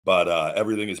but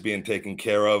everything is being taken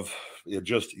care of. It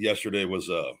just yesterday was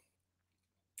a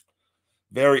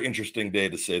very interesting day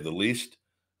to say the least.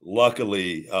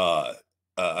 Luckily,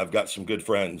 I've got some good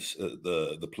friends,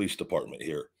 the police department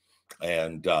here,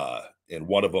 and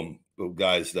one of them, the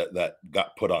guys that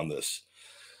got put on this,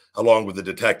 along with the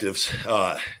detectives,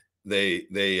 they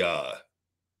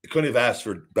couldn't have asked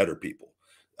for better people.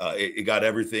 It got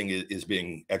everything is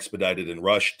being expedited and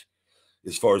rushed.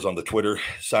 As far as on the Twitter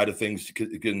side of things,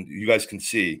 you guys can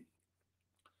see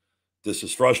this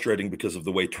is frustrating because of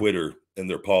the way Twitter and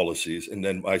their policies, and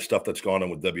then my stuff that's gone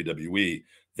on with WWE.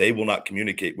 They will not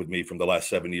communicate with me from the last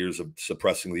 7 years of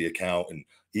suppressing the account, and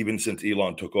even since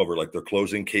Elon took over, like they're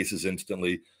closing cases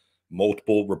instantly.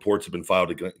 Multiple reports have been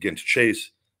filed against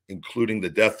Chase, including the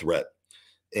death threat.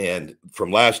 And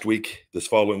from last week, this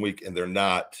following week, and they're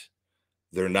not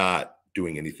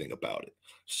doing anything about it.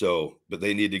 So, but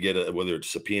they need to get whether it's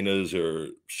subpoenas or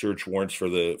search warrants for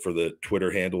the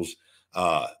Twitter handles.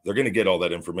 They're going to get all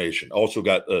that information. Also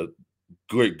got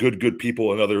good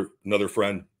people. Another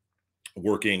friend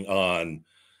working on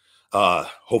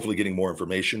hopefully getting more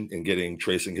information and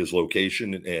tracing his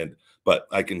location. But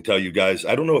I can tell you guys,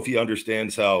 I don't know if he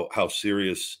understands how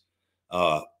serious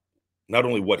not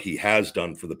only what he has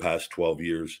done for the past 12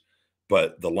 years,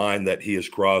 but the line that he has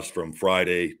crossed from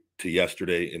Friday to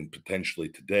yesterday and potentially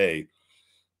today,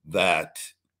 that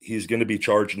he's going to be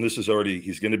charged. And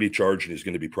he's going to be charged and he's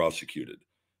going to be prosecuted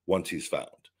once he's found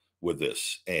with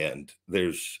this. And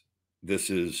that's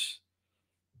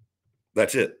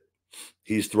it.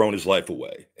 He's thrown his life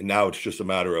away. And now it's just a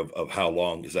matter of how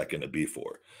long is that going to be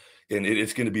for? And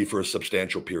it's going to be for a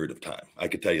substantial period of time. I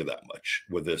could tell you that much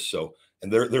with this. So,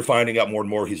 and they're finding out more and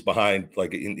more he's behind.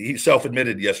 Like he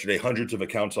self-admitted yesterday, hundreds of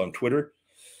accounts on Twitter.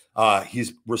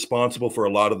 He's responsible for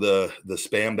a lot of the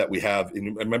spam that we have.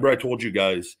 And remember, I told you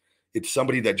guys, it's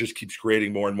somebody that just keeps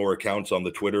creating more and more accounts on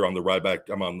the Twitter, on the Ryback,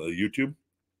 I'm on the YouTube.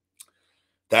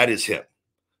 That is him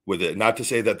with it. Not to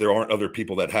say that there aren't other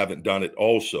people that haven't done it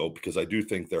also, because I do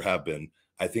think there have been.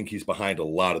 I think he's behind a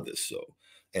lot of this. So,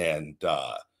 and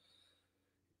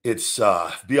it's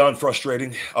beyond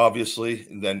frustrating, obviously.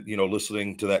 And then,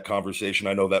 listening to that conversation,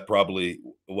 I know that probably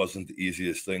wasn't the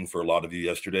easiest thing for a lot of you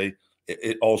yesterday.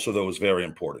 It also, though, is very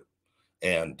important.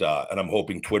 And I'm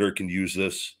hoping Twitter can use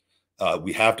this.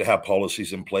 We have to have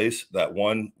policies in place that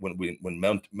when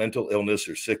mental illness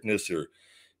or sickness, or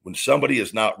when somebody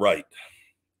is not right,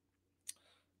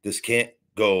 this can't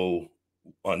go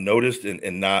unnoticed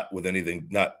and not with anything,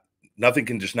 nothing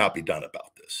can just not be done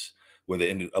about this. With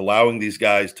it, and allowing these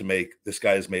guys this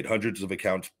guy has made hundreds of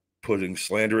accounts putting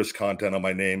slanderous content on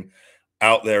my name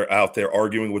out there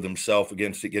arguing with himself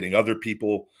against it, getting other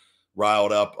people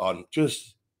riled up on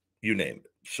just you name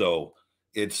it. So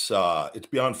it's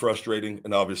beyond frustrating.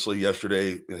 And obviously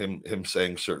yesterday him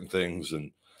saying certain things,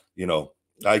 and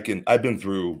I've been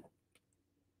through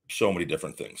so many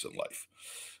different things in life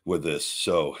with this.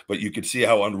 So, but you could see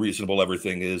how unreasonable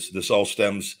everything is. This all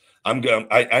stems. I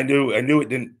knew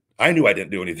I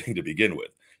didn't do anything to begin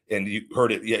with. And you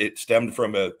heard it. Yeah, it stemmed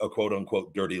from a quote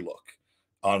unquote dirty look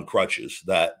on crutches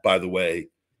that, by the way,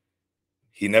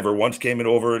 he never once came in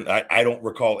over. And I don't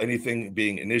recall anything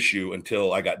being an issue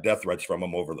until I got death threats from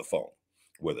him over the phone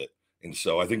with it. And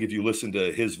so I think if you listen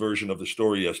to his version of the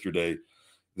story yesterday,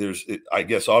 I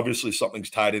guess obviously something's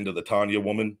tied into the Tanya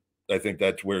woman. I think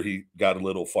that's where he got a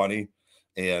little funny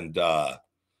and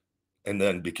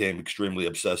then became extremely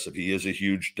obsessive. He is a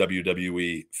huge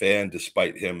WWE fan,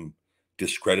 despite him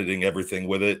discrediting everything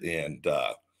with it. And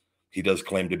he does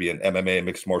claim to be an MMA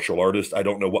mixed martial artist. I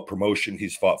don't know what promotion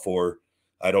he's fought for.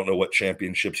 I don't know what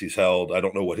championships he's held. I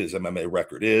don't know what his MMA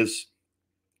record is.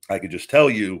 I could just tell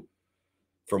you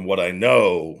from what I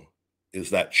know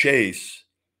is that Chase,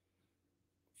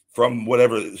 from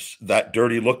whatever that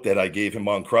dirty look that I gave him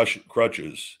on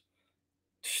crutches,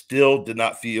 still did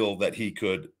not feel that he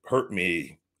could hurt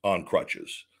me on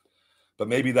crutches. But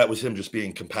maybe that was him just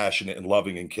being compassionate and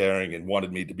loving and caring and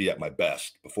wanted me to be at my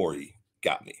best before he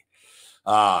got me.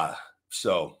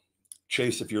 So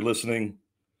Chase, if you're listening,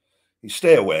 you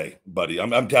stay away, buddy.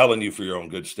 I'm telling you for your own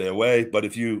good, stay away. But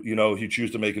if you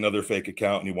choose to make another fake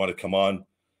account and you want to come on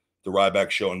the Ryback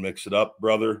show and mix it up,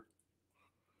 brother,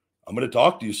 I'm going to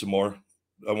talk to you some more.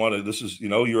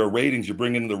 You're a ratings. You're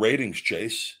bringing in the ratings,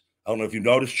 Chase. I don't know if you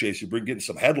noticed, Chase, you're getting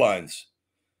some headlines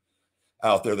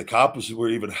out there. The cops were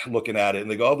even looking at it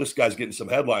and they go, oh, this guy's getting some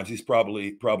headlines. He's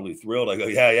probably thrilled. I go,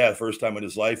 yeah. First time in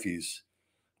his life, he's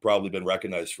probably been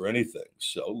recognized for anything.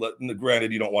 So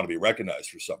granted, you don't want to be recognized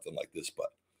for something like this, but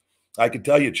I can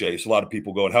tell you, Chase, a lot of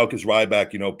people going, how does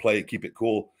Ryback, keep it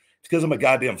cool? It's because I'm a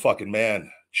goddamn fucking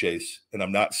man, Chase, and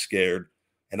I'm not scared.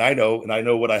 And I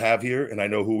know what I have here, and I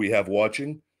know who we have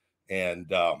watching.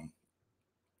 And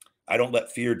I don't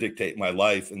let fear dictate my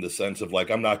life in the sense of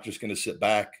like, I'm not just going to sit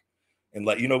back and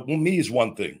let, well, me is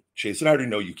one thing, Chase, and I already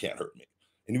know you can't hurt me.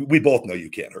 And we both know you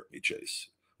can't hurt me, Chase,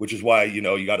 which is why,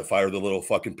 you got to fire the little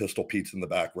fucking pistol Pete's in the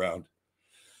background,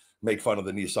 make fun of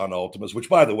the Nissan Altimas, which,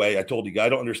 by the way, I told you, I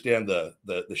don't understand the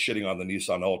shitting on the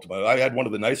Nissan Altima. I had one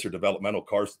of the nicer developmental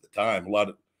cars at the time. A lot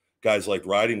of guys liked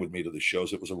riding with me to the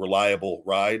shows. It was a reliable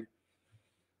ride.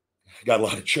 Got a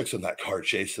lot of chicks in that car,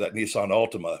 Chase. That Nissan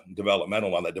Altima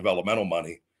developmental on that developmental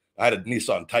money. I had a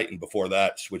Nissan Titan before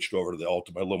that, switched over to the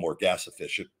Altima, a little more gas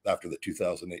efficient after the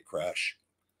 2008 crash.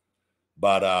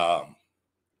 But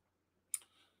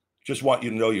just want you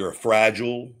to know you're a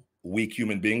fragile, weak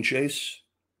human being, Chase.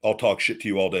 I'll talk shit to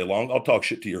you all day long. I'll talk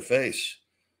shit to your face.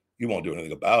 You won't do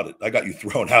anything about it. I got you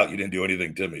thrown out. You didn't do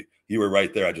anything to me. You were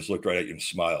right there. I just looked right at you and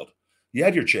smiled. You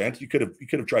had your chance. You could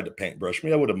have tried to paintbrush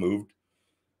me. I would have moved.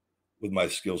 With my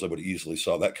skills, I would have easily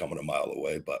saw that coming a mile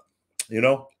away. But,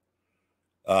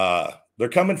 they're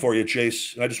coming for you,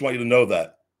 Chase. And I just want you to know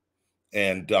that.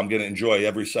 And I'm going to enjoy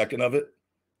every second of it.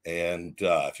 And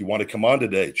if you want to come on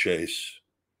today, Chase,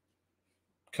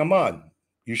 come on.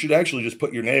 You should actually just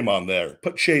put your name on there.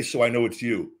 Put Chase so I know it's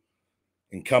you.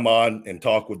 And come on and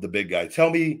talk with the big guy. Tell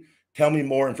me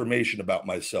more information about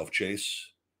myself, Chase.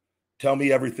 Tell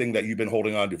me everything that you've been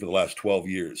holding on to for the last 12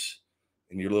 years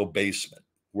in your little basement,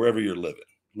 wherever you're living,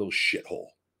 little shithole,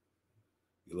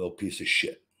 you little piece of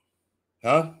shit.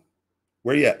 Huh?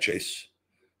 Where you at, Chase?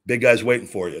 Big guy's waiting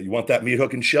for you. You want that meat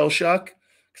hook and shell shock?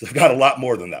 Because I've got a lot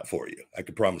more than that for you. I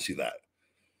can promise you that.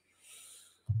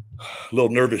 A little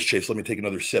nervous, Chase. Let me take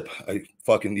another sip.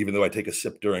 Even though I take a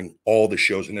sip during all the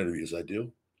shows and interviews I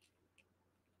do.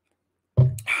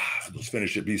 Those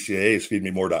finished at BCAAs,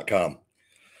 feedmemore.com.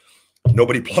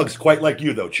 Nobody plugs quite like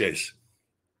you, though, Chase.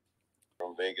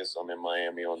 From Vegas, I'm in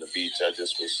Miami on the beach. I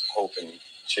just was hoping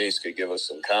Chase could give us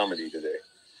some comedy today.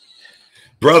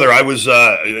 Brother, I was,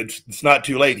 it's not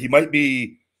too late. He might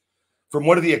be, from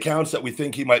one of the accounts that we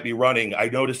think he might be running, I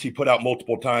noticed he put out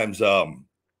multiple times,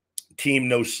 Team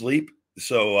No Sleep.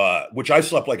 So, which I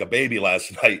slept like a baby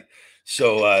last night.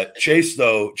 So, Chase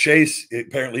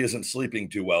apparently isn't sleeping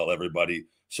too well, everybody.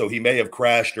 So he may have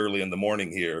crashed early in the morning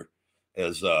here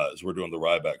as we're doing the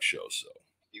Ryback show. So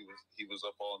he was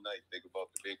up all night thinking about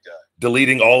the big guy.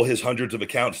 Deleting all his hundreds of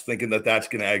accounts, thinking that that's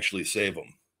going to actually save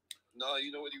him. No,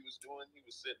 you know what he was doing? He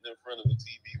was sitting in front of the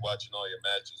TV watching all your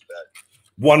matches back.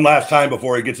 One last time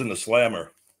before he gets in the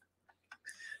slammer.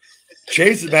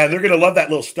 Chase, man, they're going to love that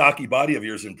little stocky body of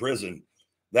yours in prison.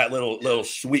 That little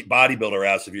sweet bodybuilder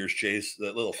ass of yours, Chase.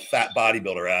 That little fat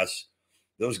bodybuilder ass.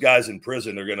 Those guys in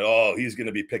prison are going to, he's going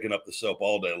to be picking up the soap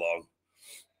all day long.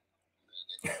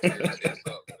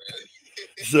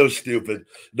 So stupid.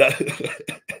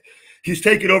 He's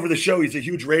taking over the show. He's a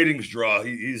huge ratings draw.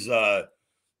 He's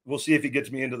we'll see if he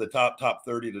gets me into the top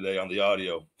 30 today on the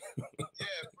audio. Yeah,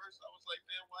 at first I was like,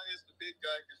 man, why is the big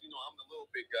guy? Because I'm the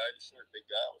little big guy, the short big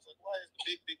guy. I was like, why is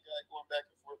the big guy going back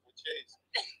and forth with Chase?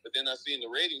 But then I seen the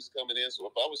ratings coming in, so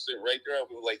if I was sitting right there, I would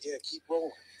be like, yeah, keep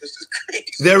rolling. This is crazy.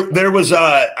 There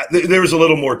was a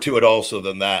little more to it also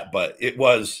than that, but it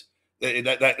was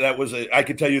that was I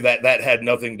could tell you that had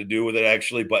nothing to do with it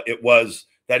actually, but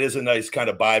that is a nice kind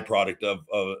of byproduct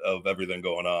of everything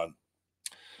going on.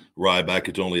 Ryback,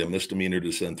 it's only a misdemeanor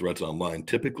to send threats online.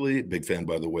 Typically, big fan,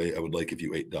 by the way. I would like if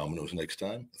you ate Domino's next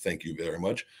time. Thank you very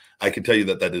much. I can tell you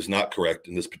that is not correct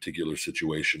in this particular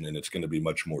situation, and it's going to be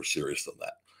much more serious than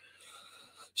that.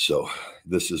 So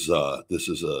this is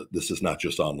not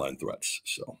just online threats.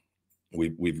 So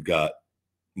we've got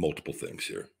multiple things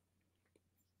here.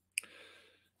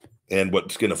 And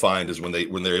what's going to find is when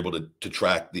they're able to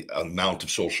track the amount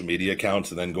of social media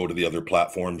accounts and then go to the other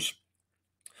platforms,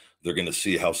 they're going to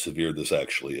see how severe this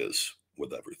actually is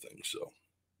with everything. So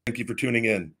thank you for tuning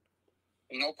in.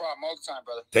 No problem. All the time,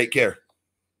 brother. Take care.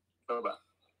 Bye-bye.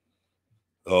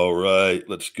 All right.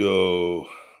 Let's go.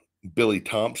 Billy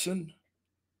Thompson.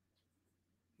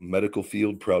 Medical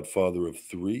field, proud father of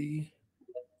 3.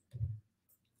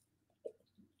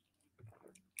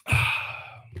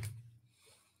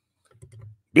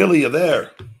 Billy, you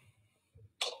there?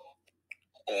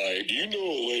 Do you know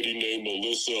a lady named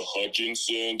Melissa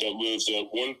Hutchinson that lives at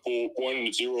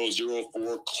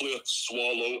 1004 Cliff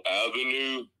Swallow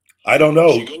Avenue? I don't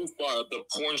know. She goes by the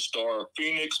porn star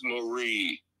Phoenix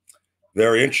Marie.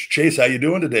 Very interesting. Chase, how you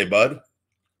doing today, bud?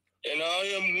 And I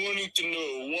am wanting to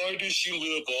know, why does she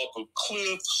live off of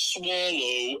Cliff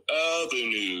Swallow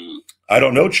Avenue? I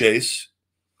don't know, Chase.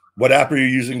 What app are you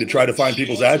using to try to find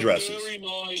people's addresses? A very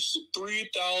nice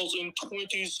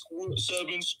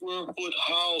 3,027 square foot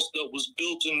house that was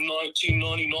built in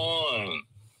 1999.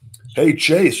 Hey,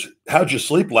 Chase, how'd you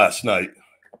sleep last night?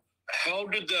 How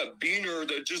did that beaner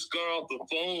that just got off the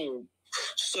phone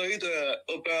say that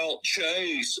about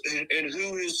Chase? And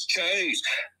who is Chase?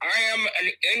 I am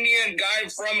an Indian guy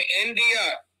from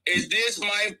India. Is this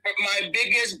my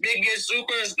biggest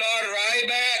superstar,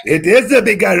 Ryback? It is the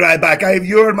big guy Ryback.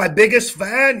 You're my biggest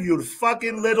fan, you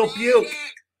fucking little puke.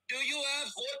 Do you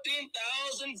have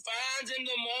 14,000 fans in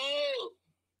the mall?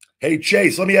 Hey,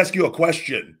 Chase, let me ask you a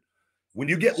question. When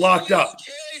you get locked up.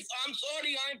 Chase, I'm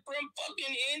sorry, I'm from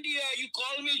fucking India. You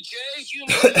call me Chase, you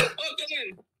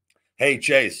motherfucker. Hey,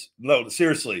 Chase, no,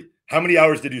 seriously, how many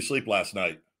hours did you sleep last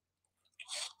night?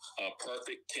 A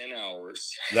perfect 10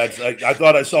 hours. I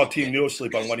thought I saw Team News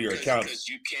sleep on one of your accounts.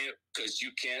 Because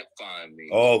you can't find me.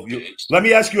 Oh, let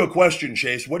me ask you a question,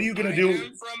 Chase. What are you gonna do? I'm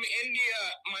from India.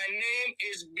 My name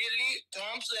is Billy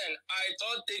Thompson. I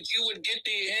thought that you would get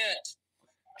the hint.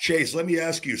 Chase, let me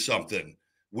ask you something.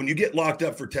 When you get locked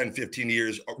up for 10, 15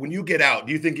 years, when you get out,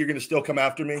 do you think you're gonna still come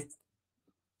after me? To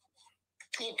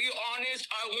be honest,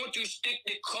 I want to stick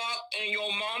the cock in your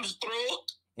mom's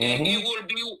throat. And it will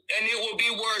be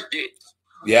worth it.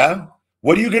 Yeah?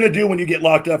 What are you going to do when you get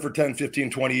locked up for 10, 15,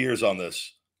 20 years on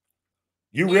this?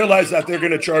 You realize that they're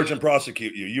going to charge and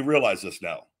prosecute you. You realize this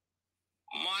now.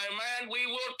 My man, we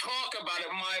will talk about it.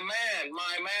 My man.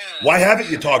 Why haven't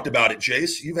you talked about it,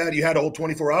 Chase? You had a whole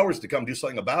 24 hours to come do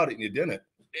something about it, and you didn't.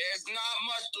 There's not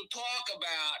much to talk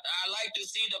about. I like to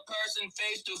see the person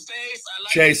face to face.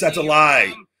 Chase, that's a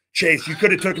lie. Chase, you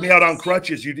could have took me out on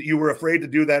crutches. You were afraid to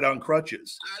do that on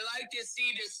crutches. I like to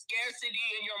see the scarcity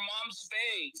in your mom's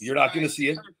face. You're not going to see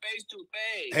it? Face to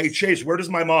face. Hey, Chase, where does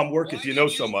my mom work if you know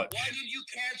so much? Why did you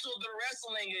cancel the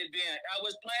wrestling event? I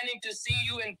was planning to see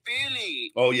you in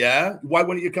Philly. Oh, yeah? Why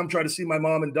wouldn't you come try to see my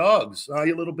mom and dogs? Huh,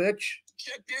 you little bitch?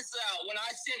 Check this out. When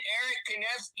I sent Eric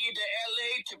Kanefsky to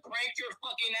LA to prank your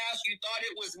fucking ass, you thought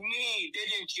it was me,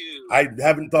 didn't you? I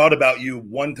haven't thought about you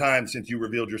one time since you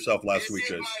revealed yourself last week,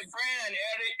 Chase. This is my friend,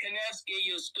 Eric Kanefsky,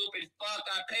 you stupid fuck.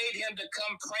 I paid him to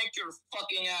come prank your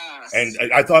fucking ass. And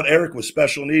I thought Eric was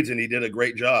special needs, and he did a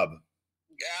great job.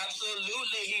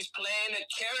 Absolutely. He's playing a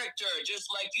character,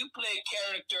 just like you play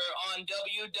character on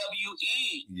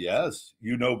WWE. Yes.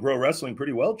 You know pro wrestling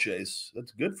pretty well, Chase.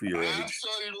 That's good for your age.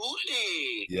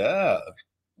 Absolutely. Yeah.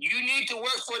 You need to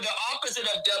work for the opposite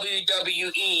of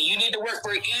WWE. You need to work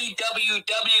for EWW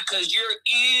because you're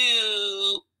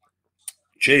ew.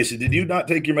 Chase, did you not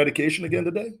take your medication again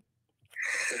today?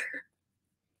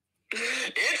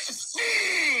 It's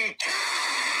feeding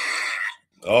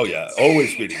time. Oh, yeah.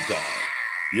 Always feeding time.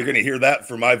 You're going to hear that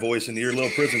from my voice in your little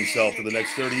prison cell for the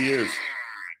next 30 years.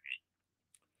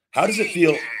 How does it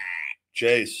feel,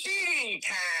 Chase?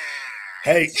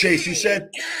 Hey, Chase, you said...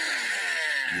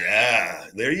 Yeah,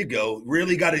 there you go.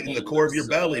 Really got it in the core of your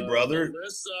belly, brother.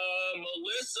 Melissa.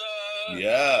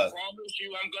 Yeah. I promise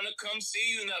you I'm going to come see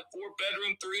you in that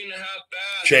 4-bedroom, 3.5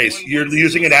 bath. Chase, you're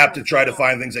using an app to try to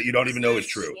find things that you don't even know is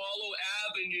true. Swallow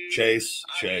Avenue. Chase.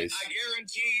 I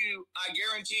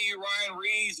guarantee you, Ryan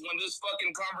Reeves, when this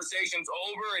fucking conversation's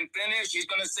over and finished, he's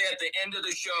going to say at the end of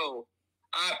the show,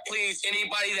 please,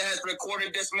 anybody that has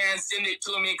recorded this man, send it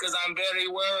to me because I'm very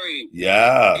worried.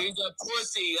 Yeah. He's a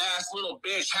pussy-ass little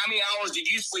bitch. How many hours did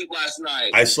you sleep last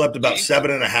night? I slept about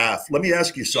 7.5. Let me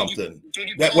ask you something.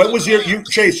 What was your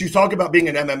Chase? You talk about being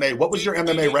an MMA. What was your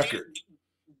MMA record?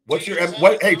 What's your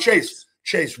Hey, Chase,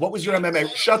 what was your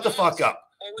MMA? Shut the fuck up.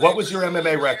 What was your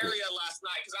MMA record?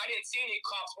 Because I didn't see any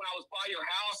cops when I was by your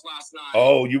house last night.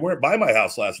 Oh, you weren't by my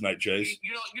house last night, Chase.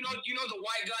 You know the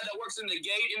white guy that works in the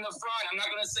gate in the front. I'm not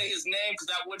gonna say his name because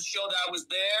that would show that I was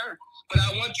there. But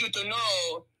I want you to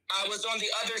know I was on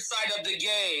the other side of the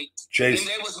gate. Chase, and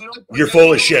there was you're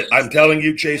full of shit. I'm telling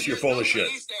you, Chase, you're full of shit.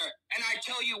 And I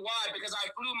tell you why, because I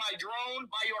flew my drone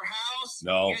by your house.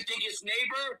 No. You think it's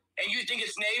neighbor, and you think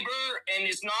it's neighbor, and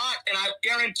it's not. And I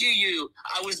guarantee you,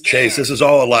 I was there. Chase, this is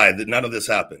all a lie. That none of this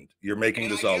happened. You're making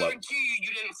this all up. I guarantee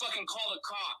you didn't fucking call the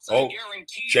cops. Oh, I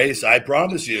guarantee Chase, I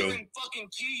promise you. I fucking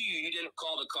you didn't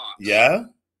call the cops. Yeah?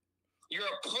 You're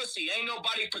a pussy. Ain't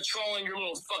nobody patrolling your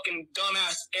little fucking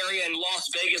dumbass area in Las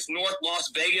Vegas, North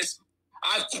Las Vegas.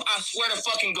 I swear to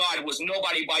fucking God, it was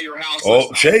nobody by your house.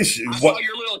 Oh, Chase,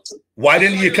 why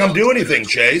didn't you come do anything,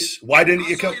 Chase? Why didn't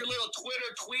you come? I saw your little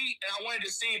Twitter tweet, and I wanted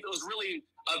to see if it was really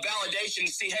a validation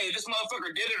to see, hey, this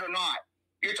motherfucker did it or not.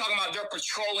 You're talking about they're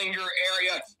patrolling your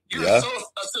area. You're Yeah.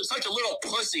 such a little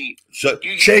pussy. So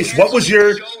Chase, what was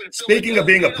your speaking of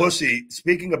being a pussy?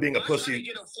 Speaking of being a I'm trying to pussy,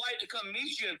 get a flight to come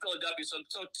meet you in Philadelphia. So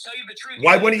tell you the truth.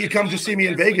 why wouldn't you come to see me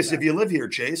in Vegas if you live here,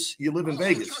 Chase? You live in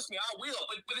Vegas. Trust me, I will.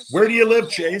 But Where do you live,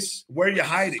 Chase? Where are you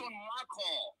hiding? This is on my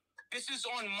call. This is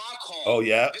on my call. Oh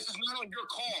yeah. This is not on your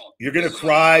call. You're gonna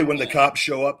cry when the cops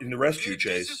show up and arrest you,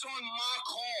 Chase. This is on my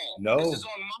call. No. This is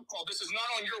on my call. This is not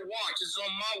on your watch. This is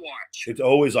on my watch. It's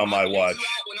always on my watch.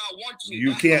 When I want to. You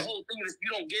That's can't. The whole thing that you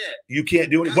don't get. You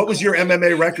can't do it. What was your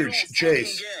MMA record,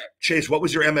 Chase? Chase, what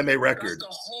was your MMA record? That's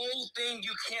the whole thing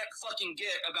you can't fucking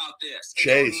get about this.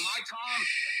 Chase. On my time,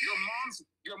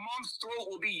 your mom's throat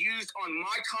will be used on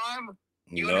my time.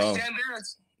 You No. understand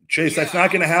this? Chase, that's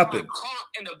not going to happen.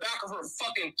 In the back of her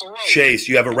fucking throat. Chase,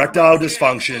 you have erectile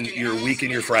dysfunction. You're weak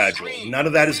and you're fragile. None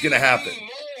of that is going to happen.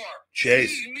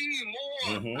 Chase. Feed me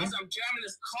more. As I'm jamming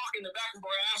this cock in the back of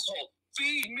her asshole.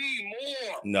 Feed me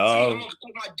more. No. I'm going to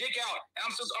put my dick out.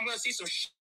 I'm going to see some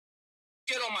shit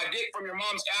on my dick from your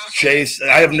mom's asshole. Chase,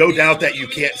 I have no doubt that you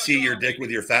can't see your dick with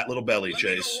your fat little belly,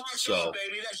 Chase. So.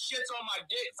 Baby, that shit's on my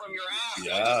dick from your ass.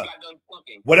 Yeah.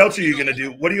 What else are you going to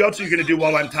do? What else are you going to do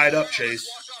while I'm tied up, Chase?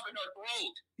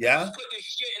 Yeah? Put this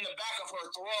shit in the back of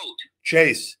her throat.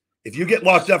 Chase, if you get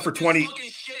locked up for 20... Put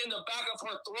this shit in the back of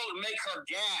her throat and make her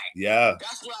gag. Yeah.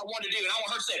 That's what I want to do. And I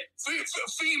want her to say,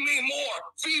 feed me more.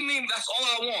 Feed me. That's all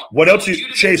I want. What else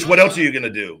Chase, what else are you going to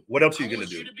do? What else are you going to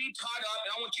do? I want you to be tied up,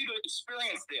 and I want you to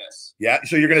experience this. Yeah,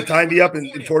 so you're going to tie me up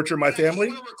and torture my family?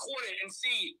 I want to record it and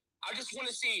see. I just want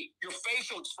to see your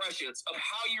facial expressions of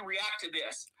how you react to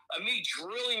this. Of me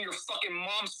drilling your fucking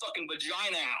mom's fucking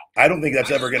vagina out. I don't think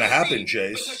that's ever going to happen,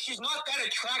 Chase. Because she's not that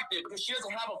attractive, because she doesn't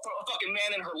have a fucking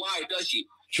man in her life, does she?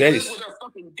 Chase. She lives with her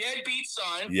fucking deadbeat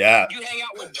son. Yeah. You hang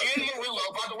out with Jen Murillo.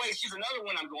 By the way, she's another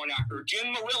one I'm going after. Jen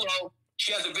Murillo.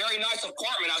 She has a very nice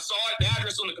apartment. I saw the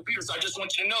address on the computer, so I just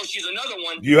want you to know she's another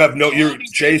one. You have no,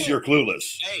 Chase, you're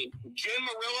clueless. Hey, Jen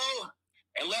Murillo,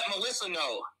 and let Melissa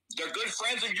know. They're good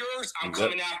friends of yours. I'm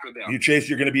coming after them. You, Chase,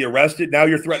 you're going to be arrested. Now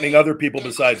you're threatening other people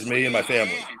besides me and my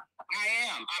family. I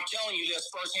am. I'm telling you this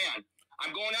firsthand.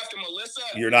 I'm going after Melissa.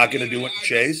 You're not going to do it,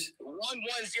 Chase?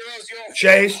 11004.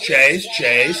 Chase.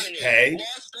 Hey.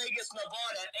 Las Vegas,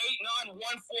 Nevada,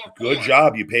 89144. Good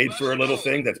job. You paid for a little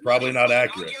thing that's probably not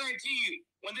accurate. I guarantee you,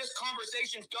 when this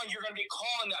conversation's done, you're going to be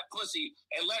calling that pussy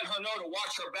and letting her know to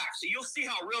watch her back. So you'll see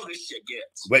how real this shit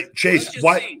gets. Wait, Chase,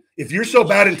 why? If you're so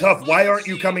bad and tough, why aren't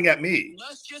you coming at me?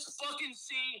 Let's just fucking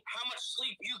see how much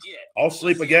sleep you get. I'll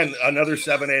sleep again another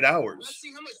 7-8 hours. Let's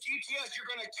see how much GTS you're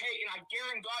going to take, and I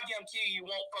guarantee you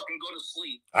won't fucking go to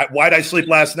sleep. Why'd I sleep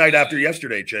last night after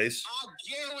yesterday, Chase?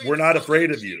 We're not afraid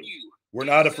of you. We're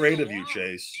not afraid of you,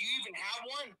 Chase. Do you even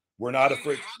have one? We're not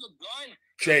afraid. Do you have a gun?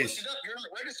 Chase. You're not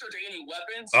registered to any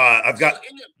weapons. I've got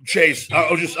Chase.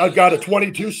 I've got a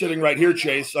 22 sitting right here,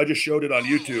 Chase. I just showed it on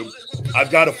YouTube.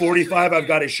 I've got a 45. I've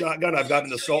got a shotgun. I've got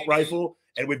an assault rifle,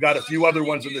 and we've got a few other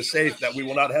ones in the safe that we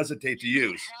will not hesitate to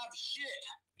use.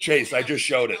 Chase, I just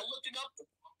showed it.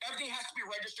 Everything has to be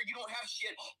registered. You don't have shit.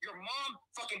 Your mom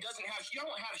fucking doesn't have shit. You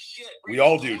don't have shit. We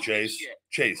all do, Chase.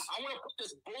 Chase. I want to put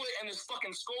this bullet in this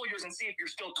fucking skull of yours and see if you're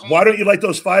still talking. Why don't you light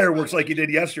those fireworks like you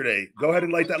did yesterday? Go ahead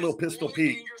and light that little pistol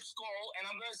Pete. In your skull, and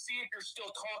I'm going to see if you're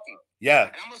still talking. Yeah.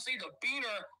 And I'm going to see the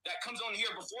beaner that comes on here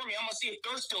before me. I'm going to see if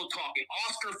they're still talking.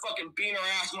 Oscar fucking beaner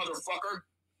ass motherfucker.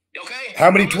 Okay?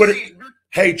 How many Twitter?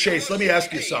 Hey, Chase, let me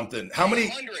ask you something. How many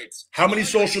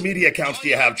social media accounts do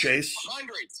you have, Chase?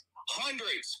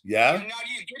 Hundreds. Yeah? And now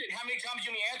do you get it? How many times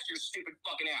do you answer your stupid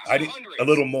fucking ass? I need a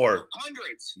little more.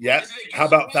 Hundreds. Yeah? How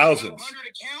about thousands? 100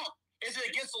 account? Is it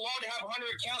against the law to have 100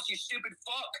 accounts, you stupid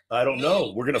fuck? I don't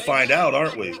know. We're going to find out,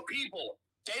 aren't we? People.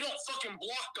 They don't fucking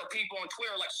block their people on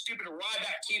Twitter like stupid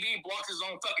Ryback TV blocks his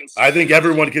own fucking... I think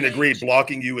everyone can agree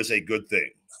blocking you is a good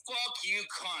thing. Fuck you,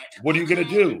 cunt. What are you going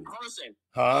to do?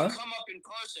 Huh? Come up in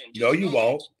person. No, you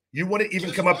won't. You wouldn't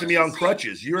even come up to me on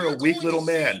crutches. You're a weak little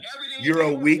man. You're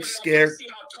a weak, scared... See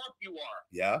how tough you are.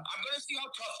 Yeah? I'm going to see how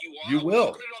tough you are. You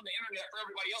will. Put it on the internet for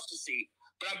everybody else to see.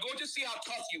 But I'm going to see how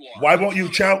tough you are. Why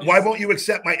won't you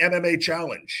accept my MMA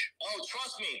challenge? Oh,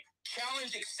 trust me.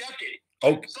 Challenge accepted.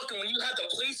 Oh. Fucking when you have the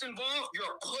police involved, you're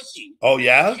a pussy. Oh,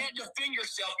 yeah? You can't defend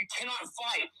yourself. You cannot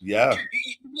fight. Yeah.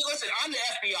 Listen, I'm the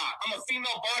FBI. I'm a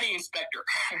female body inspector.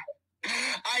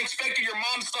 I inspected your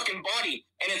mom's fucking body,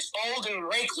 and it's old and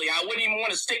wrinkly. I wouldn't even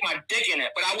want to stick my dick in it,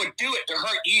 but I would do it to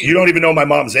hurt you. You don't even know my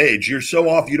mom's age. You're so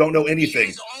off. You don't know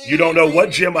anything. You don't know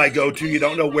what gym I go to. You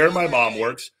don't know where my mom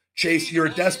works. Chase, you're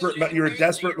a desperate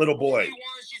little boy.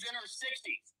 She's in her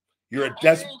 60s.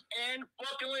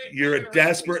 You're a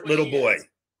desperate little boy.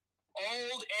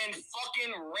 Old and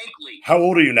fucking frankly. How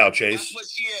old are you now, Chase? That's what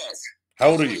she is. How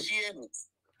old are you? She is.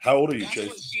 How old are you, That's Chase?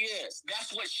 what she is.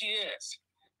 That's what she is.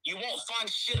 You won't find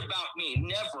shit about me.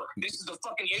 Never. This is the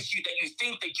fucking issue that you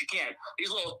think that you can.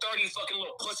 These little 30 fucking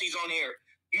little pussies on here.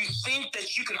 You think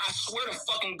that you can, I swear to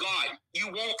fucking God, you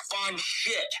won't find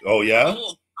shit. Oh, yeah?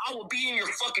 I will be in your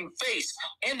fucking face.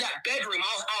 In that bedroom,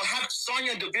 I'll have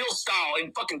Sonya Deville style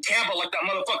in fucking Tampa like that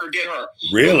motherfucker did her.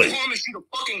 Really? I promise you to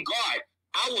fucking God,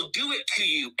 I will do it to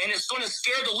you, and it's going to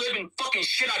scare the living fucking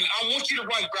shit out of you. I want you to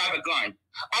run grab a gun.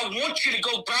 I want you to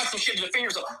go grab some shit to defend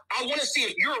yourself. I want to see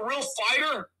if you're a real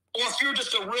fighter or if you're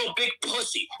just a real big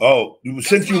pussy. Oh,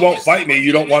 since you won't fight me,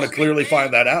 you don't want to clearly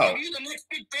find that out. Are you the next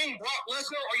big thing, Brock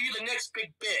Lesnar, or are you the next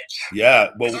big bitch?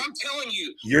 Yeah, well, I'm telling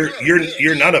you,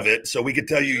 you're none of it. So we could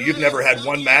tell you you've never had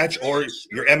one match, or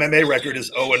your MMA record is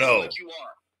 0-0.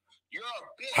 You're a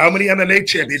bitch. How many MMA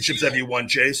championships have you won,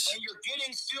 Chase? And you're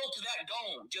getting still to that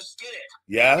dome. Just get it.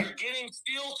 Yeah? You're getting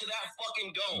still to that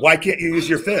fucking dome. Why can't you use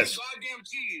your fist? Goddamn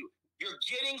to you. You're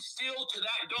getting still to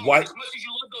that dome. Why? As much as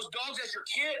you love those dogs as your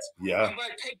kids, yeah. I'm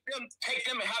gonna take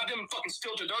them and have them fucking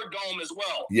still to their dome as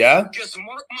well. Yeah? Just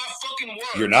mark my fucking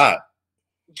words. You're not.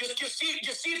 Just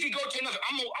see if you go to another.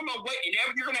 I'm gonna wait, and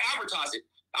you're gonna advertise it.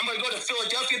 I'm gonna go to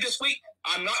Philadelphia this week.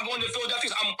 I'm not going to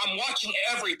Philadelphia. I'm watching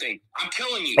everything. I'm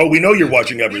telling you. Oh, we know you're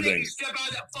watching everything. You step out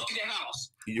of that fucking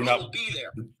house. You're I not. will be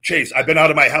there. Chase, I've been out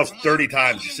of my house 30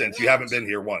 times since you haven't been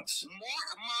here once.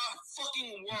 Mark my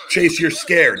fucking words. Chase, you're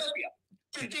scared.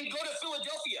 Then go to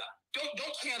Philadelphia.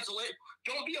 Don't cancel it.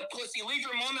 Don't be a pussy. Leave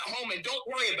your mom at home and don't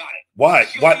worry about it. Why?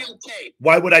 Okay.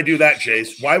 Why would I do that,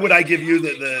 Chase? Why would I give you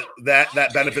that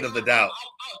benefit of the doubt?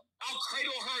 I'll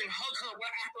cradle her and hug her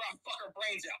after I fuck her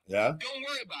brains out. Yeah. Don't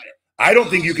worry about it. I don't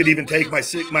think you could even take my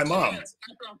mom.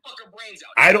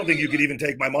 I don't think you could even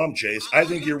take my mom, Chase. I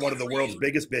think you're one of the world's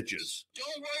biggest bitches.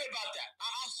 Don't worry about that.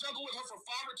 I'll snuggle with her for 5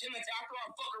 or 10 minutes after I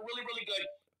fuck her really, really good.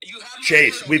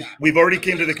 Chase, we've already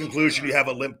came to the conclusion you have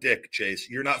a limp dick, Chase.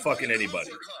 You're not fucking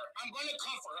anybody. I'm going to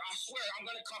comfort her. I swear, I'm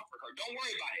going to comfort her. Don't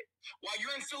worry about it. While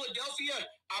you're in Philadelphia,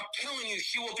 I'm telling you,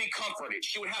 she will be comforted.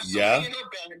 She would have somebody in her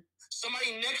bed,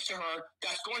 somebody next to her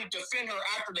that's going to defend her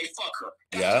after they fuck her.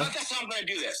 That's how I'm going to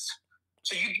do this.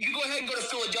 So you go ahead and go to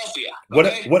Philadelphia.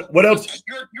 Okay? What else?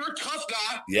 You're a tough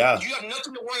guy. Yeah. You have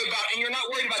nothing to worry about, and you're not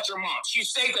worried about your mom.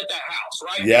 She's safe at that house,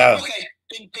 right? Yeah. Okay.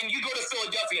 Then you go to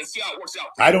Philadelphia and see how it works out.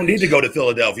 I don't need to go to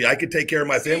Philadelphia. I could take care of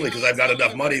my family because I've got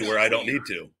enough money where I don't need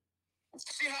to.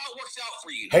 See how it works out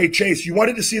for you. Hey, Chase, you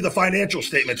wanted to see the financial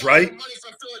statements, right? You got money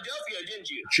from Philadelphia,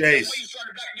 didn't you? Chase. That's why you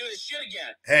started back doing this shit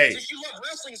again. Hey. Since you love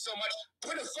wrestling so much,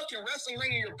 put a fucking wrestling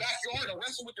ring in your backyard and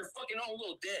wrestle with your fucking own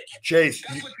little dick. Chase.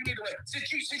 That's what you need to do.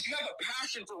 Since you have a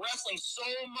passion for wrestling so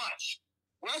much,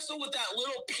 wrestle with that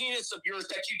little penis of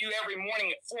yours that you do every morning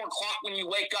at 4 o'clock when you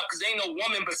wake up because there ain't no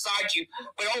woman beside you.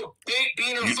 But big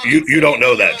beaner you don't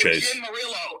know that, Chase.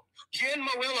 Jen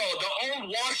Murillo, the old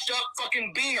washed up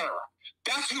fucking beaner.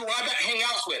 That's who Ryback hangs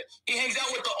out with. He hangs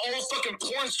out with the old fucking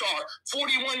porn star,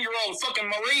 41-year-old fucking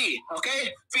Marie,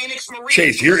 okay? Phoenix Marie.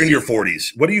 Chase, you're in your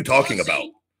 40s. What are you talking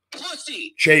about?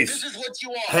 Pussy. Chase. This is what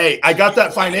you are. Hey, I got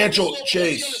that financial.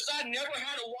 Chase. Never had a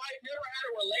wife, never had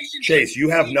a relationship. Chase, you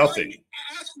have nothing.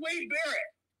 Ask Wade Barrett.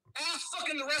 Ask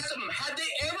fucking the rest of them. Had they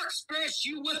ever experienced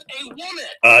you with a woman?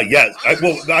 Yes. I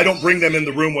don't bring them in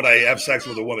the room when I have sex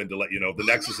with a woman to let you know. The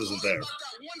nexus isn't there. About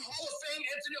that one Hall of Fame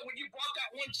incident when you brought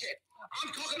that one chick.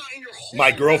 I'm talking about in your whole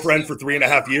my girlfriend for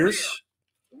 3.5 years.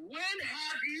 When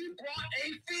have you brought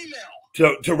a female?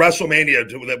 To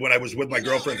WrestleMania, when I was with my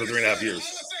girlfriend for 3.5 years.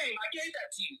 Hall of Fame, I gave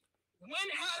that to you. When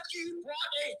have you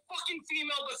brought a fucking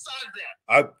female besides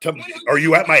that? Are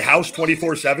you at my house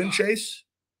 24/7, Chase?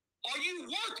 Are you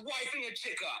worth wiping a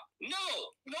chick up? No.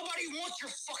 Nobody wants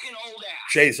your fucking old ass.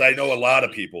 Chase, I know a lot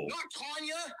of people. Not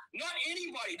Tanya. Not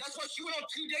anybody. That's why she went on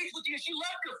 2 dates with you and she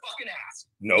left your fucking ass.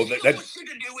 No, that shit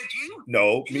to do with you.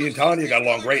 No, me and Tanya got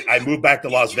along great. I moved back to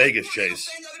Las Vegas, Chase.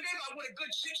 The other day about what a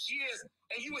good chick she is,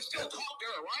 and you would still talk to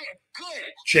her, right?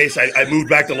 Good. Chase, I moved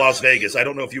back to Las Vegas. I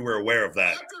don't know if you were aware of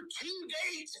that. After 2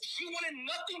 dates, she wanted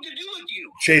nothing to do with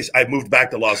you. Chase, I moved back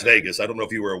to Las Vegas. I don't know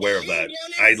if you were aware of that.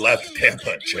 I left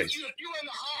Tampa, Chase. If you're in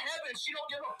the high heavens, she don't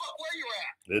give a fuck where you're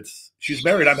at. She's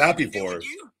married. I'm happy for her.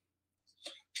 She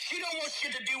don't want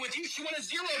shit to do with you. She wanted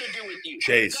zero to do with you.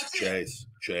 Chase.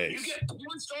 You get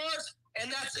 1 stars,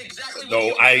 and that's exactly what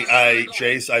No,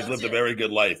 Chase, I've lived a very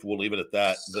good life. We'll leave it at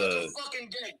that. Suck a fucking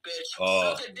dick, bitch.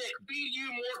 Suck a dick. Feed you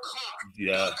more cock.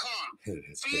 Yeah.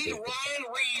 Feed Ryan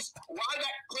Reeves,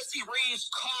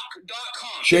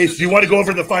 RybackPussyReevesCock.com. Chase, do you want to go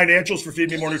over the financials for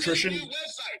Feed Me More Nutrition? It's a new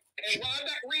website, and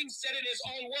Ryback Reeves said in his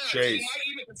own words. Chase. He might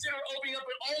even consider opening up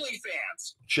an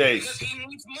OnlyFans. Chase. Because he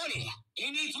needs money. He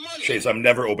needs money. Chase, I'm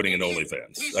never opening an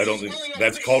OnlyFans. I don't think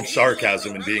that's called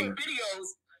sarcasm and being.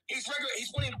 He's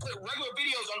willing to put regular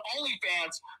videos on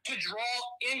OnlyFans to draw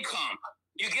income.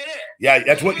 You get it? Yeah,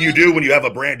 that's what you do when you have a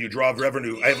brand. You draw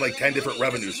revenue. I have like 10 different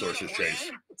revenue sources, Chase.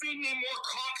 Feed me more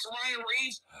cocks, Ryan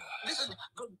Reeves.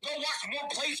 Go watch more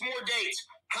plays, more dates.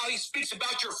 How he speaks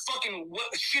about your fucking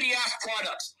shitty ass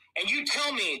products. And you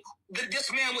tell me that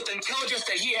this man with the intelligence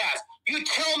that he has, you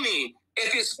tell me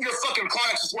if your fucking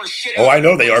products is worth shit. Oh, I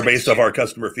know they are based off our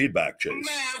customer feedback, Chase.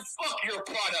 Man, fuck your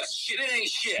products. Shit, it ain't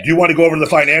shit. Do you want to go over the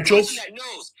financials?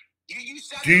 You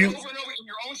sat there over and over in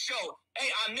your own show. Hey,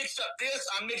 I mixed up this,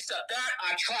 I mixed up that,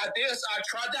 I tried this, I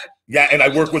tried that. Yeah, and I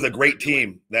work with a great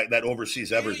team that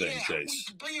oversees everything, Chase.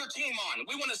 Bring your team on.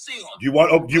 We want to see them. Do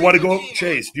you want to go,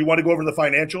 Chase? Do you want to go over the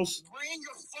financials? Bring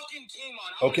your fucking team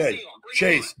on. Okay,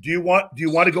 Chase. Do you want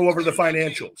to go over the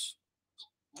financials?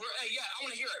 Yeah, I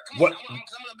want to hear it. Come on, I'm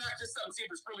gonna back this up and see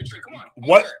if it's really true. Come on.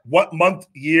 What month,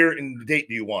 year, and date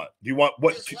do you want? Do you want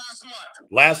what? Last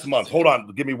month. Last month. Hold on.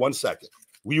 Give me 1 second.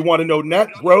 You want to know net,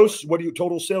 gross? What do you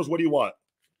total sales? What do you want?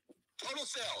 Total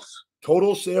sales.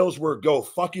 Total sales were go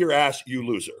fuck your ass, you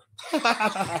loser. I told you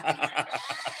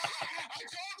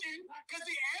because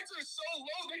the answer is so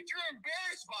low that you're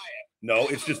embarrassed by it. No,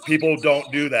 it's just people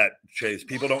don't do that, Chase.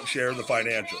 People don't share the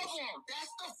financials.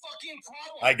 That's the fucking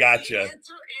problem. I gotcha.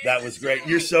 That was great.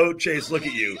 You're so, Chase, look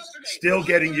at you. Still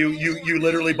getting you. You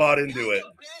literally bought into it.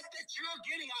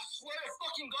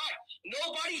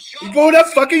 Go to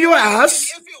fucking your ass.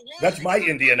 That's my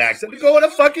Indian accent. Go to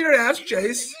fucking your ass, Chase.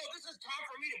 This is time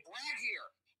for me to brag here.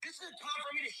 This is time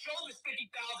for me to show this 50,000,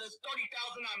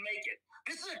 30,000 I'm making.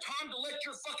 This is a time to let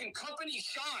your fucking company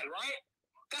shine, right?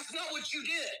 That's not what you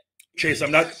did. Chase,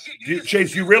 I'm not.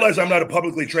 Chase, you realize I'm not a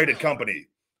publicly traded company.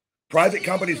 Private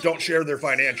companies don't share their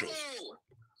financials.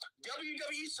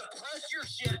 WWE suppress your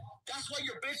shit. That's why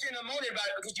you're bitching and moaning about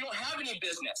it, because you don't have any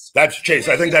business. That's Chase.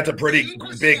 I think that's a pretty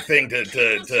big thing to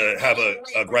have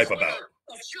a gripe about.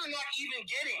 But you're not even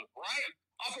getting, right?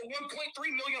 Off of 1.3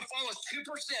 million followers, 2%.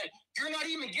 You're not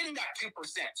even getting that 2%.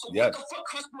 So what the fuck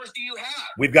customers do you have?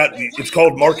 We've got, it's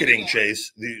called marketing,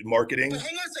 Chase. The marketing, hang on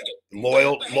a second.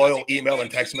 loyal email and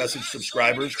text message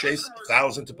subscribers, Chase,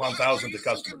 thousands upon thousands of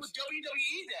customers. With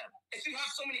WWE then, if you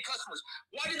have so many customers,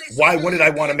 why wouldn't I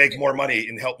want to make more money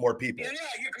and help more people? Yeah,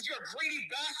 because you're a greedy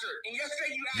bastard. And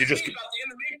yesterday you asked me about the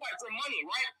MMA fight for money,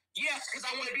 right? Yes, because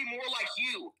I want to be more like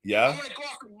you. Yeah. I want to go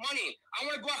after money. I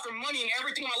want to go after money in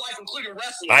everything in my life, including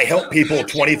wrestling. I help people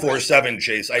 24/7,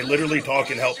 Chase. I literally talk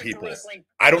and help people.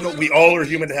 I don't know. We all are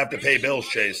human to have to pay bills,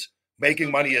 Chase.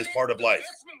 Making money is part of life.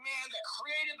 This man that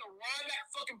created the Ryback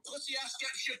fucking pussy ass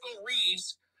Skeptical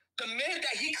Reeves, the minute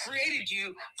that he created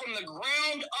you from the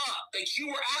ground up, that you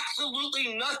were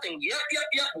absolutely nothing. Yep.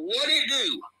 What did it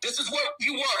do? This is what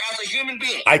you were as a human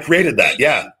being. I created that.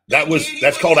 Yeah,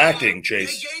 that's called acting,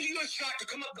 Chase. They gave you a shot to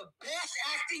come up with the best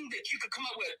acting that you could come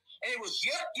up with, and it was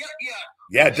yep.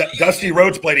 Yeah, Dusty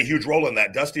Rhodes played a huge role in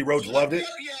that. Dusty Rhodes loved it.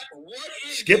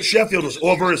 Skip Sheffield was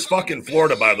over his fucking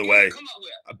Florida, by the way.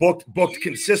 Booked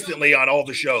consistently on all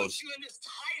the shows.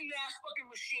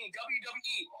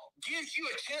 Gives you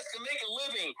a chance to make a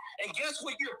living, and guess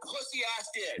what your pussy ass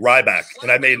did? Ryback,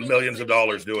 and I made millions of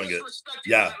dollars doing it.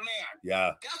 Yeah.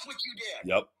 That's what you did.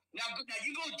 Yep. Now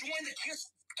you go join the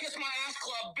Kiss My Ass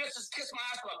Club, bitches Kiss My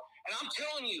Ass Club, and I'm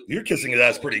telling you, you're kissing his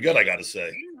ass pretty good, I gotta say.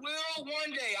 You will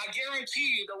one day, I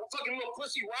guarantee you. The fucking little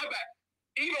pussy Ryback.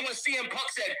 Even when CM Punk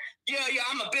said, "Yeah,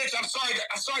 I'm a bitch. I'm sorry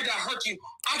that I hurt you."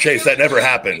 Chase, that never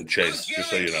happened, Chase. Just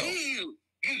so you know.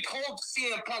 You told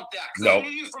CM Punk that. No. I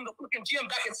knew you from the fucking gym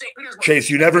back in St. Petersburg. Chase,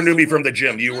 you never knew me from the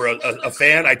gym. You were a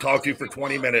fan. I talked to you for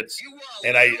 20 minutes,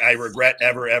 and I regret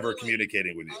ever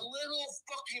communicating with you. A little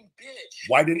fucking bitch.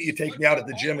 Why didn't you take me out at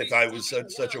the gym if I was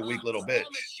such a weak little bitch?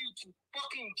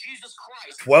 Fucking Jesus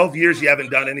Christ. 12 years you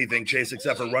haven't done anything, Chase,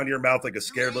 except for run your mouth like a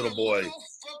scared little boy.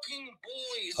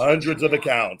 Hundreds of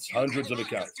accounts. Defend your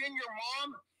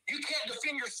mom. You can't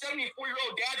defend your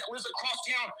 74-year-old dad that lives across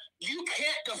town. You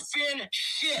can't defend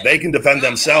shit. They can defend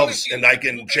themselves, and I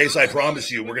can, Chase, I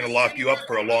promise you, we're going to lock you up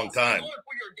for a long time.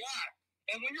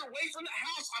 And when you're away from the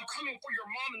house, I'm coming for your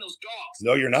mom and those dogs.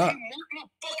 No, you're not. You mark my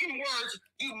fucking words.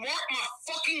 You mark my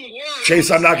fucking words.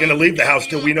 Chase, I'm not going to leave the house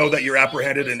till we know that you're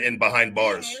apprehended and behind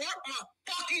bars. You mark my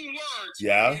fucking words.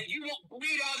 Yeah? You won't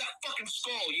bleed out of that fucking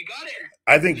skull. You got it?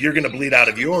 I think you're going to bleed out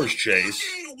of yours, Chase.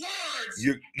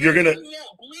 You're going to... You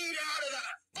won't bleed out of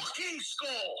that fucking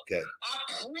skull. Okay. I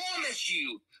promise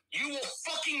you. You will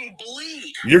fucking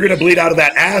bleed. You're going to bleed out of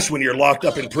that ass when you're locked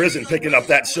up in prison picking up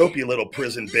that soap, you little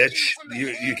prison bitch.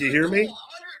 You can hear me? 100,000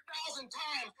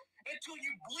 times until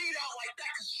you bleed out like that,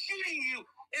 because shooting you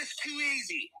is too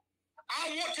easy.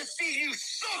 I want to see you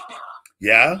suffer.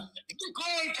 Yeah? You're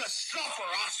going to suffer.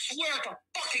 I swear to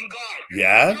fucking God.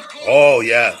 Yeah? Oh,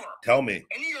 yeah. Suffer. Tell me.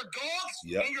 And your dogs,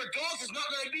 yep. and your dogs is not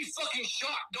going to be fucking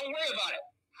shot. Don't worry about it.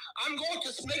 I'm going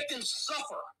to make them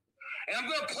suffer. And I'm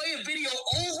going to play a video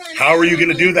over and How are you over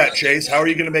going to do and that, over Chase? How are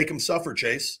you again. going to make them suffer,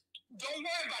 Chase? Don't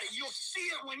worry about it. You'll see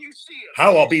it when you see it.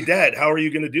 How? I'll be dead. How are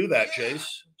you going to do that, Yeah.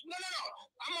 Chase? No.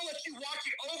 I'm going to let you watch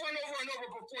it over and over and over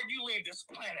before you leave this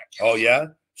planet. Oh, yeah?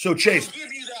 So, Chase, I'll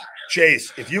give you that.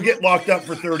 Chase, if you get locked up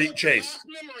for 30, Chase.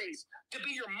 Memories to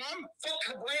be your mom fucked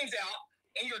her brains out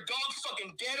and your dog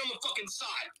fucking dead on the fucking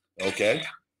side. Okay.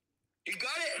 You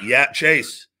got it? Yeah,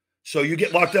 Chase. So you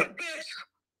get locked up.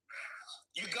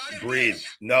 You got it, Breathe. bitch.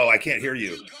 No, I can't hear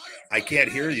you. You got it, I can't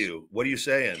bitch. hear you. What are you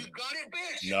saying? You got it,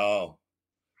 bitch. No.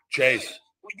 Chase.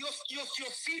 You'll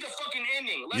see the fucking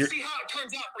ending. Let's see how it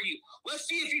turns out for you. Let's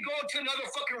see if you go into another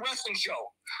fucking wrestling show.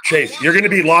 Chase, you're going to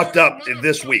be locked up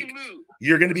this week.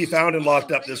 You're going to be found and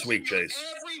locked up this week, Chase.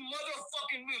 Every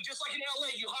motherfucking move, just like in LA,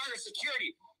 you hire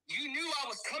security. You knew I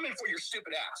was coming for your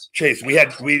stupid ass. Chase,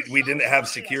 we didn't have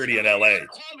security in LA.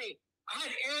 I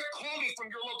had Eric call me from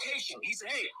your location. He said,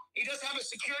 hey, he does have a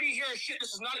security here and shit.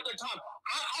 This is not a good time.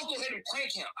 I'll go ahead and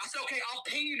prank him. I said, okay, I'll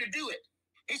pay you to do it.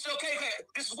 He said, okay,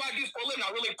 this is what I do for a living.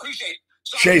 I really appreciate it.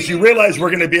 So Chase, you realize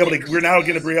we're now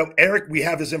going to bring up Eric. We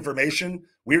have his information.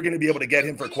 We're going to be able to get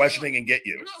him for questioning and get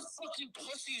you. You're a fucking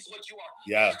pussy is what you are.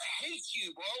 Yeah. I hate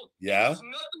you, bro. Yeah. It has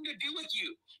nothing to do with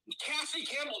you. Cassie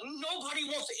Campbell, nobody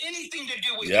wants anything to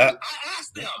do with yeah. you. I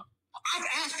asked them.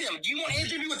 I've asked them, do you want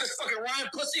anything to do with this fucking Ryan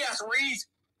pussy-ass Reeves?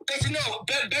 They said, no,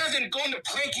 better than going to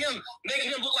prank him,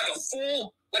 making him look like a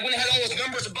fool, like when they had all those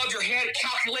numbers above your head,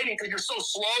 calculating because you're so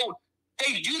slow.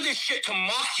 They do this shit to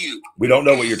mock you. We don't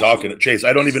know what you're talking about. Chase,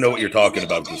 I don't even know what you're talking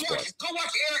about at this point. Go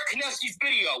watch Eric Kinesi's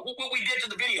video, what we did to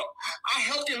the video. I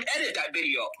helped him edit that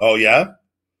video. Oh, yeah?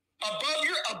 Above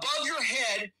your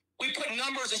head, we put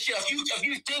numbers and shit. If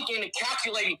you thinking and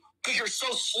calculating because you're so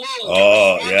slow.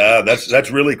 Oh, yeah, that's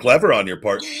really clever on your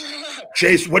part.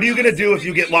 Chase, what are you going to do if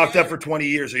you get locked up for 20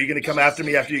 years? Are you going to come after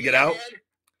me after you get out?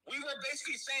 We were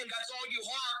basically saying that's all you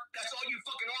are. That's all you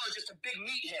fucking are is just a big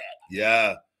meathead.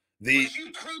 Yeah. But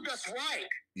you proved us right.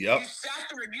 Yep. You sat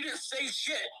there and you didn't say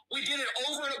shit. We did it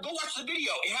over and over. Go watch the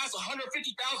video. It has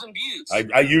 150,000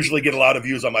 views. I usually get a lot of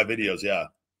views on my videos, yeah.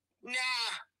 Nah.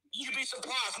 You'd be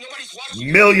surprised. Nobody's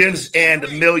watching. Millions and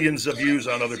millions of views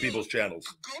on other people's channels.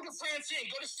 Go to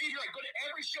Francine. Go to Stevie Ray. Go to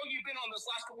every show you've been on this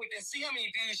last week and see how many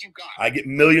views you've got. I get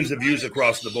millions of views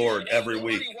across the board every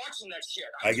week. Watching that shit.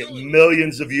 I get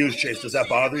millions of views, Chase. Does that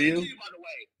bother you?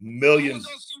 Millions.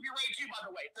 I was on Stevie Ray too, by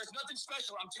the way. There's nothing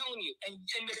special, I'm telling you. And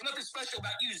there's nothing special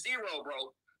about you, zero,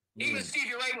 bro. Even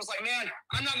Stevie Ray was like, man,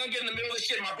 I'm not going to get in the middle of this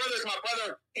shit. My brother's my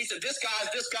brother. He said, this guy's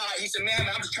this guy. He said, man,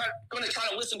 I'm just going to try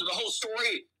to listen to the whole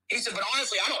story. He said, but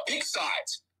honestly, I don't pick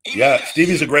sides. Yeah,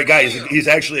 Stevie's a great guy. He's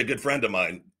actually a good friend of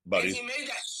mine, buddy. And he made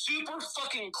that super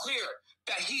fucking clear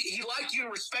that he liked you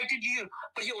and respected you,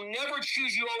 but he'll never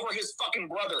choose you over his fucking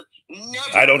brother.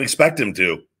 Never. I don't expect him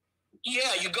to.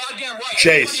 Yeah, you goddamn right.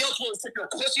 Chase. Everybody else will take your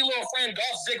pussy little friend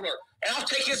Dolph Ziggler, and I'll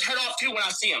take his head off too when I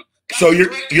see him. So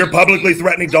you're publicly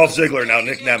threatening Dolph Ziggler now,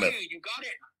 Nick Nemeth. You got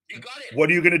it. You got it. What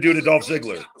are you going to do to Dolph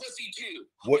Ziggler?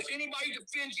 What? If anybody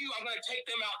defends you, I'm going to take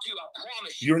them out too. I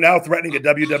promise you. You're now threatening a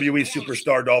WWE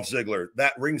superstar, Dolph Ziggler.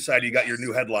 That ringside, you got your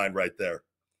new headline right there.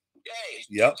 Hey,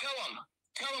 yep.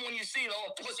 Tell him when you see the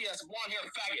little pussy ass blonde hair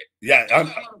faggot. Yeah, I'm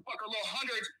that motherfucker, little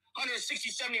 160,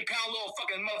 70-pound little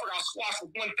fucking motherfucker I'll squash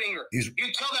with one finger. You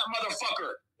tell that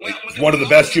motherfucker. He's one of the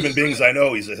best human beings I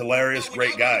know. He's a hilarious,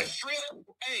 great guy.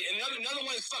 Hey, another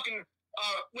one is fucking,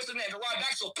 what's his name? The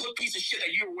Ryback, so put piece of shit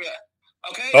that you were with.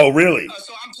 Okay? Oh, really?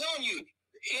 So I'm telling you,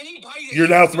 anybody. You're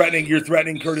now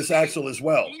threatening Curtis Axel as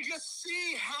well. You just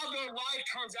see how their life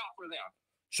turns out for them.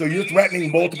 So you're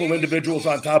threatening multiple individuals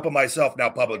on top of myself now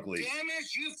publicly. What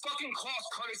damage you fucking cost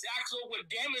Curtis Axel, what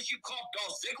damage you cost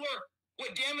Dolph Ziggler,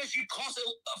 what damage you cost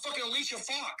fucking Alicia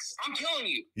Fox. I'm telling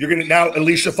you. You're going to now,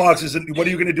 Alicia Fox what are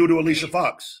you going to do to Alicia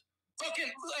Fox? Fucking,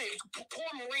 hey, poor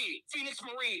Marie, Phoenix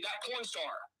Marie, that porn star.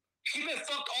 She's been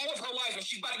fucked all of her life and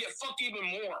she's about to get fucked even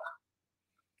more.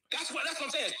 That's what I'm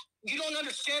saying. You don't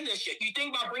understand this shit. You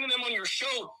think about bringing them on your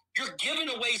show, you're giving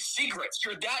away secrets.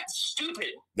 You're that stupid.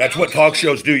 That's what talk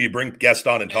shows do. You bring guests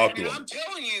on and talk to them. I'm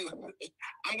telling you,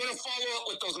 I'm going to follow up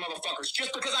with those motherfuckers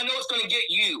just because I know it's going to get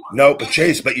you. No, but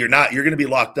Chase, but you're not. You're going to be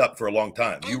locked up for a long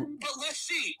time. But let's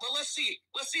see. Let's see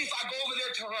if I go over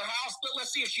there to her house.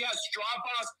 Let's see if she has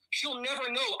drive-bys. She'll never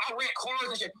know. I rent cars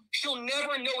and shit. She'll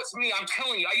never know it's me. I'm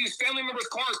telling you. I use family members'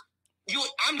 cars.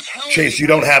 I'm telling Chase, you, you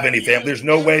don't have any family. There's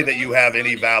no way that you have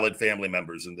any valid family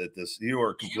members, and that you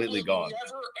are completely you will gone.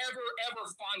 Never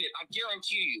find it. I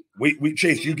guarantee you. We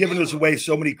Chase, you've given us away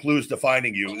so many clues to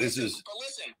finding you. This is. But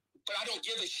listen, but I don't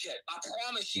give a shit. I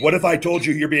promise you. What if I told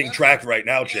you you're being tracked right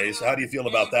now, Chase? How do you feel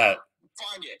about that?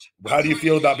 Find it. How do you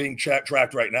feel about being tracked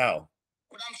right now?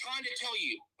 What I'm trying to tell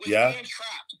you. Yeah. Being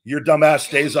trapped. Your dumbass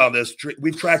stays on this.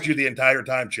 We've tracked you the entire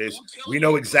time, Chase. We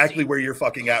know exactly where you're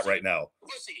fucking at right now.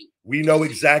 We know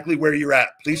exactly where you're at.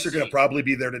 Police are going to probably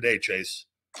be there today, Chase.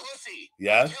 Pussy.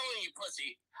 Yeah? I'm telling you,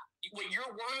 pussy. With your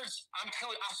words, I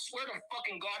swear to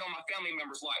fucking God on my family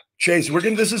member's life. Chase,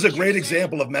 this is a great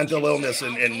example of mental illness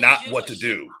and not what to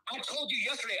do. I told you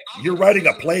yesterday. You're writing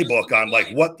a playbook on like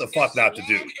what the fuck not to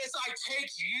do. As long as I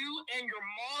take you and your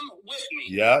mom with me.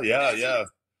 Yeah.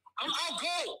 I'll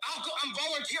go. I'm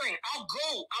volunteering. I'll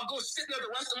go sit there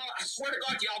the rest of my life. I swear to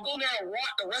God, I'll go there and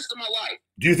rot the rest of my life.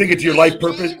 Do you think it's your life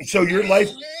purpose? So your life.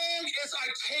 As long as I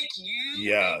take you.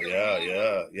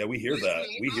 Yeah. We hear that.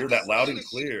 We hear that loud and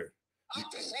clear. I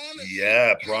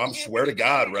promise. Yeah, swear to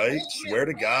God, right? Swear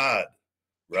to God,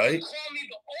 right?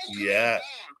 Yeah.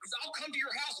 Because I'll come to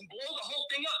your house and blow the whole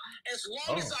thing up as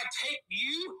long as I take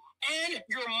you and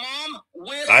your mom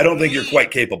with I don't think me. you're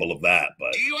quite capable of that,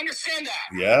 but. Do you understand that?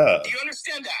 Yeah. Do you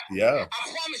understand that? Yeah.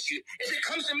 I promise you, if it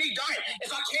comes to me dying,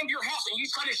 if I came to your house and you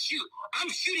try to shoot, I'm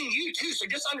shooting you too. So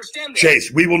just understand that.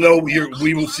 Chase, we will know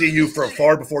we will see you from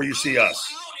far before you see us.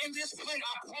 I'll go out in this plane.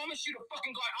 I promise you to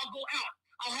fucking God, I'll go out.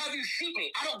 I'll have you shoot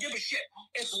me. I don't give a shit.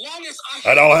 As long as I.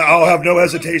 And I'll have no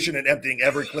hesitation in emptying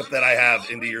every clip that I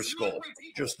have into your skull,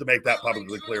 just to make that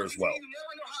publicly clear as well. You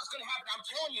never know how it's gonna happen. I'm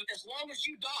telling you, as long as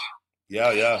you die.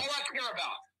 Yeah. That's all I care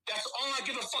about. That's all I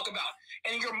give a fuck about.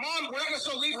 And your mom, we're not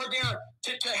gonna leave her there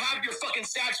to have your fucking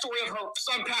sad story of her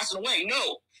son passing away.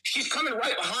 No, she's coming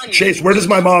right behind you. Chase, where does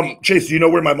my mom? Chase, do you know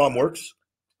where my mom works?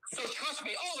 So trust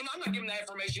me. Oh, and I'm not giving that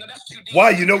information. That's too deep.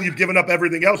 Why? You know you've given up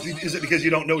everything else. Is it because you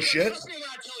don't know shit? Trust me when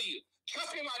I tell you.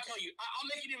 Trust me when I tell you. I'll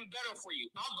make it even better for you.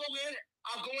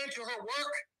 I'll go into her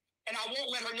work, and I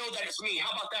won't let her know that it's me.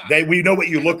 How about that? We know what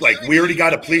you look like. We already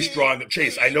got a police drawing.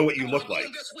 Chase, I know what you look like.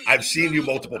 I've seen you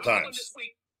multiple times.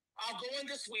 I'll go in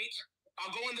this week.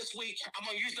 I'm going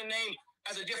to use the name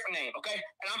as a different name, okay?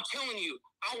 And I'm telling you,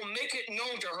 I will make it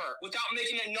known to her without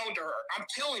making it known to her. I'm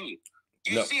telling you.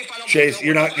 No, Chase,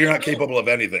 you're not capable of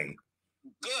anything.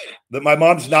 Good. That my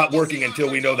mom's not working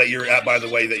until we know that you're by the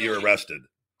way, that you're arrested.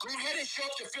 Go ahead and show up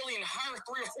to Philly and hire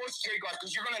 3 or 4 security guards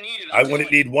because you're going to need it. I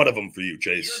wouldn't need one of them for you,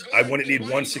 Chase. I wouldn't need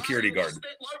one security guard.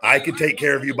 I could take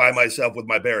care of you by myself with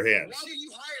my bare hands. Why did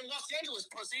you hire in Los Angeles,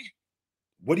 pussy?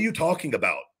 What are you talking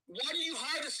about? Why did you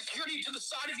hire the security to the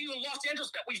side of you in Los Angeles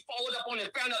that we followed up on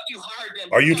and found out you hired them?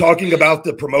 Are you talking about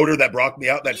the promoter that brought me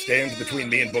out that stands between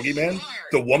me and Boogeyman?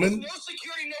 The woman? No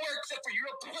security nowhere except for your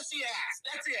pussy ass.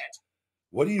 That's it.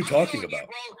 What are you talking about?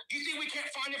 Bro, you think we can't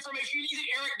find information? You think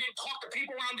Eric didn't talk to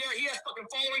people around there? He has fucking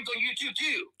followings on YouTube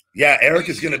too. Yeah, Eric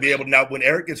is going to be able to. Now, when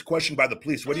Eric gets questioned by the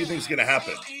police, what do you think is going to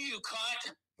happen? Fuck you,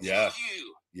 cunt. Yeah. Fuck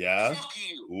you. Yeah. Fuck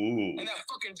you. Ooh. And that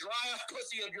fucking dry ass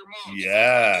pussy of your mom.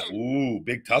 Yeah. Ooh,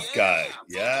 big tough guy.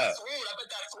 Yeah. I bet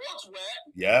that throat's wet.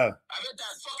 Yeah. I bet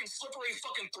that fucking slippery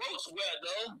fucking throat's wet,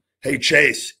 though. Hey,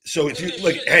 Chase. So if you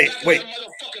look, hey, wait.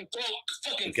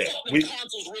 Okay.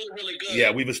 Really good.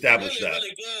 Yeah, we've established that.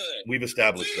 Really good. We've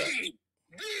established that.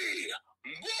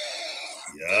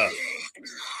 Yeah.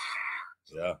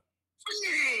 Yeah.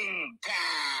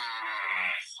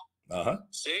 Uh-huh.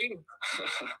 See?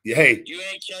 Yeah, hey. You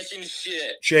ain't catching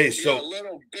shit. Chase, You're a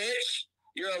little bitch.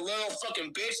 You're a little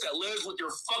fucking bitch that lives with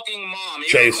your fucking mom.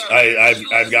 Chase,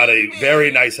 I've got a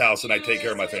very nice house and I take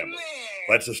care of my family.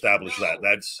 Let's establish that.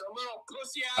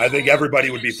 I think everybody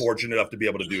would be fortunate enough to be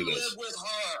able to do this. You live with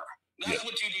her. That's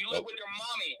what you do. You live with your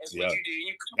mommy. That's Yeah. what you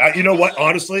do. You know what?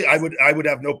 Honestly, I would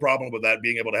have no problem with that,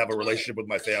 being able to have a relationship with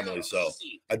my family. So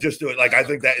I just do it. Like, I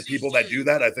think that people that do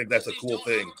that, I think that's a cool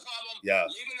thing. Yeah.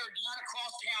 Leaving her dad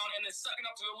across town and then sucking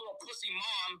up to the little pussy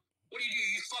mom. What do?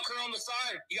 You fuck her on the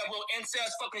side? You got little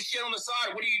incest fucking shit on the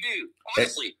side. What do?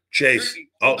 Honestly. Chase.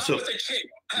 Oh, so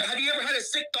have you ever had a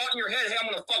sick thought in your head? Hey,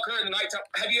 I'm gonna fuck her in the nighttime.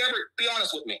 Have you ever? Be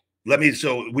honest with me.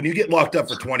 so when you get locked up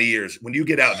for 20 years, when you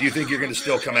get out, do you think you're going to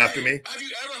still come after me? Have you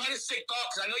ever had a sick thought?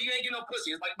 Because I know you ain't getting no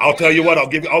pussy. Like, I'll tell you what, I'll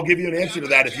give you an answer to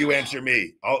that if you answer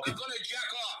me. I'm gonna jack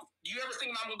off. Do you ever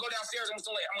think I'm gonna go downstairs and I'm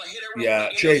gonna hit everyone? Yeah,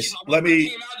 Chase, let me.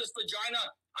 Came out of this vagina.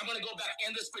 I'm gonna go back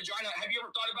in this vagina. Have you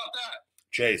ever thought about that?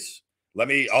 Chase,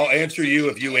 I'll answer you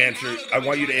if you answer. I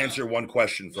want you to answer one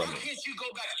question from me. Why can't you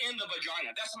go back in the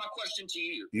vagina? That's my question to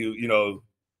you.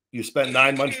 You spend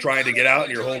 9 months trying to get out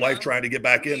and your whole life trying to get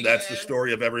back in. That's the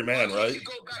story of every man, right? You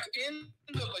go back in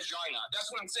the vagina. That's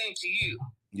what I'm saying to you.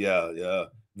 Yeah, yeah.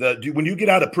 When you get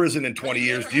out of prison in 20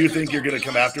 years, do you think you're going to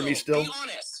come after me still? Be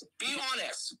honest. Be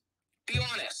honest. Be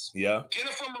honest. Yeah.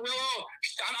 Jennifer Murillo,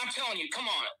 I'm telling you, come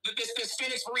on. This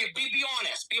Phoenix Marie, be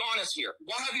honest. Be honest here.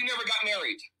 Why have you never got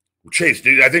married? Chase,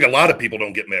 dude, I think a lot of people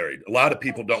don't get married. A lot of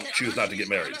people don't choose not to get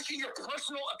married. I'm asking your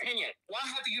personal opinion. Why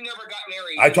have you never got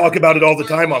married? I talk about it all the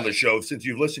time on the show. Since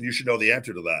you've listened, you should know the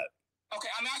answer to that. Okay,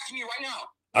 I'm asking you right now.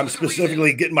 I'm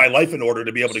specifically getting my life in order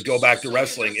to be able to go back to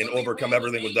wrestling and overcome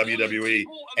everything with WWE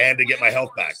and to get my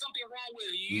health back.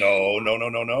 No,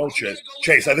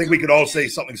 Chase, I think we could all say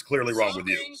something's clearly wrong with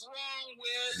you.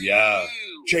 Yeah.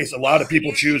 Chase, a lot of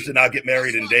people choose to not get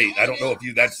married and date. I don't know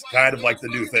if that's kind of like the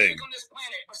new thing.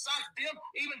 Besides them,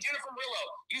 even Jennifer Murillo.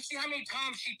 You see how many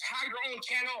times she tagged her own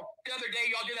channel? The other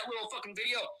day, y'all did that little fucking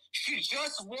video. She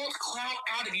just wants clout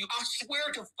out of you. I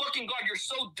swear to fucking God, you're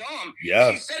so dumb.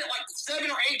 Yeah. She said it like 7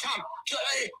 or 8 times.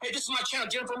 Hey, this is my channel,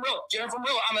 Jennifer Murillo. Jennifer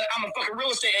Murillo, I'm a fucking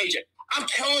real estate agent. I'm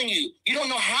telling you, you don't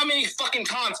know how many fucking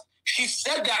times she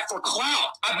said that for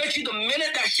clout. I bet you the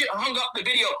minute that shit hung up the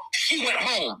video, she went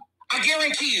home. I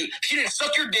guarantee you, she didn't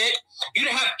suck your dick. You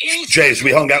didn't have any. Chase,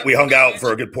 we hung out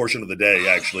for a good portion of the day,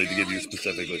 actually, to give you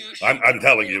specifically. I'm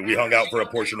telling you, we hung out for a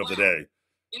portion of the day.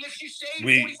 And if she stayed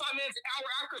 45 minutes, an hour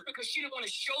after, it's because she didn't want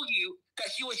to show you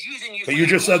that she was using you. But you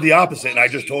just said the opposite, and I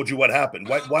just told you what happened.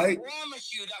 Why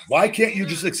can't you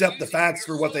just accept the facts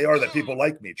for what they are, that people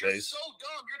like me, Chase? You're so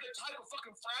dumb. You're the type of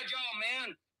fucking fragile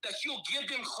man that you'll give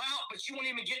them clout, but you won't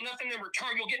even get nothing in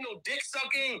return. You'll get no dick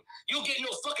sucking. You'll get no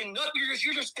fucking nut.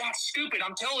 You're just that stupid.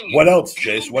 I'm telling you. What else,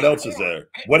 Chase? What else is there?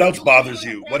 What else bothers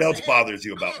you? What else bothers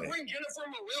you about me? Bring Jennifer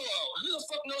Murillo. Who the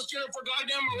fuck knows Jennifer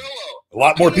goddamn Murillo? A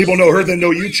lot more people know her than know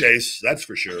you, Chase. That's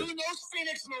for sure. Who knows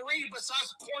Phoenix Marie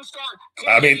besides porn star?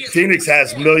 I mean, Phoenix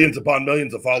has millions upon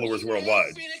millions of followers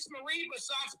worldwide. Phoenix Marie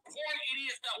besides porn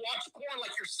idiots that watch porn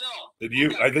like yourself.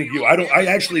 I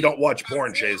actually don't watch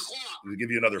porn, Chase. To give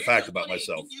you another fact about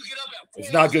myself.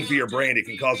 It's not good for your brain. It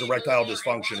can cause erectile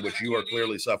dysfunction, which you are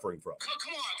clearly suffering from.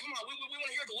 Come on. We want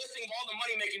to hear the listing of all the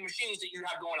money-making machines that you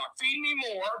have going on. Feed Me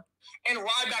More and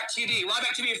Ryback TV.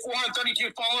 Ryback TV,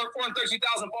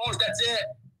 432,000 followers. That's it.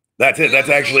 That's it. That's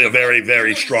actually a very,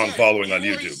 very strong following on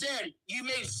YouTube. You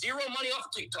made zero money off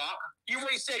TikTok. You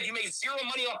already said you made zero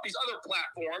money off these other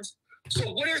platforms.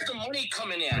 So where's the money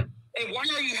coming in? And why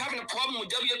are you having a problem with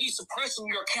WWE suppressing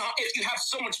your account if you have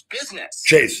so much business?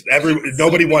 Chase,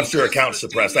 nobody wants their account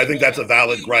suppressed. I think that's a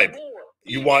valid gripe.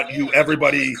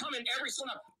 Everybody,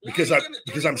 because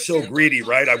I'm so greedy,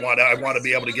 right? I want to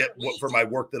be able to get for my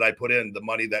work that I put in, the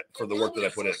money for the work that I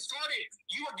put in.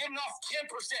 You were getting off 10%,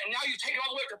 and now you take it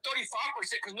all the way to 35%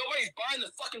 because nobody's buying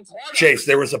the fucking product. Chase,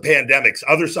 there was a pandemic.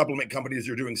 Other supplement companies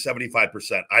are doing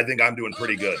 75%. I think I'm doing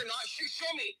pretty good.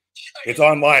 Show me. It's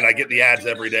online. I get the ads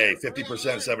every day. 50%,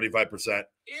 75%. Is more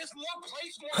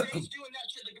place more than he's doing that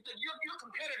shit. Your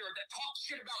competitor that talks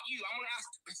shit about you. I'm going to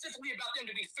ask specifically about them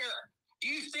to be fair. Do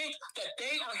you think that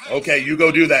they are having... Okay, you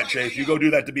go do that, Chase. You go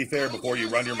do that to be fair before you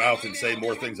run your mouth and say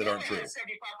more things that aren't true. 75% off.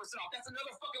 That's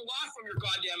another fucking lie from your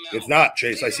goddamn mouth. It's not,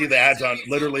 Chase. I see the ads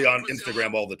literally on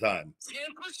Instagram all the time. 10%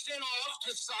 off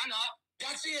to sign up.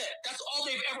 That's it. That's all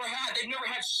they've ever had. They've never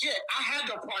had shit. I had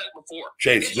their product before.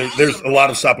 Chase, there's a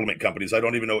lot of supplement companies. I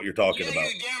don't even know what you're talking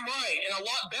about. You're damn right. And a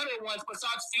lot better ones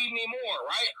besides Feed Me More,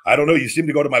 right? I don't know. You seem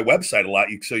to go to my website a lot,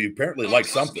 so you apparently like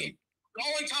something. The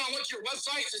only time I went to your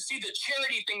website to see the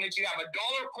charity thing that you have, $1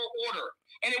 per order.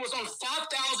 And it was on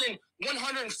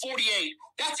 5,148.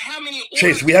 That's how many orders.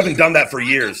 Chase, we haven't done that for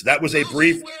years. That was a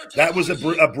brief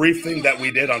thing that we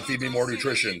did on Feed Me More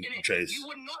Nutrition, Chase. You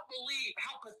would not believe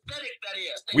how pathetic that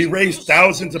is. We raised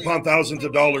thousands upon thousands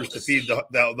of dollars to feed the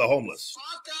homeless.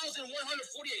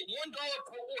 5,148, $1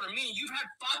 per order, meaning you've had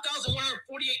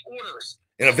 5,148 orders.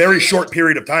 In a very short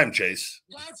period of time, Chase.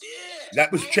 That's it.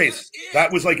 That was Chase.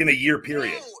 That was like in a year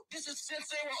period. No, this is since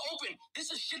they were open.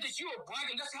 This is shit that you were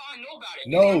bragging. That's how I know about it.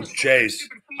 No, Chase.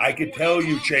 I could tell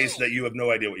you, Chase, that you have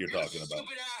no idea what you're talking about.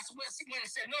 Stupid ass went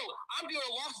and said, no, I'm doing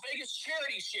a Las Vegas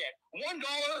charity shit. $1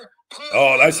 per.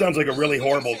 Oh, that sounds like a really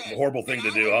horrible thing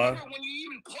to do, huh? When you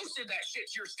even posted that shit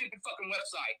to your stupid fucking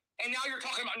website, and now you're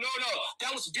talking about no,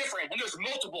 that was different. And there's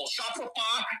multiple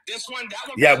Shopify, this one, that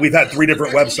one. Yeah, we've had 3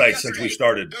 different websites since we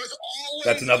started.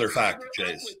 That's another fact,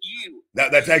 Chase.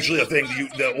 That's actually a thing.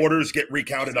 The orders get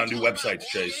recounted on new websites,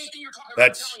 Chase.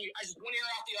 That's. I just one ear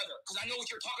out the other because I know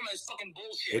what you're talking about is fucking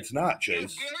bullshit. It's not,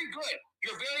 Chase. You're very good.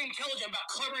 You're very intelligent about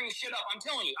covering shit up. I'm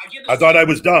telling you. I thought I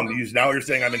was dumb. Now you're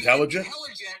saying I'm intelligent?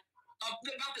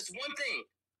 About this one thing,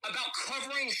 about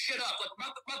covering shit up, like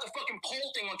about the fucking poll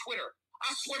thing on Twitter. I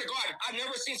swear to God, I've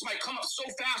never seen somebody come up so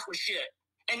fast with shit.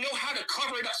 and know how to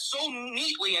cover it up so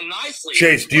neatly and nicely.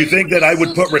 Chase, do you think that I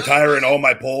would put retire in all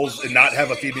my polls and not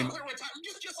have a female?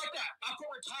 Just like that. I put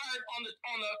retired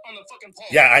on the fucking poll.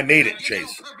 Yeah, I made it,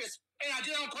 Chase. And I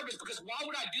did it on purpose because why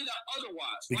would I do that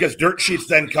otherwise? Because dirt sheets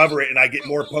then cover it, and I get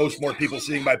more posts, more people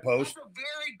seeing my post. That's a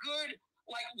very good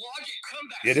logic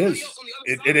comeback. It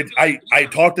is. I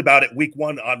talked about it week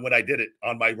 1 on when I did it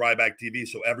on my Ryback TV,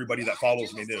 so everybody that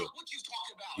follows me knew. What you talk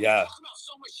about? Yeah. You talk about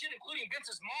so much shit, including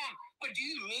Vince's mom. But do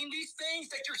you mean these things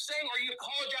that you're saying, or are you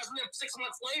apologizing to them 6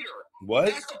 months later? What?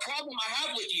 That's the problem I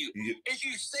have with you. Is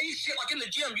you say shit like in the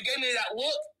gym. You gave me that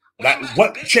look.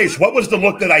 Chase, what was the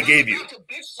look that I gave you?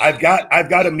 I've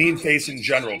got a mean face in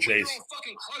general, Chase.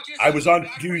 I was on.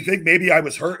 Do you think maybe I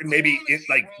was hurt and maybe it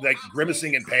like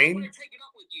grimacing in pain?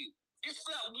 Just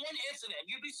for that one incident,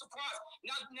 you'd be surprised.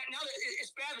 Now that it's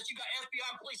bad that you got FBI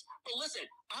and police, but listen,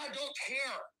 I don't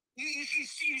care. You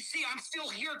see, I'm still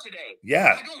here today.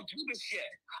 Yeah. I don't give a shit.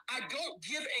 I don't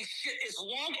give a shit as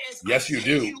long as yes, you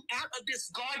do. You out of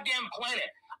this goddamn planet.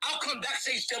 I'll come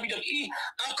backstage WWE.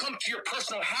 I'll come to your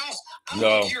personal house. I'll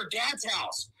go to your dad's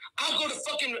house. I'll go to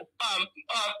fucking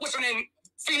what's her name?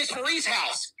 Phoenix Marie's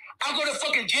house. I'll go to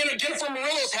fucking Jennifer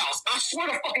Murillo's house. I swear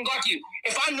to fucking God to you.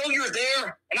 If I know you're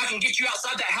there and I can get you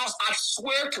outside that house, I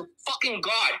swear to fucking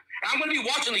God. And I'm gonna be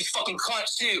watching these fucking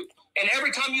cunts too. And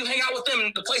every time you hang out with them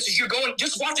in the places you're going,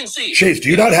 just watch and see. Chase, do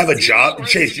you not have a job?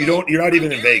 Chase, you're not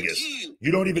even in Vegas.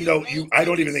 You don't even know I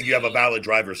don't even think you have a valid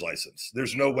driver's license.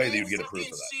 There's no way that you'd get approved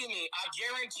for that. See me. I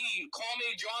guarantee you. Call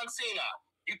me John Cena.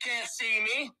 You can't see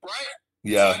me, right?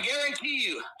 Yeah. So I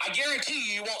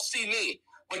guarantee you won't see me.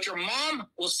 But your mom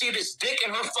will see this dick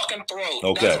in her fucking throat.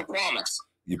 Okay. That's a promise.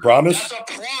 You promise? That's a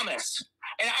promise.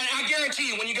 And I guarantee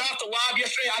you, when you got off the live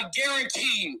yesterday, I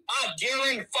guarantee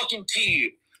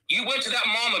you, you went to that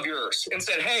mom of yours and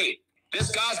said, hey, this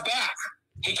guy's back.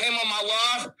 He came on my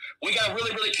live. We got to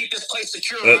really, really keep this place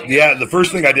secure. Yeah, the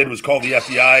first thing I did was call the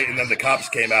FBI, and then the cops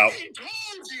came out.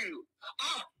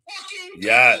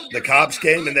 Yeah, the cops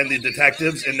came, and then the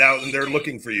detectives, and now they're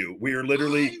looking for you.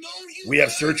 We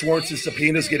have search warrants and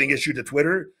subpoenas getting issued to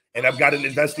Twitter, and I've got an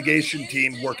investigation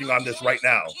team working on this right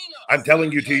now. I'm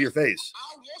telling you to your face.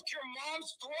 I'll walk your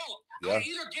mom's throat. Yeah. I'll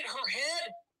either get her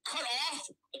head cut off,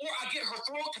 or I get her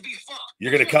throat to be fucked.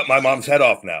 You're going to cut my mom's head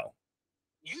off now.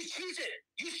 You choose it.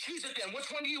 You choose it then. Which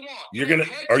one do you want? You're going to,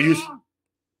 are you,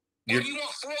 you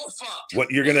want throat fucked? What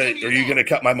you're going to, are you going to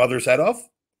cut my mother's head off?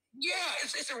 Yeah,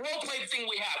 it's a role play thing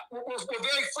we have. We're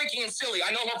very freaky and silly.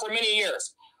 I know her for many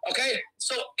years. Okay?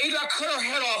 So either I cut her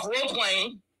head off role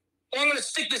playing, or I'm going to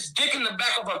stick this dick in the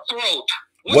back of her throat.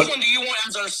 Which one do you want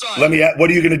as our son? What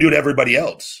are you going to do to everybody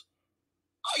else?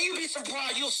 Oh, you'd be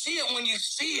surprised. You'll see it when you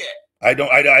see it. I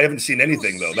haven't seen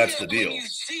anything though. That's the deal. When you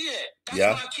see it. That's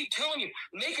yeah. what I keep telling you.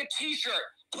 Make a t-shirt.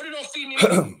 Put it on Feed Me.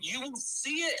 You will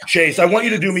see it. Chase, I want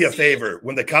you to do me a favor.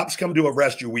 When the cops come to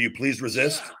arrest you, will you please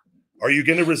resist? Yeah. Are you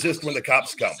going to resist when the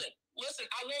cops come? Listen,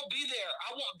 I won't be there.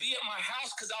 I won't be at my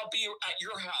house because I'll be at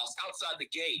your house outside the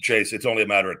gate. Chase, it's only a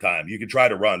matter of time. You can try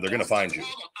to run. They're going to find you.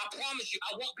 I promise you,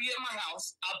 I won't be at my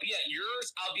house. I'll be at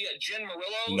yours. I'll be at Jen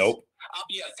Murillo's. Nope. I'll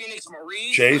be at Phoenix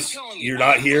Marie's. Chase, you're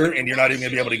not here, and you're not even going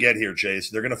to be able to get here,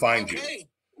 Chase. They're going to find you.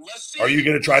 Let's see. Are you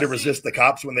going to try to resist the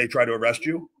cops when they try to arrest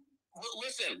you?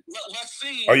 Listen, let's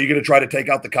see. Are you going to try to take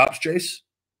out the cops, Chase?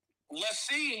 Let's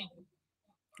see.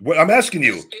 What I'm asking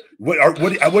you, what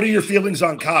are your feelings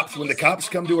on cops when the cops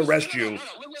come to arrest you?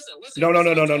 No.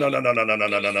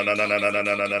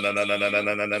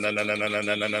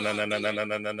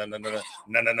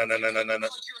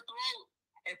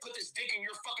 And put this dick in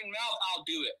your fucking mouth, I'll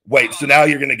do it. Wait, so now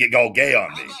you're gonna get all gay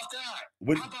on me?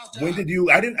 When did you?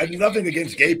 I have nothing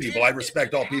against gay people. I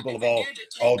respect all people of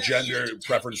all gender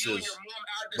preferences,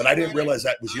 but I didn't realize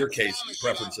that was your case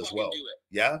preference as well.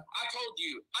 Yeah. I told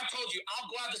you. I'll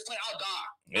go out this plane. I'll die.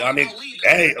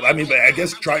 Yeah, but I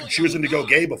guess choosing to go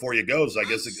gay before you go is, I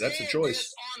guess that's a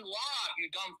choice. On live, you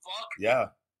dumb fuck. Yeah.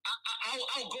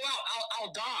 I'll go out.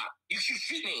 I'll die. You should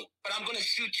shoot me, but I'm going to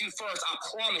shoot you first. I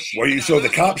promise you. Well, so the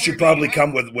cops should probably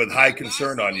come with high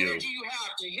concern on you. You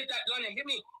have to hit that gun and hit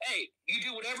me. Hey, you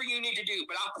do whatever you need to do,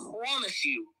 but I promise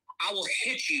you, I will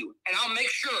hit you, and I'll make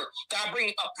sure that I bring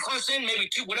a person, maybe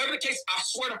two, whatever the case. I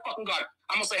swear to fucking God,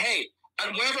 I'm gonna say, hey,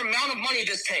 and whatever amount of money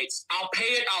this takes, I'll pay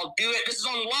it. I'll do it. This is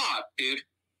on live, dude.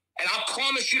 And I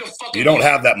promise you to fucking. You don't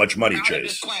have that much money,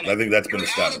 Chase. I think that's been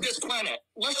established. Out of this planet.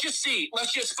 Let's just see.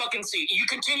 Let's just fucking see. You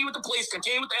continue with the police,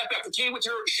 continue with the FBI, continue with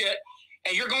your shit,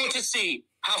 and you're going to see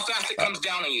how fast it comes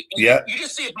down on you. And yeah. You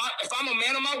just see if I'm a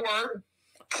man of my word.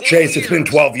 Chase, it's been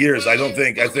 12 years. I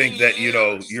think that,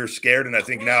 you're scared, and I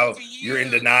think now you're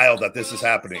in denial that this is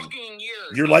happening.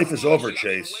 Your life is over,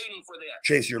 Chase.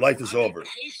 Chase, your life is over.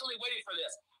 Patiently waiting for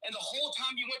this. And the whole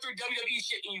time you went through WWE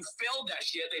shit and you failed that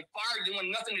shit, they fired you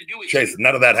when nothing to do with Chase,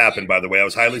 none of that happened, by the way. I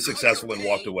was highly successful and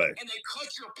walked away. And they cut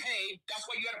your pay. That's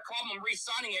why you had a problem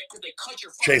re-signing it, because they cut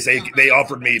your Chase, they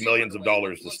offered me millions of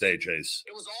dollars to stay, Chase.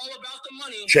 It was all about the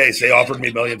money. Chase, they offered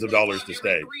me millions of dollars to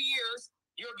stay. 3 years,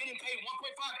 you're getting paid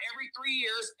 1.5 every 3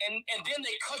 years, and then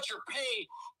they cut your pay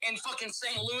in fucking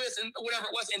St. Louis and whatever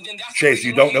it was, and then that's Chase,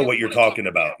 you don't know what you're talking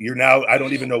about. You're now, I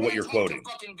don't even know what you're quoting.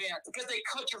 Because they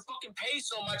cut your fucking pay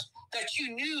so much that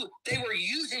you knew they were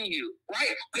using you, right?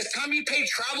 Because time you paid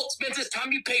travel expenses,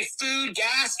 time you paid food,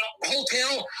 gas,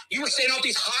 hotel, you were staying at all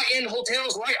these high-end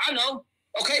hotels, right? I know.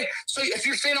 Okay, so if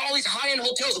you're staying at all these high-end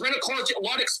hotels, rent a car, a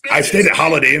lot of expenses. I stayed at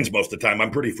Holiday Inns most of the time.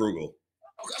 I'm pretty frugal.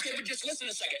 Okay, but just listen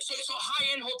a second. So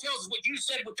high-end hotels is what you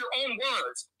said with your own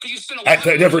words. You spend at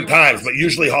different times, but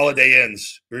usually Holiday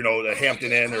Inns, you know, the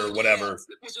Hampton Inn or whatever.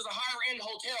 Which is a higher-end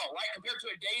hotel, right, compared to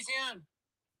a Days Inn?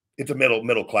 It's a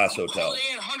middle class hotel.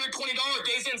 Holiday Inn, $120,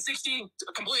 Days Inn, $60,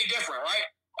 completely different, right?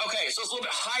 Okay, so it's a little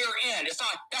bit higher end. It's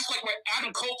not. That's like where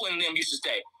Adam Copeland and them used to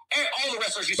stay. All the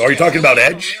wrestlers used to stay. Are you talking about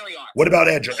Edge? What about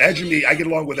Edge? Edge and me, I get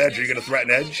along with Edge. Are you going to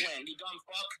threaten Edge?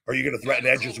 Are you going to threaten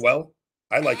Edge as well?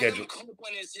 I like Edge,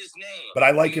 is his name. But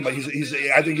I like him. He's.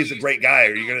 I think he's a great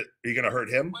guy. Are you gonna hurt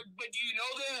him? But do you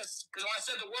know this? Because when I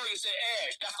said the word, you said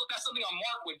Edge. That's something a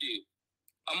Mark would do.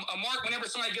 A Mark, whenever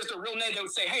somebody gives their real name, they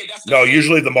would say, "Hey, that's." No,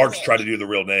 usually the Marks try to do the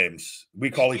real names. We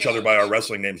call each other by our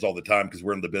wrestling names all the time because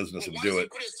we're in the business and do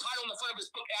it. Put his title in the front of his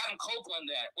book, Adam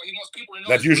Copeland, where he wants people to know.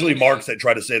 That's usually Marks that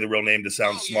try to say the real name to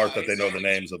sound smart that they know the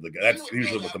names of the guy. That's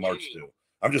usually what the Marks do.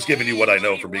 I'm just giving you what I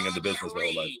know from being in the business my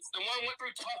whole life. The one went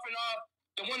through Tough Enough.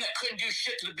 The one that couldn't do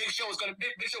shit to the Big Show was gonna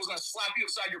slap you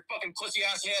upside your fucking pussy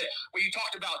ass head. Where you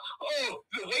talked about,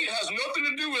 the weight has nothing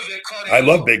to do with it, Carter. I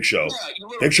love Big Show.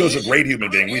 Yeah, Big Show's a great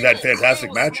human being. We've had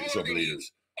fantastic matches over the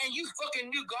years. And you fucking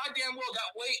knew goddamn well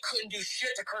that weight couldn't do shit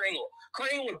to Kurt Angle.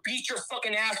 Kurt Angle would beat your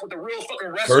fucking ass with a real fucking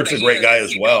wrestler. Kurt's a great guy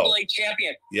as well.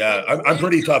 Champion. Yeah, I'm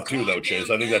pretty tough too, though, Chase.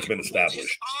 I think that's been established. With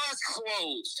his eyes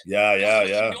closed. Yeah.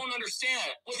 You don't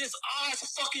understand. With his eyes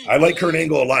fucking. I like Kurt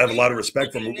Angle a lot. I have a lot of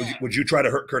respect for him. Would you try to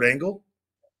hurt Kurt Angle?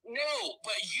 No,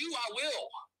 but I will.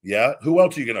 Yeah. Who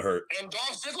else are you gonna hurt? And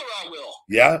Dolph Ziggler, I will.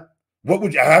 Yeah.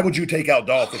 How would you take out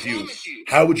Dolph if you?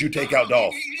 How would you take out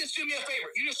Dolph? You just do me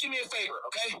a favor.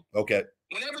 Okay. Okay.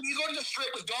 Whenever you go to the strip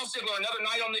with Dolph Ziggler, another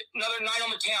night on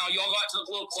the town, y'all go out to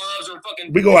the little clubs or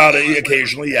fucking. We go out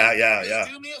occasionally. Yeah. Just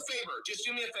do me a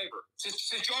favor.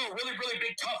 Since y'all are really, really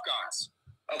big tough guys,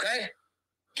 okay?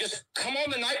 Just come on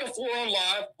the night before on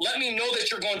live. Let me know that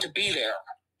you're going to be there.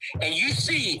 And you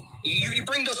see, you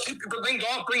bring those people, bring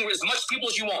as much people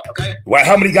as you want, okay? Well,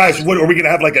 how many guys? What are we gonna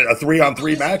have, like a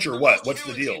 3-on-3 match or what? What's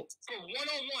the deal? For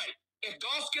one-on-one. If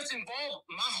Dolph gets involved,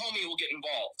 my homie will get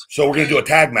involved. So we're going to do a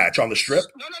tag match on the strip?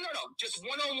 No. Just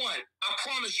one-on-one. I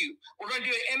promise you. We're going to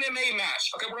do an MMA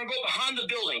match. Okay, we're going to go behind the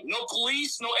building. No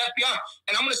police, no FBI.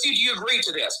 And I'm going to see if you agree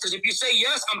to this. Because if you say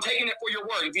yes, I'm taking it for your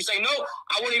word. If you say no,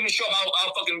 I won't even show up.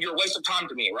 I'll fucking, you're a waste of time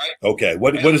to me, right? Okay.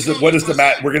 What is the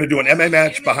match? We're going to do an MMA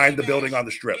match behind the building on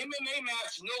the strip. MMA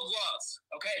match, no gloves.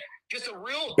 Okay? Just a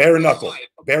real bare knuckle. Fight.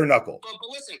 Bare knuckle. But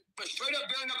listen, straight up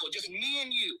bare knuckle. Just me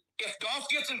and you. If Dolph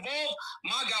gets involved,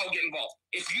 my guy will get involved.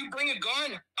 If you bring a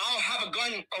gun, I'll have a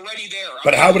gun already there.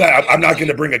 But how would I'm not going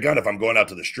to bring a gun if I'm going out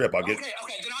to the strip. I'll get. Okay.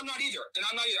 Then I'm not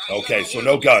either. Okay, so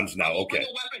no guns now. Okay.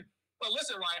 But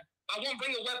listen, Ryan, I won't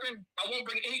bring a weapon. I won't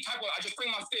bring any type of. I just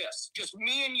bring my fist. Just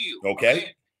me and you.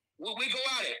 Okay. We go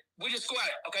at it. We just go at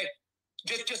it. Okay.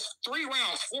 Just 3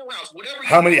 rounds, 4 rounds, whatever.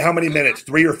 How many minutes?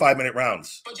 3 or 5 minute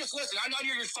rounds? But just listen. I know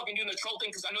you're just fucking doing the troll thing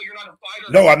because I know you're not a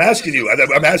fighter. No, I'm asking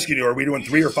you. Are we doing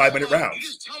 3 or 5 minute rounds? You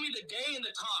just tell me the day and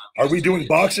the time. Are we doing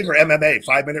boxing or MMA?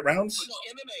 5 minute rounds? No,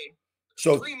 MMA.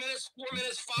 So 3 minutes, 4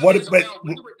 minutes, 5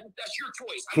 minutes. That's your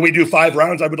choice. Can we do 5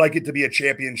 rounds? I would like it to be a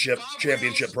championship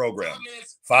program.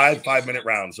 5 5-minute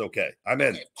rounds. Okay, I'm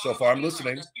in. So far, I'm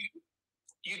listening.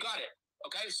 You got it.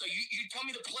 Okay, so you tell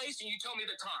me the place and you tell me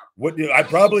the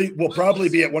time. We'll probably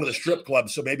be at one of the strip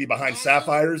clubs, so maybe behind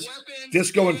Sapphires.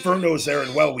 Disco Inferno's there,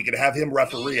 and we could have him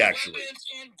referee actually.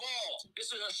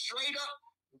 This is a straight up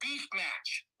beef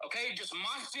match. Okay, just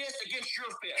my fist against your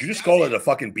fist. Did you just call it a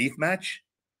fucking beef match?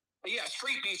 Yeah,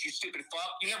 street beef, you stupid fuck.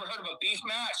 You never heard of a beef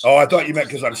match? Oh, I thought you meant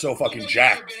because I'm so fucking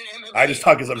jacked. I just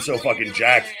thought because I'm so fucking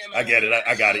jacked. I get it.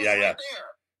 I got it. Yeah.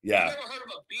 Yeah. Never heard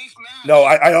of a beef match? No,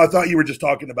 I thought you were just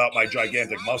talking about my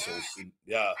gigantic muscles.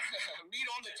 Yeah. Meat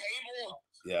on the table.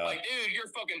 Yeah. Like, dude, you're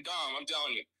fucking dumb. I'm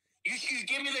telling you. You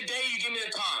give me the day, you give me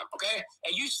the time, okay?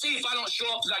 And you see if I don't show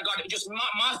up because I got it. Just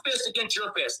my fist against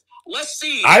your fist. Let's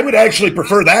see. I would actually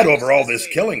prefer that over all this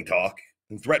killing talk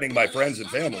and threatening my friends and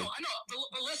family. I know.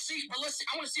 But let's see, but listen,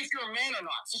 I want to see if you're a man or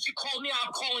not. Since you called me,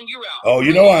 I'm calling you out. Oh,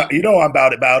 you know I'm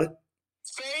about it.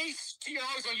 Face, you're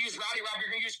always going to use Rowdy Rob.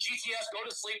 You're going to use GTS, go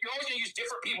to sleep. You're always going to use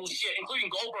different people's shit, including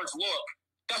Goldberg's look.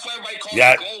 That's why everybody calls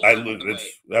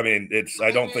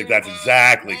I don't think that's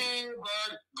exactly.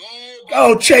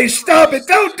 Oh, Chase, stop it.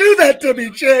 Don't do that to me,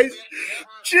 Chase.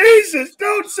 Jesus,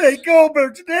 don't say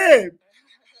Goldberg's name.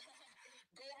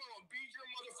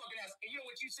 You know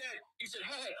what you said? You said,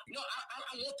 hey, no,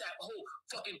 I want that whole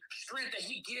fucking strength that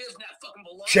he gives and that fucking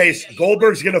belonging. Chase,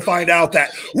 Goldberg's going to find out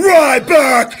that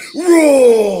Ryback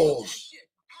rules.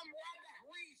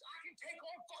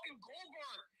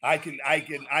 I can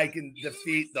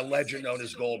defeat the legend known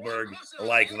as Goldberg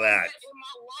like that. In my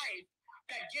life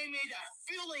that gave me that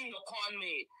feeling upon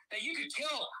me that you could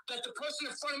tell that the person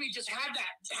in front of me just had that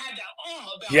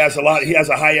about he has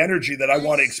a high energy that I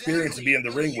want to experience and be in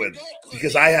the ring with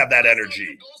because I have that energy.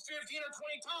 You goes 15 or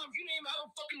 20 times, you name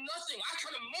out fucking nothing. I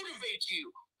try to motivate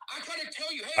you. I try to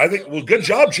tell you, hey. I think, well, good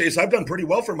job, Chase. I've done pretty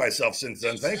well for myself since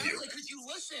then. Thank you. Because you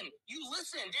listen. You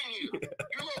listen, didn't you?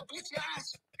 You're a little bitch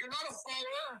ass. You're not a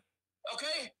follower.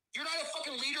 Okay? You're not a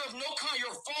fucking leader of no kind.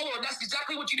 You're a follower. That's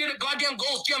exactly what you did at goddamn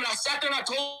Gold's Gym. And I sat there and I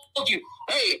told you,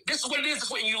 hey, this is what it is. This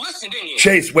is what you listened, didn't you?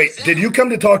 Chase, wait, did you come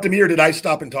to talk to me or did I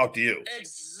stop and talk to you?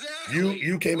 Exactly.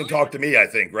 You came and talked to me, I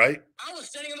think, right? I was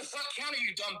standing on the front counter,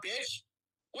 you dumb bitch.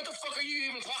 What the fuck are you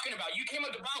even talking about? You came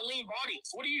up about lean bodies.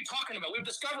 What are you talking about? We've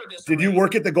discovered this. Did you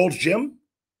work at the Gold's Gym?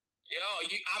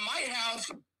 Yeah, I might have.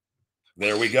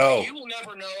 There we go. You will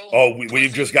never know. Oh,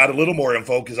 we've just got a little more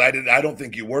info because I don't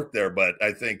think you worked there, but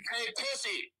I think. Hey,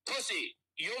 pussy,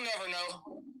 you'll never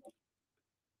know.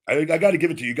 I got to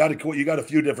give it to you. You got a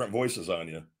few different voices on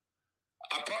you.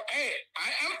 Hey, I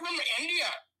am from India.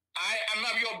 I am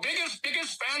your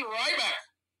biggest fan, Ryback.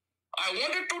 I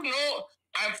wanted to know.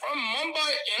 I'm from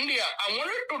Mumbai, India. I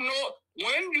wanted to know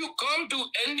when you come to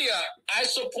India. I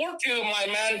support you, my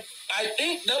man. I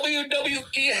think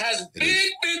WWE has big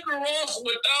roles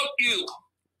without you.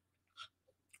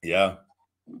 Yeah.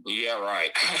 Yeah,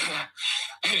 right.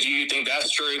 Do you think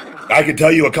that's true? I can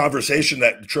tell you a conversation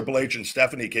that Triple H and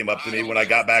Stephanie came up to me when I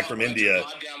got back from India,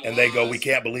 and they go, "We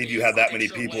can't believe you have that many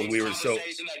people," and we were so. That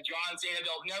John Cena,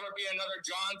 there'll never be another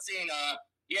John Cena.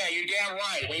 Yeah, you're damn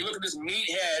right. When you look at this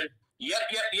meathead. Yep.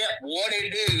 What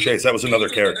it do? Chase, that was another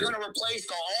character. They're going to replace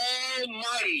the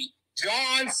almighty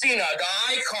John Cena, the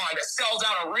icon that sells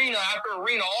out arena after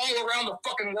arena all around the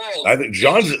fucking world. I think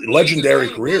John's legendary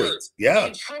career. Words. Yeah.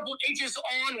 And Triple H's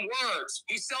own words.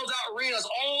 He sells out arenas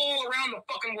all around the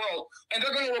fucking world. And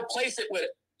they're going to replace it with,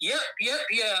 yeah.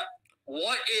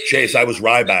 What it Chase, is. I was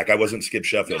Ryback. I wasn't Skip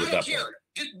Sheffield at that point.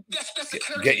 That's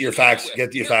Get your facts.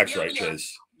 Get your facts right,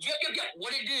 Chase. Yeah.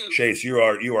 What it do? Chase, you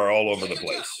are all over the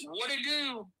place. What it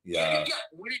do? Yeah.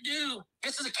 What it do?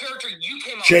 This is a character you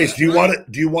came up Chase, with. do you want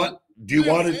it? Do you want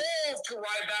to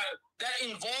Ryback that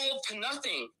involved to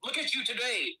nothing? Look at you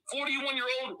today,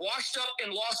 41-year-old, washed up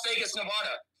in Las Vegas,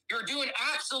 Nevada. You're doing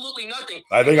absolutely nothing.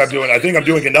 I think I'm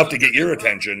doing enough to get your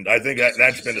attention. I think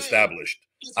that's been established.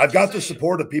 I've got the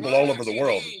support of people all over the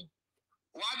world.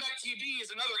 Ryback TV is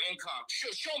another income.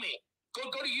 Show me. Go to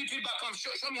YouTube.com.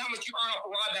 Show me how much you earn off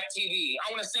of Ryback TV.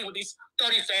 I want to see with these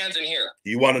 30 fans in here.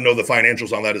 You want to know the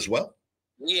financials on that as well?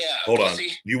 Yeah. Hold on. Do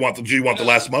you want the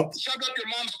last month? Shove up your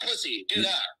mom's pussy. Do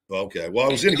that. Okay. Well, I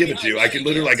was going to give it to you. I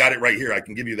got it right here. I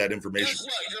can give you that information. Guess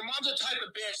what? Your mom's the type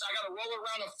of bitch. I got to roll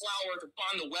around a flower to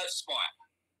find the wet spot.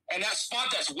 And that spot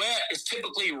that's wet is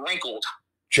typically wrinkled.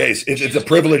 Chase, it's a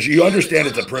privilege. You understand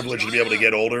it's a privilege to be able to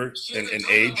get older and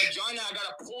age.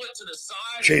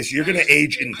 Chase, you're going to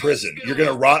age in prison. You're going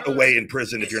to rot away in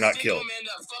prison if you're not killed.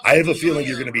 I have a feeling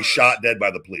you're going to be shot dead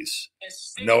by the police,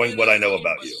 knowing what I know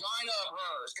about you. I know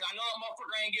that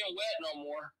motherfucker ain't getting wet no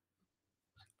more.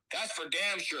 That's for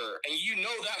damn sure. And you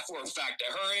know that for a fact.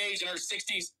 At her age, in her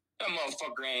 60s, that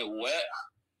motherfucker ain't wet.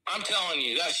 I'm telling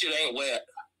you, that shit ain't wet.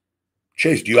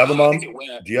 Chase, do you have a mom? Do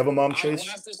you have a mom, Chase?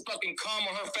 I'll this fucking cum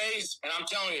on her face, and I'm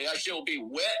telling you, that shit will be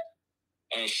wet,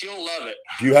 and she'll love it.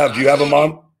 Do you have a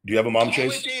mom? Do you have a mom,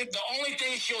 Chase? The only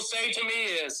thing she'll say to me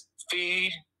is,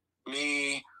 feed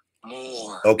me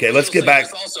more. Okay, let's get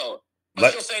back. Also,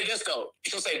 she'll say this, though.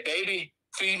 She'll say, baby,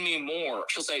 feed me more.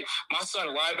 She'll say, my son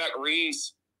Ryback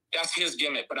Reeves, that's his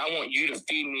gimmick, but I want you to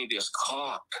feed me this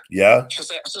cock. Yeah. She'll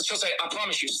say, I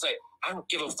promise you, she'll say, I don't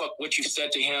give a fuck what you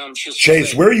said to him.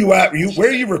 Chase, where are you at? Where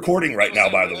are you recording right now,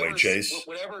 by the way, Chase?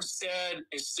 Whatever said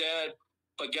is said,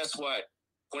 but guess what?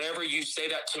 Whenever you say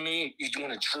that to me, you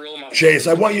want to drill my. Chase,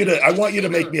 I want you to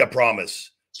make me a promise.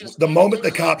 The moment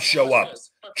the cops show up,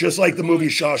 just like the movie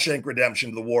Shawshank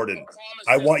Redemption, The Warden,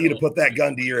 I want you to put that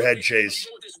gun to your head, Chase,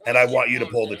 and I want you to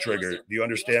pull the trigger. Do you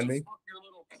understand me?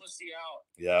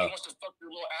 Yeah. He wants to fuck your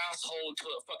little asshole until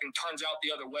it fucking turns out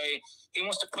the other way. He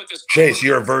wants to put this. Chase,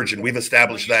 you're a virgin. We've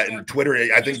established that in Twitter.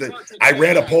 I think that I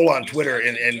ran a poll on Twitter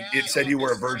and it said you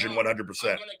were a virgin 100%. I'm gonna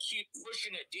keep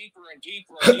pushing it deeper and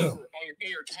deeper and deeper on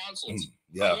your tonsils.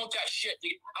 Yeah. I want that shit.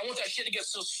 I want that shit to get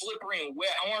so slippery and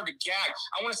wet. I want her to gag.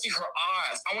 I want to see her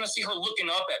eyes. I want to see her looking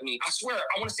up at me. I swear,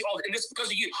 I want to see all this. And this is because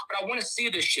of you. But I want to see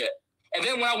this shit. And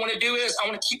then what I want to do is I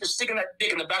want to keep sticking that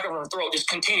dick in the back of her throat. Just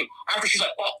continue. After she's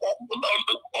like, all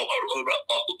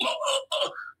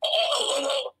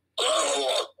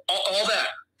that.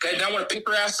 Okay, then I want to pick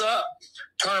her ass up,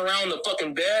 turn around the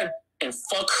fucking bed, and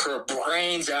fuck her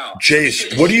brains out.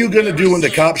 Chase, what are you going to do when the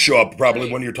cops show up, probably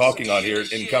when you're talking on here,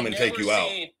 and come and take you out?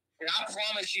 And I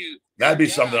promise you. That'd be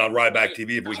something on Ryback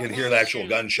TV if we can hear the actual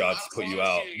gunshots put you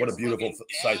out. What a beautiful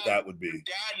sight that would be.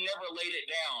 Dad never laid it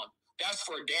down. That's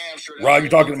for damn sure. Rob, you're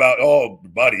talking about, oh,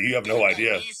 buddy, you have no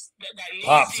idea.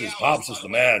 Pops is the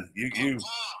man.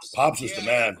 Pops is the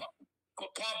man.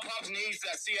 Pops needs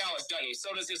that Cialis, doesn't he?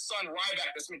 So does his son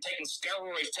Ryback that's been taking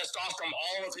steroids, testosterone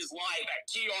all of his life at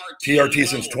TRT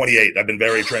since 28. I've been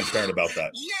very transparent about that.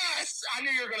 Yes! I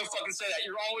knew you were going to fucking say that.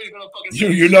 You're always going to fucking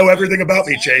say You know everything about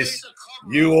me, Chase.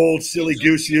 You old silly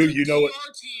goose, you know it.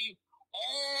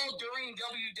 All during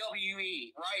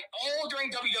WWE, right? All during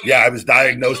WWE. Yeah, I was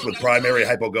diagnosed with primary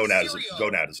hypogonadism.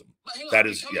 That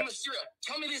is, yeah.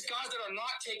 Tell me these guys that are not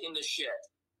taking this shit.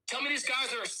 Tell me these guys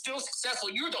that are still successful.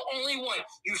 You're the only one.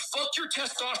 You fucked your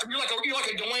testosterone. You're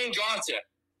like a Dwayne Johnson.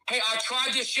 Hey, I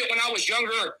tried this shit when I was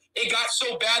younger. It got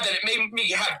so bad that it made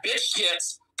me have bitch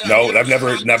tits. No, I've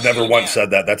never once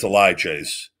said that. That's a lie,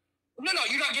 Chase. No,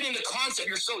 you're not getting the concept.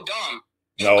 You're so dumb.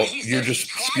 No, you're just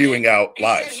spewing out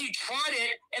lies. He tried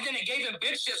it, and then it gave him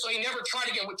bitch shit, so he never tried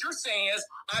again. What you're saying is,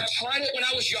 I tried it when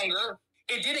I was younger.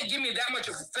 It didn't give me that much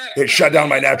of effect. It shut down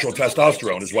my natural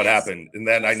testosterone is what happened. And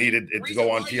then I needed it to go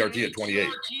on TRT at 28.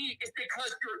 TRT is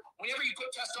because whenever you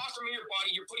put testosterone in your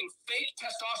body, you're putting fake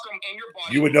testosterone in your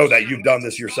body. You would know that. You've done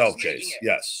this yourself, Chase.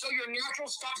 Yes. So your natural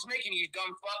stops making you,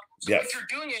 dumb fuck. So yes. What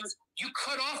you're doing is you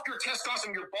cut off your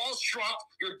testosterone, your balls shrunk,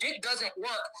 your dick doesn't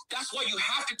work. That's why you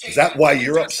have to take. Is that why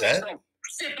you're upset?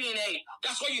 Cypionate.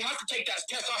 That's why you have to take that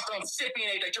testosterone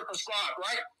cypionate that you're prescribed,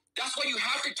 right? That's why you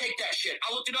have to take that shit.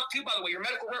 I looked it up too, by the way. Your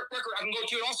medical record, I can go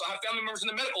to it also. I have family members in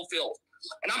the medical field.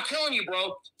 And I'm telling you,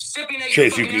 bro, cypionate.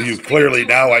 Chase, you clearly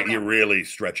now you're really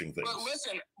stretching things. But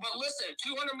listen,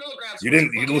 200 milligrams. You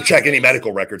didn't check any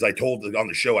medical records. I told on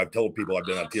the show, I've told people I've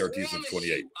been on TRT since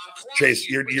 28. Chase,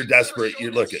 you're desperate.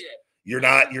 You look at. You're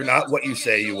not what you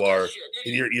say you are,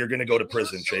 and you're going to go to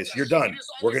prison, Chase. You're done.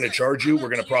 We're going to charge you. We're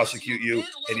going to prosecute you,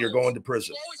 and you're going to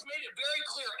prison. Always made it very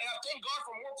clear, and I thank God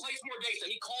for more plays, more days that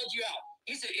he called you out.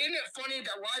 He said, "Isn't it funny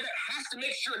that Ryback has to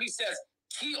make sure he says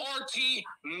TRT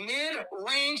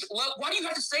mid-range level?" Why do you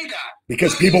have to say that?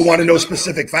 Because people want to know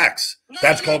specific facts.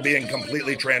 That's called being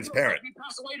completely transparent. He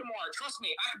passed away tomorrow. Trust me.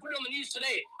 I can put it on the news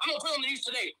today. I'm gonna put it on the news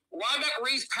today. Ryback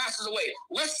Reese passes away.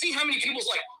 Let's see how many people's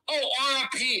like, oh,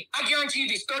 RIP. I guarantee you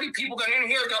these 30 people that are in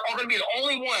here are going to be the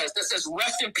only ones that says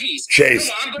rest in peace. Chase,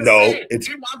 I'm no. going to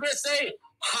say,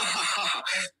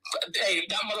 hey,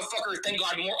 that motherfucker, thank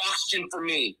God, more oxygen for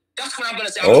me. That's what I'm going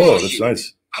to say. Oh, that's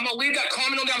nice. I'm going to leave that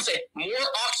comment on down and say, more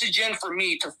oxygen for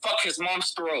me to fuck his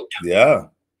mom's throat. Yeah.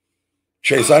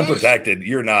 Chase, I'm protected.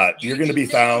 You're not. You're going to be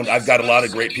found. I've got a lot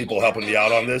of great people helping me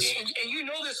out on this. And you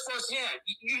know this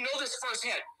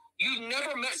firsthand. You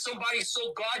never met somebody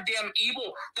so goddamn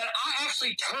evil that I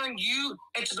actually turned you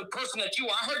into the person that you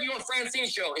are. I heard you on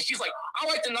Francine's show, and she's like, I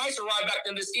like the nicer Ryback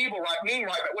than this evil mean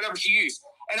Ryback, whatever she used.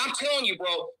 And I'm telling you,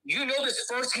 bro, you know this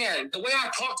firsthand. The way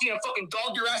I talked to you and fucking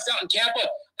dogged your ass out in Tampa,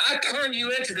 I turned you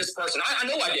into this person. I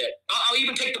know I did. I'll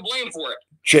even take the blame for it.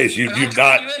 Chase, you've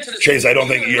not. Chase, I don't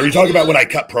think. Are you talking about when I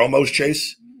cut promos,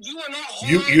 Chase? You are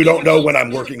not. You don't know when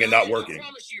I'm working and not working. I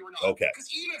promise you not. Okay. Because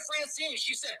even Francine,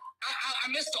 she said, I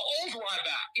missed the old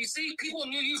Ryback. You see, people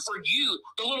knew you for you,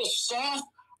 the little soft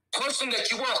person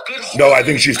that you were. Good-hearted. No, I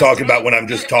think she's talking about when I'm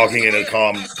just talking in a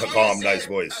calm, nice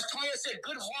voice. As Tanya said,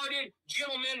 good-hearted,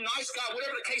 gentleman, nice guy,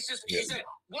 whatever the case is. She said,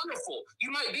 wonderful. You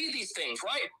might be these things,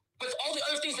 right? But all the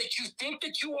other things that you think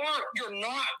that you are, you're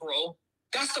not, bro.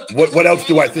 That's the. What else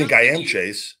do I think I am,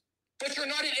 Chase? But you're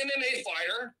not an MMA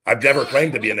fighter. I've never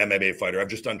claimed to be an MMA fighter. I've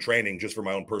just done training just for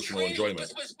my own personal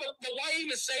enjoyment. But why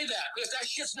even say that? Because that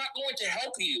shit's not going to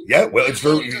help you. Yeah, well, it's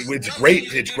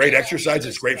great. It's great exercise.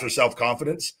 It's great for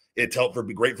self-confidence. It's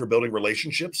great for building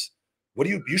relationships.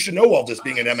 You should know all this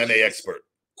being an MMA expert.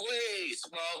 Please,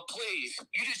 bro, please.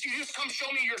 You just come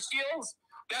show me your skills.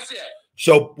 That's it.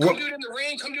 So come do it in the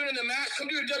ring, come do it in the match, come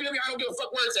do it in WWE. I don't give a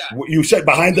fuck where it's at. You said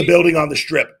behind the building on the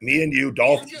strip. Me and you,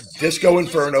 Disco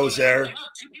Inferno's there. I'll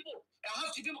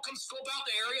have two people come scope out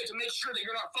the area to make sure that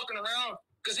you're not fucking around?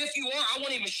 Because if you are, I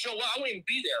won't even show up. I won't even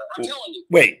be there. I'm telling you.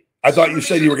 Wait, I thought you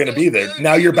said you were going to be there.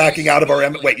 Now you're backing out of our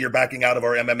you're backing out of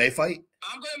our MMA fight?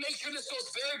 I'm going to make sure this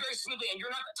goes very, very smoothly, and you're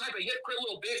not the type of hypocrite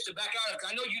little bitch to back out of.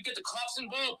 I know you get the cops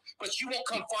involved, but you won't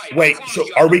come fight. Wait, so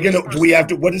are we going to, do we have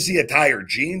to, what is the attire?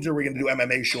 Jeans, or are we going to do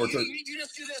MMA shorts? Or, you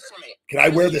just do this for me. Can I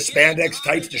wear the spandex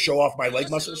tights to show off my leg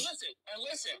muscles?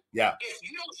 Listen. Yeah. If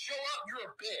you don't show up, you're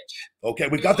a bitch. Okay,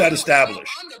 we've got that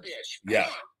established. I'm the bitch. Yeah.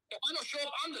 If I don't show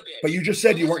up, I'm the bitch. But you just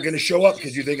said you weren't going to show up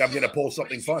because you think I'm going to pull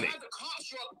something funny. If the cops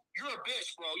show up, you're a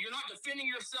bitch, bro. You're not defending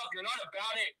yourself. You're not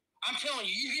about it. I'm telling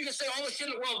you, you can say all the shit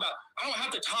in the world about, I don't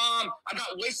have the time, I'm not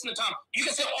wasting the time. You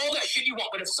can say all that shit you want,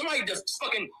 but if somebody just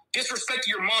fucking disrespect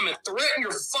your mom and threaten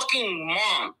your fucking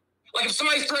mom, like if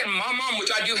somebody threatened my mom,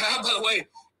 which I do have, by the way,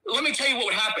 let me tell you what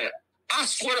would happen. I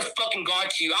swear to fucking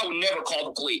God to you, I would never call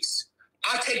the police.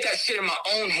 I take that shit in my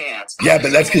own hands. Yeah,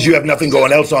 but that's because you have nothing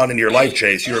going else on in your life,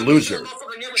 Chase. You're a loser.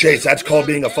 Chase, that's called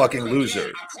being a fucking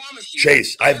loser.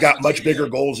 Chase, I've got much bigger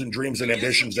goals and dreams and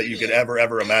ambitions that you could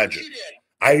ever imagine.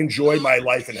 I enjoy my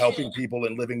life and helping people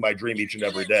and living my dream each and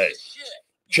every day.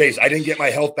 Chase, I didn't get my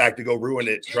health back to go ruin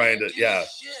it trying to, yeah.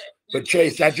 But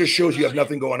Chase, that just shows you have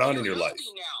nothing going on in your life.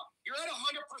 You're at 100%.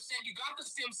 You got the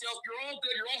stem cells. You're all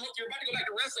good. You're all healthy. You're about to go back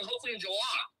to wrestling, hopefully in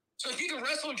July. So if you can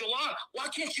wrestle in July, why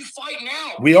can't you fight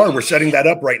now? We are. We're setting that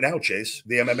up right now, Chase.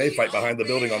 The MMA fight behind the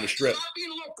building on the strip. Stop being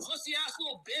a little pussy-ass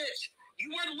little bitch. You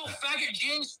wear the little faggot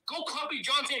jeans. Go copy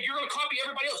Johnson. If you're going to copy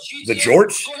everybody else. The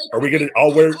jorts? Are we going to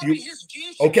all wear you?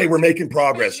 Okay, we're making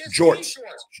progress. Jorts.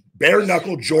 Bare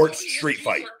knuckle jorts street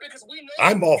fight.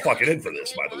 I'm all fucking in for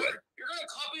this, by the way. You're going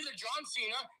to copy the John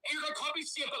Cena, and you're going to copy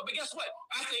CM Punk. But guess what?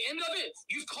 At the end of it,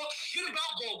 you talk shit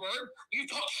about Goldberg, you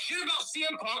talk shit about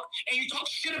CM Punk, and you talk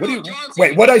shit about John Cena.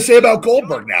 Wait, what'd I say about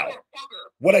Goldberg now?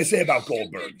 What'd I say about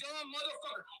Goldberg?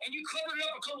 And you covered it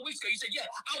up a couple weeks ago. You said, yeah,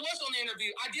 I was on the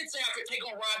interview. I did say I could take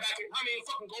on Ryback and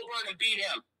fucking Goldberg and beat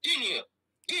him. Didn't you?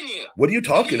 Didn't you? What are you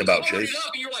talking about, Chase?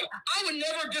 You're like, I would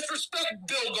never disrespect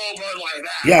Bill Goldberg like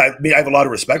that. Yeah, I mean, I have a lot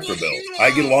of respect for Bill. I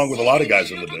get along with a lot of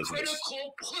guys in the business.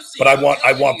 But I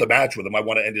want the match with him. I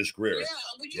want to end his career.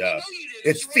 Yeah.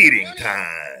 It's feeding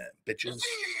time, bitches.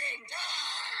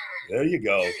 There you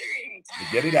go.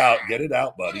 Get it out. Get it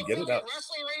out, buddy. Get it out.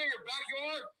 Wrestling ring in your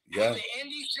backyard. Yeah. The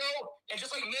indie show, and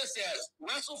just like Miz says,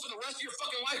 wrestle for the rest of your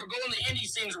fucking life, or go in the indie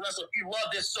scenes and wrestle if you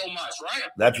love this so much, right?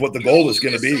 That's what the goal is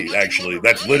going to be. Actually,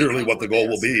 that's literally what the goal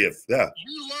will be. If you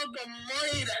love the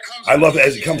money that comes. I love it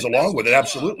as it comes along with it.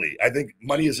 Absolutely, I think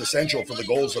money is essential for the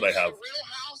goals that I have. Real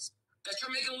house that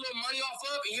you're making a little money off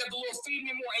of, and you have the little feed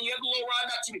me more, and you have the little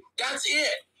Ryback TV. That's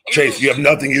it. Chase, you have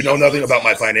nothing. You know nothing about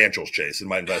my financials, Chase, and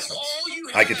my investments.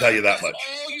 I can tell you that much.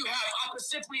 All you have. I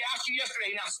specifically asked you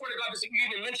yesterday, and I swear to God, you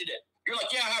even mentioned it. You're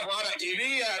like, yeah, I have Ryback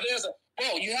TV. Yeah, there's a.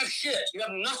 Bro, you have shit. You have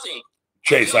nothing.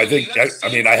 Chase, I think. I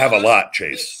mean, I have a lot,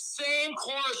 Chase. The same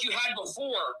cars you had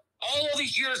before. All of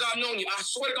these years I've known you. I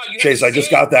swear to God, you. Chase, I just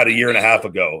got that a year and a half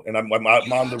ago, and I'm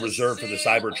on the reserve for the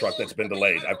Cybertruck that's been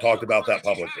delayed. I've talked about that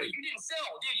publicly. You didn't sell,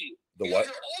 did you? The what?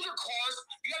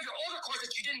 You have your older cars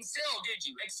that you didn't sell, did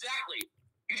you? Exactly.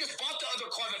 You just bought the other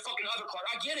car, the fucking other car.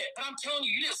 I get it, but I'm telling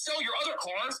you, you didn't sell your other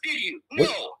cars, did you? No.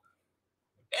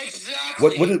 What?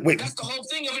 Exactly. Wait. That's the whole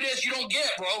thing of it is you don't get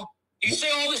it, bro. You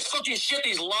say all this fucking shit,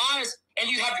 these lies, and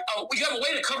you have a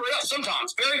way to cover it up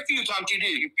sometimes. Very few times you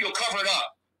do. You'll cover it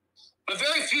up. But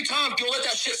very few times you'll let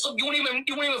that shit slip. You won't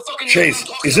even fucking. Chase,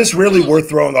 is this really worth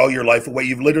throwing all your life away?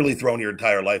 You've literally thrown your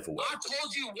entire life away. I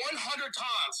told you 100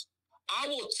 times. I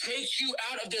will take you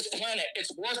out of this planet.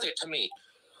 It's worth it to me.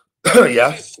 Yeah.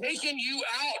 If it's taking you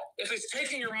out, if it's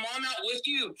taking your mom out with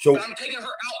you, so I'm taking her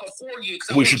out before you.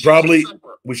 We should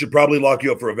probably lock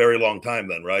you up for a very long time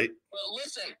then, right? But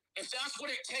listen, if that's what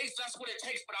it takes, that's what it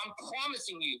takes. But I'm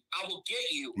promising you, I will get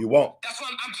you. You won't. That's what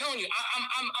I'm telling you.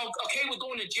 I'm okay with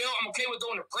going to jail. I'm okay with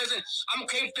going to prison. I'm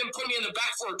okay with them putting me in the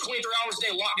back for a 23 hours a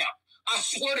day lockdown. I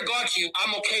swear to God to you,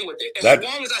 I'm okay with it. As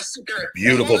long as I sit there.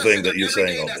 Beautiful thing that you're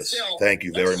saying on this. Thank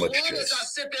you very much, Chase. As long as I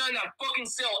sit there in that fucking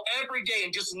cell every day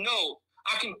and just know,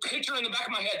 I can picture in the back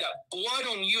of my head that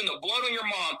blood on you and the blood on your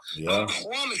mom. Yeah. I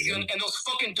promise you, and those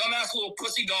fucking dumbass little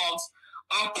pussy dogs.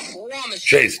 I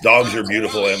promise you. Chase, dogs are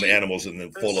beautiful animals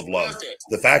and full of love.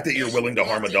 The fact that you're willing to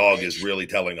harm a dog is really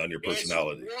telling on your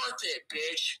personality. It's worth it,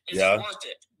 bitch. It's worth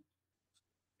it.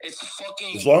 It's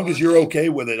fucking. As long as you're okay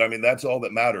with it, I mean, that's all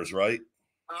that matters, right?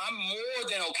 I'm more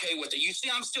than okay with it. You see,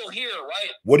 I'm still here,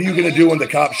 right? What are you going to do when the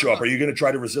cops show up? Are you going to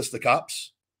try to resist the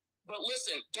cops? But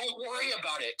listen, don't worry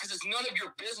about it because it's none of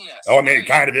your business. Oh, I mean, it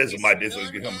kind of is my business.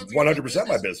 It's become 100%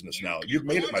 my business now. You've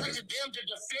made it my business. Them to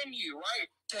defend you, right?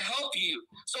 to help you.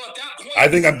 So at that point, I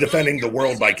think I'm defending the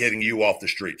world by getting you off the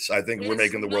streets. I think we're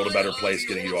making the world a better place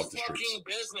getting you off the streets.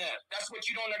 Business. That's what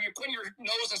you don't know. You're putting your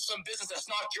nose in some business that's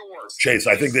not yours. Chase,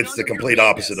 I think that's the complete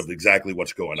opposite of exactly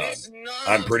what's going on.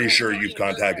 I'm pretty sure you've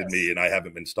contacted me and I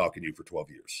haven't been stalking you for 12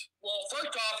 years. Well, first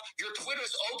off, your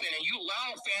Twitter's open and you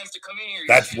allow fans to come in here.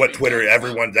 That's what Twitter,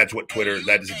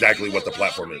 that is exactly what the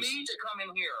platform is. Me to come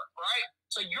in here, right?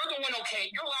 So you're the one, okay,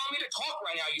 you're allowing me to talk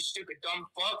right now, you stupid dumb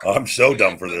fuck. I'm so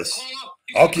dumb for this.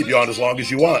 I'll keep you on as long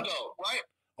as you want.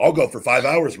 I'll go for 5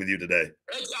 hours with you today.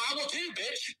 I will too,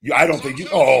 bitch. I don't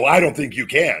think you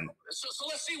can. So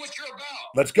let's see what you're about.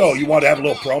 Let's go. You want to have a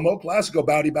little promo class? Go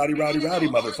rowdy, rowdy,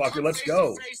 motherfucker. Let's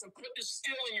go.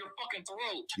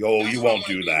 Yo, you won't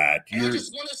do that. I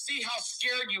just want to see how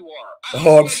scared you are.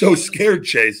 Oh, I'm so scared,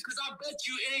 Chase. Because I bet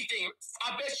you anything.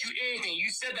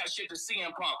 You said that shit to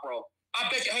CM Punk, bro. I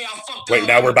bet you, hey, I fucked up. Wait,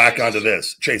 now we're back onto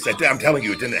this. Chase, I'm telling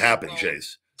you, it didn't happen,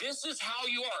 Chase. This is how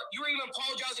you are. You're even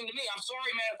apologizing to me. I'm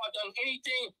sorry, man, if I've done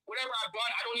anything, whatever I've done,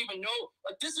 I don't even know.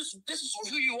 Like, this is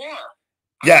who you are.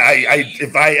 Yeah,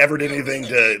 if I ever did anything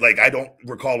to, like, I don't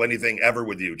recall anything ever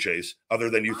with you, Chase, other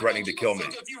than you threatening to kill me.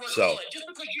 So just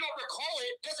because you don't recall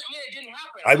it doesn't mean it didn't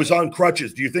happen. I was on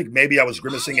crutches. Do you think maybe I was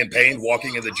grimacing in pain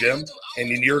walking in the gym, and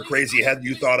in your crazy head,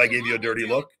 you thought I gave you a dirty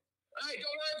look? Hey, don't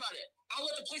worry about it. I'll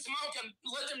let the police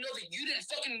let them know that you didn't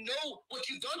fucking know what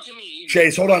you've done to me.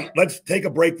 Chase, hold on. Let's take a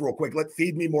break real quick. Let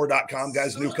feedmemore.com,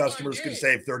 guys. New customers can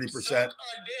save 30%.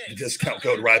 The discount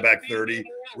code Ryback30.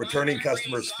 Returning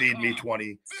customers,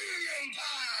 feedme20.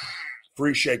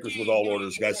 Free shakers with all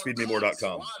orders, guys.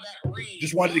 Feedmemore.com.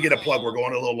 Just wanted to get a plug. We're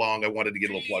going a little long. I wanted to get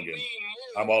a little plug in.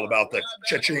 I'm all about the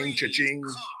cha-ching, cha-ching.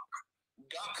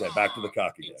 Okay, back to the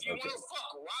cock again. Okay.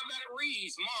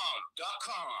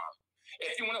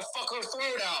 If you want to fuck her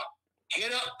throat out,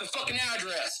 hit up the fucking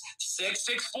address,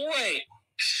 6648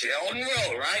 Sheldon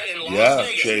Road, right? In Las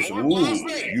Vegas. Chase.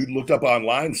 You looked up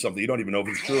online something. You don't even know if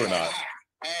it's true or not.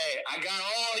 Hey, I got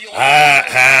all your...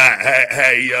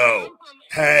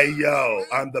 Hey, yo.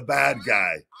 I'm the bad guy.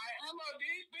 I am a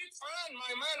big fan,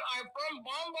 my man. I'm from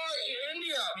Bombay,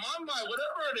 India. Mumbai,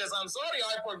 whatever it is. I'm sorry, I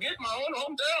forget my own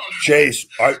hometown. Chase,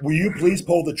 will you please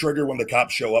pull the trigger when the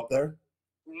cops show up there?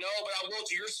 No, but I will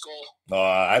to your skull.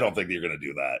 I don't think you're going to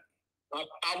do that. I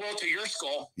will to your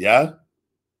skull. Yeah?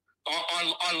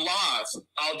 On live.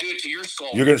 I'll do it to your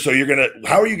skull.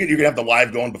 How are you going to have the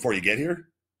live going before you get here?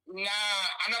 Nah,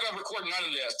 I'm not going to record none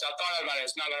of this. I thought about it.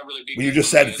 It's not going to really be. Well, you just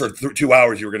said for 2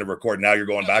 hours you were going to record. Now you're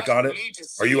going back on it?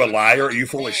 Are you a liar? Are you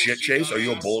full of shit, Chase? Are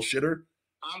you a bullshitter?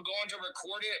 I'm going to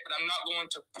record it, but I'm not going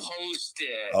to post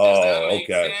it. Oh,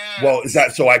 okay. Sense? Well, is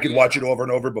that so I could watch it over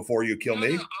and over before you kill me?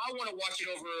 I want to watch it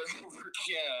over and over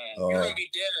again. You're going to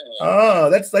be dead. Oh,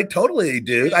 that's like totally,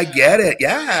 dude. I get it.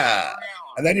 Yeah.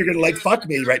 And then you're going to like fuck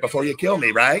me right before you kill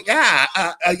me, right? Yeah.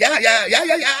 Yeah. You're going to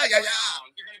be on your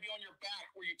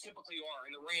back where you typically are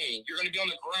in the ring. You're going to be on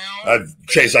the ground.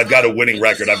 Chase, I've got a winning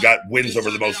record. I've got wins over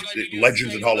the most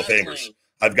legends and Hall of Famers.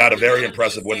 I've got a very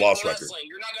impressive win-loss record.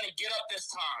 You're not going to get up this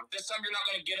time. This time you're not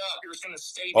going to get up. You're just going to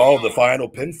stay down. Oh, the final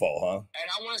pinfall, huh? And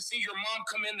I want to see your mom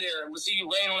come in there and we'll see you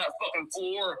laying on that fucking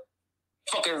floor.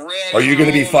 Fucking red. Are you going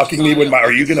to be fucking me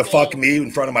are you going to fuck me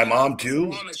in front of my mom too?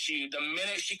 I promise you, the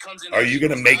minute she comes in, are you going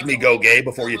to make me go gay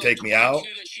before you take me out?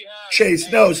 Chase,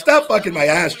 no, stop fucking my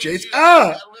ass, Chase.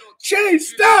 Chase,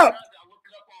 stop.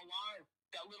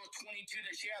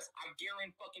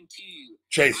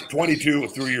 Chase, 22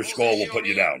 through your skull will put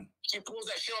you down. She pulls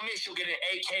that shit on me, she'll get an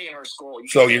AK in her skull.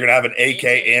 So you're gonna have an AK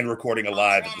and recording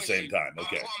alive at the same time.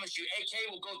 Okay. I promise you, AK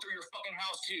will go through your fucking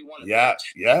house too. Yeah.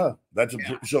 That's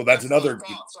another.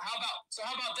 So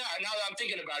how about that? Now that I'm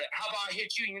thinking about it, how about I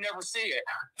hit you and you never see it?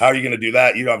 How are you gonna do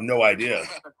that? You have no idea.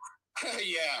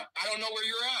 Yeah, I don't know where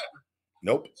you're at.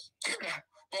 Nope.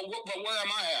 but where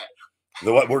am I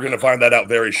at? We're gonna find that out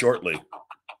very shortly.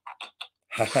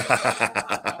 Got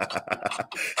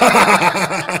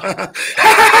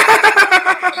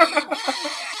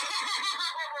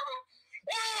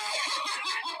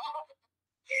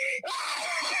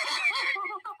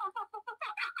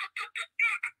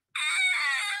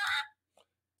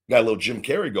a little Jim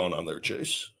Carrey going on there,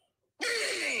 Chase.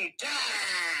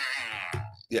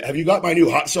 Yeah, have you got my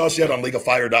new hot sauce yet on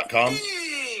leagueoffire.com?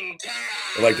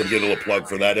 I'd like to get a little plug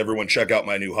for that. Everyone check out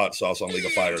my new hot sauce on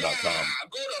leagueoffire.com.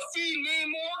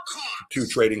 2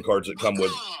 trading cards that come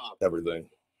with everything.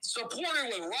 Supported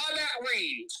with Ryback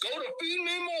Reads. Go to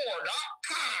feedmemore.com.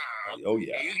 Oh,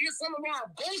 yeah. And you get some of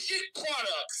our bullshit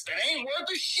products that ain't worth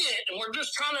a shit, and we're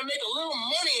just trying to make a little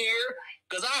money here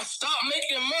because I stopped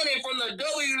making money from the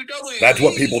WWE. That's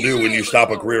what people do when you stop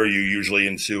a career. You usually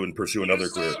ensue and pursue another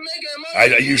career.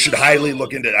 You should highly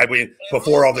look into it. I mean,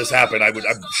 before all this happened, I'm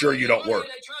sure you don't work.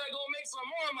 They try to go make some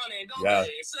more money, don't Yeah.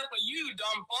 they? Except for you,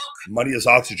 dumb fuck. Money is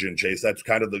oxygen, Chase. That's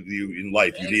kind of you in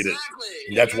life. You need it. Exactly.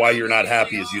 And that's why you're not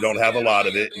happy, is you don't have a lot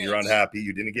of it, and you're unhappy.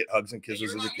 You didn't get hugs and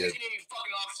kisses as a kid. You're not making any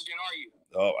fucking oxygen, are you?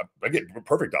 Oh, I get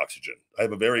perfect oxygen. I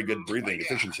have a very good breathing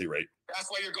efficiency rate. That's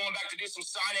why you're going back to do some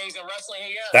signings and wrestling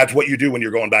again. That's what you do when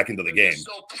you're going back into the game.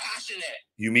 You're so passionate.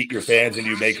 You meet your fans and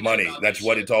you make money. That's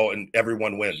what it's all, and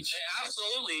everyone wins.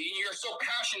 Absolutely. You're so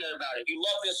passionate about it. You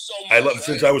love this so much. I love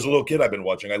since I was a little kid. I've been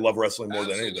watching. I love wrestling more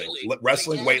than anything.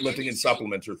 Wrestling, weightlifting, and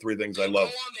supplements are three things I love.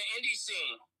 Go on the indie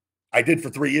scene. I did for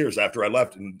 3 years after I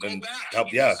left, and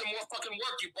helped. Yeah. Some more fucking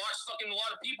work. You botched fucking a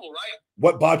lot of people, right?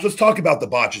 What botch? Let's talk about the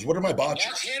botches. What are my botches?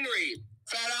 Mark Henry,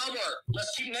 Fat Albert.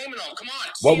 Let's keep naming them. Come on.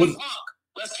 What was? Punk.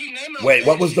 Let's keep naming them. Wait,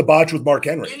 what was the botch with Mark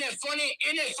Henry? Isn't it funny?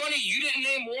 Isn't it funny? You didn't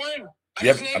name one. I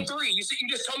Yep. just named three. You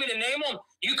just told me to name them.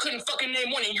 You couldn't fucking name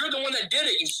one, and you're the one that did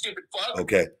it. You stupid fuck.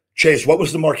 Okay, Chase. What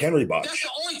was the Mark Henry botch? That's the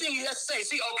only thing you have to say.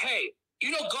 See, okay. You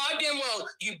know goddamn well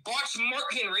you botched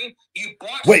Mark Henry. You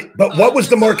botched. Wait, but what was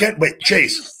the Mark Henry? Wait,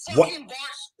 Chase. You What?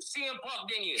 botched CM Punk,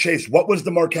 didn't you? Chase, what was the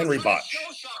Mark Henry botch?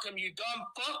 Shock him, you dumb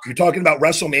fuck. You're talking about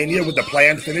WrestleMania with the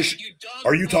planned finish?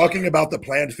 Are you talking about the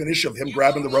planned finish of him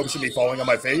grabbing the ropes and me falling on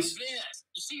my face?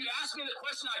 You see, you ask me the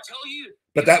question, I tell you.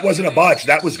 But that wasn't a botch.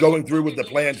 That was going through with the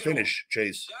planned finish,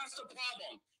 Chase. That's the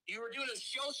problem. You were doing a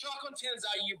shell shock on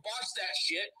Tenzai, you botched that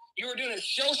shit. You were doing a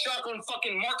shell shock on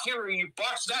fucking Mark Henry, you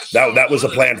botched that shit. That was a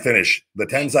planned finish. The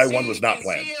Tenzai one was not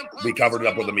planned. We covered it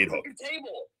up with a meat hook.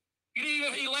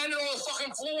 He landed on the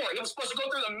fucking floor. He was supposed to go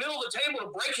through the middle of the table to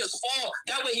break his fall.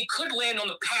 That way he could land on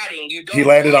the padding. He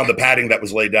landed on the padding that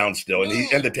was laid down still,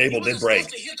 and the table did break.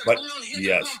 But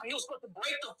yes, he was supposed to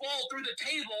break the fall through the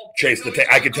table. Chase,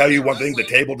 I can tell you one thing: the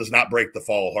table does not break the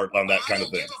fall hard on that kind of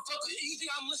thing.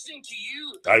 I'm listening to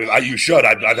you. You should.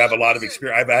 I have a lot of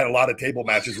experience. I've had a lot of table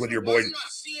matches with your boy.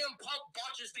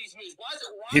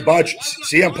 He botches.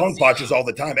 CM Punk botches all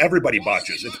the time. Everybody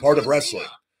botches. It's part of wrestling.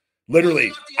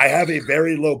 Literally, I have a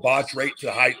very low botch rate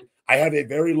to high. I have a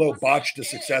very low botch to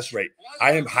success rate.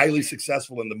 I am highly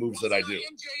successful in the moves that I do.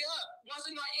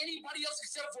 Anybody else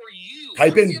except for you.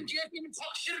 Type in. MJF even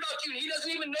talk shit about you, and he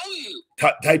doesn't even know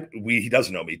you. He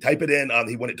doesn't know me. Type it in.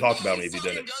 He wouldn't talk about me if he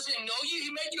didn't. He doesn't know you.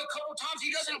 He met you a couple times.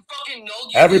 He doesn't fucking know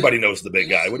you. Everybody knows the big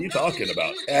guy. What are you talking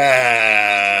about?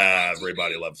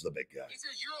 Everybody loves the big guy. He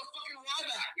says you're a fucking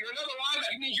Ryback. You're another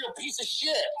Ryback. He means you're a piece of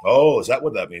shit. Oh, is that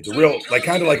what that means? A real,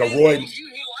 kind of like a Roy.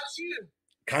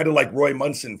 Kind of like Roy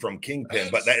Munson from Kingpin,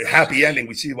 but that happy ending.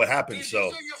 We see what happens. So.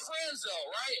 These are your friends,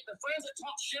 though, right? The friends that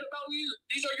talk shit about you.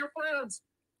 These are your friends.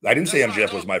 I didn't say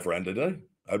MJF was my friend, did I?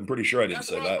 I'm pretty sure I didn't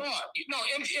say that. No,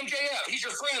 MJF, he's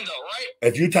your friend, though, right?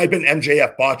 If you type in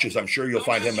MJF botches, I'm sure you'll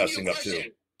find him messing up too.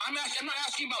 I'm not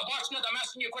asking about botch nothing. I'm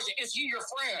asking you a question. Is he your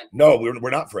friend? No, we're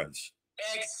not friends.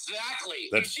 Exactly.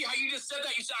 You see how you just said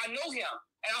that? You said, I know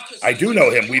him. I do know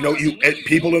him. We know you.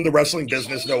 People in the wrestling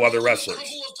business know other wrestlers. A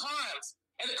couple of times.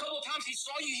 And a couple of times he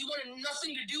saw you, he wanted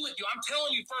nothing to do with you. I'm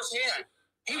telling you firsthand.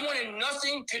 He wanted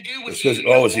nothing to do with you.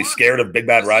 Oh, is he scared of Big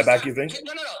Bad Ryback, you think?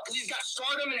 No. Because he's got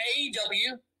stardom in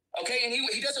AEW. Okay, and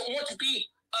he doesn't want to be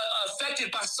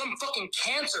affected by some fucking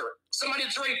cancer. Somebody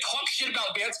that's ready to talk shit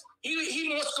about Vince. He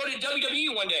wants to go to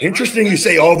WWE one day. Interesting, right? You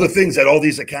say all the things that all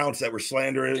these accounts that were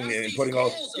slandering and putting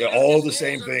all the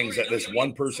same things that this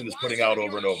one person is putting out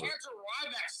over and over.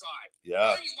 Yeah.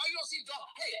 Why you don't see Dolph?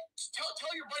 Hey,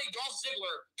 tell your buddy Dolph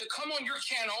Ziggler to come on your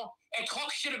channel and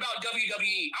talk shit about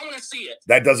WWE. I want to see it.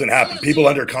 That doesn't happen. People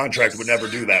under contract would never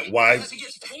do that. Why? Because he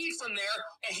gets paid from there,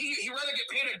 and he'd rather get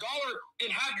paid $1 than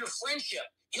have your friendship.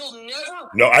 He'll never.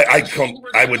 No,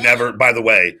 I would never. By the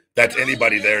way, that's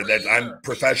anybody there. That I'm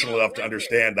professional enough to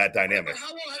understand that dynamic.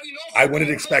 I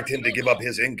wouldn't expect him to give up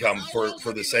his income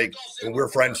for the sake, and we're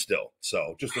friends still.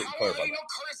 So just to clarify. How long have you known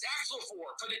Curtis Axel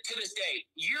to this day?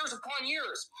 Years upon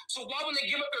years. So why would they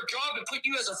give up their job and put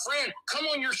you as a friend? Come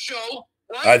on your show.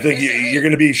 Right? I think you're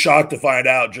going to be shocked to find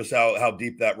out just how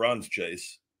deep that runs,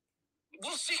 Chase.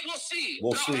 We'll see.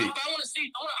 We'll see. I want to see.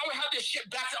 I want to have this shit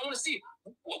backed. I want to see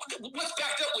what's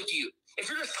backed up with you. If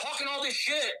you're just talking all this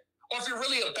shit, or if you're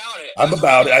really about it. I'm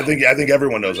about it. I think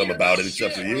everyone knows I'm about it,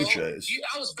 except for you, Chase.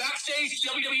 I was backstage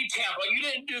WWE Tampa. You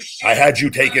didn't do shit. I had you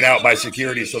taken out by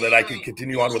security so that I could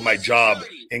continue on with my job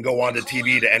and go on to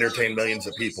TV to entertain millions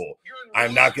of people.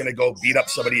 I'm not going to go beat up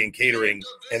somebody in catering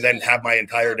and then have my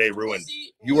entire day ruined.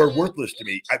 You are worthless to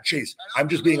me. Chase, I'm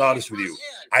just being honest with you.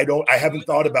 I haven't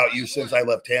thought about you since I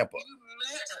left Tampa. You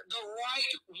met the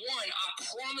right one. I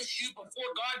promise you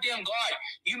before goddamn God,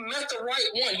 you met the right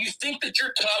one. You think that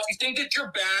you're tough. You think that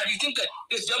you're bad. You think that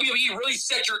this WWE really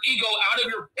set your ego out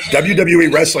of your head.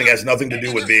 WWE wrestling has nothing to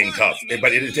do with being tough,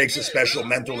 but it takes a special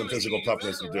mental and physical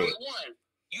toughness to do it.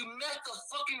 You met the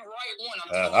fucking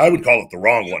right one. I would call it the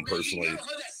wrong one, personally. You never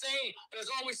heard that saying, there's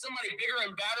always somebody bigger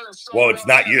and badder and stronger. Well, it's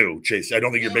not you, Chase. I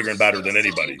don't think you're bigger and badder than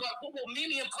anybody. Well, meet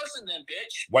me in person then,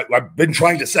 bitch. I've been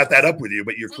trying to set that up with you,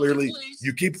 but you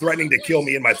keep threatening to kill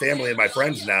me and my family and my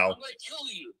friends now. I'm going to kill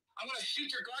you. I'm going to shoot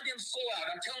your goddamn soul out.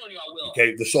 I'm telling you I will.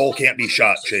 Okay, the soul can't be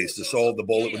shot, Chase. The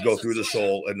bullet would go through the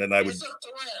soul, and then I would. It's a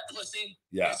threat, pussy.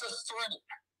 Yeah. It's a threat.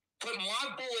 Put my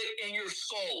bullet in your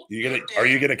soul. Are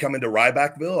you gonna come into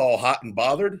Rybackville all hot and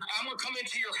bothered? I'm gonna come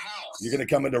into your house. You're gonna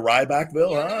come into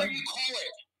Rybackville, huh? Whatever you call it.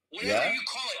 Whatever you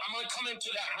call it, I'm gonna come into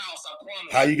that house. I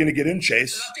promise. How are you gonna get in,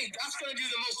 Chase? And I think that's gonna do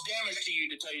the most damage to you,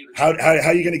 to tell you the truth. How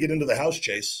are you gonna get into the house,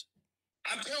 Chase?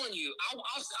 I'm telling you,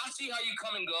 I'll see how you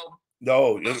come and go.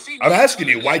 No, I'm asking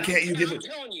you. Why can't you give it?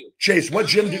 Chase, what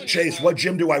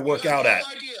gym do I work out at?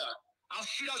 I'll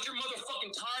shoot out your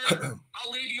motherfucking tire.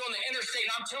 I'll leave you on the interstate.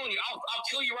 And I'm telling you, I'll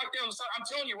kill you right there on the side. I'm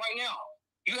telling you right now.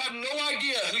 You have no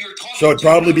idea who you're talking to. So it'd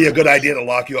probably be a good idea to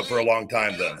lock you up for a long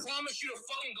time then. I promise you to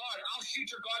fucking God, I'll shoot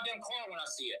your goddamn car when I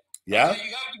see it. Yeah? Okay,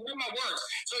 you have to hear my words.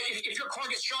 So if your car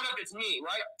gets shot up, it's me,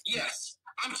 right? Yes.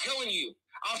 I'm telling you.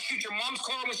 I'll shoot your mom's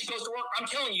car when she goes to work. I'm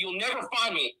telling you, you'll never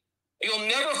find me. You'll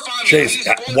never find me. Chase,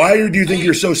 why do you think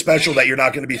you're so special that you're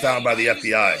not going to be found by the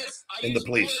FBI and the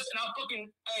police?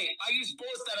 I use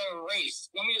bullets that are erased.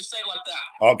 Let me just say it like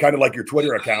that. Oh, kind of like your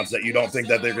Twitter accounts that you don't think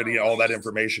that they're going to get all that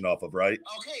information off of, right?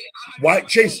 Okay. Why,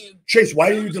 Chase, why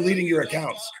are you deleting your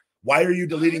accounts? Why are you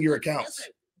deleting your accounts?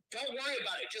 Listen, don't worry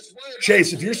about it. Just worry about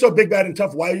Chase, if you're so big, bad, and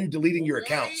tough, why are you deleting your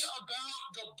accounts?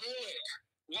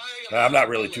 I'm not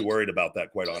really too worried about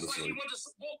that, quite honestly.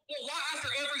 Well, after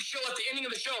every show, at the ending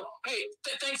of the show, hey,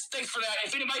 thanks for that.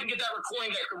 If anybody can get that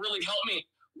recording, that could really help me.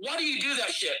 Why do you do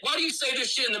that shit? Why do you say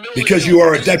this shit in the middle because of the show? You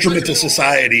are a detriment to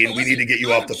society, and we need to get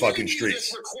you off the fucking streets.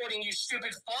 This recording, you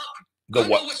stupid fuck. The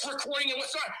what? I know what's recording and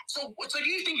what's not. So do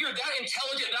you think you're that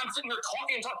intelligent that I'm sitting here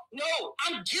talking and talking? No,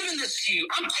 I'm giving this to you.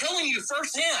 I'm telling you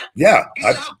firsthand. Yeah. You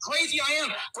know how crazy I am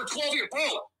for 12 years, bro.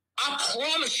 I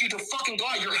promise you to fucking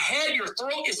God, your head, your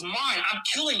throat is mine. I'm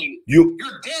killing you.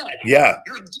 You're dead. Yeah.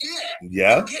 You're dead.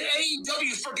 Yeah. Forget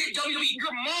AEW. Forget WWE.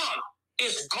 Your mom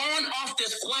is gone off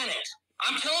this planet.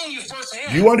 I'm telling you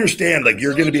firsthand. You understand, like,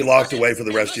 you're going to be locked away for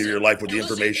the rest of your life with the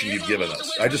information you've given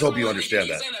us. I just hope you understand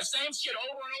that. Saying the same shit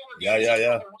over and over again.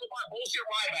 Yeah. Bullshit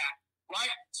Ryback, right?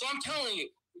 So I'm telling you,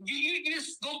 you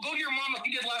just go to your mom like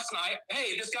you did last night.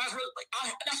 Hey, this guy's really.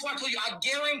 That's why I told you. I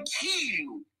guarantee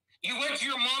you. You went to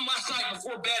your mom last night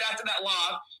before bed after that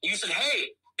live. And you said,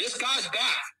 "Hey, this guy's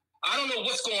back. I don't know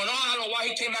what's going on. I don't know why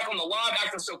he came back on the live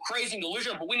acting so crazy and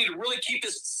delusional. But we need to really keep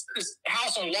this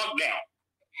house on lockdown."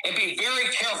 And be very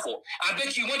careful. I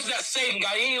bet you went to that safe and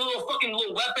got any little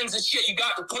weapons and shit you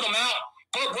got to put them out.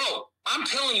 But bro, I'm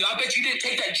telling you, I bet you didn't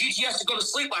take that GTS to go to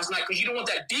sleep last night because you don't want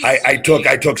that deep.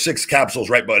 I took 6 capsules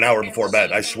right about an hour before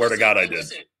bed. I swear to God I did.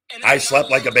 I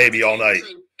slept like a baby all night.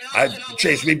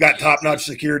 Chase, we've got top-notch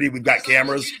security. We've got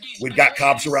cameras. We've got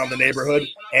cops around the neighborhood.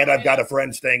 And I've got a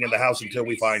friend staying in the house until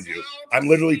we find you. I'm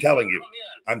literally telling you.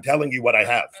 I'm telling you what I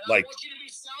have. Like,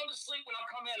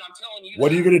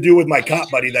 what are you going to do with my cop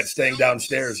buddy that's staying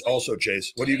downstairs also,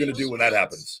 Chase? What are you going to do when that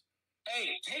happens? Hey,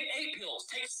 take 8 pills,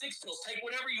 take 6 pills, take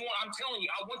whatever you want. I'm telling you,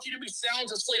 I want you to be sound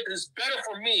asleep. It's better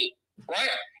for me, right?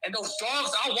 And those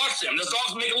dogs, I'll watch them. Those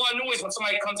dogs make a lot of noise when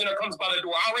somebody comes in or comes by the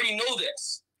door. I already know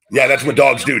this. Yeah, that's what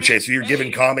dogs do, Chase. So you're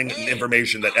giving calming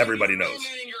information that everybody knows.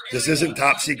 This isn't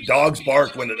top secret. Dogs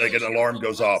bark when like an alarm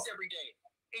goes off.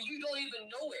 And you don't even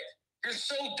know it. You're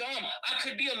so dumb. I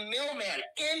could be a mailman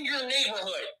in your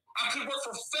neighborhood. I could work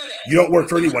for FedEx. You don't work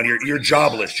for anyone. You're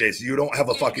jobless, Chase. You don't have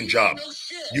a fucking job.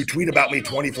 You tweet about me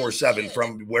 24/7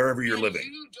 from wherever you're living.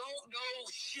 You don't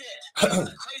know shit. That's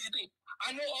the crazy thing.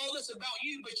 I know all this about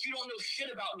you, but you don't know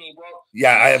shit about me, bro.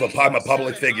 Yeah, I'm a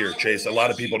public figure, Chase. A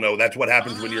lot of people know. That's what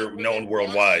happens when you're known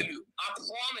worldwide. I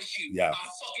promise you. Yeah. I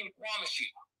fucking promise you.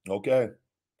 Okay.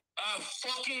 I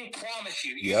fucking promise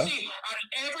you. Yeah. See,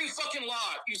 every fucking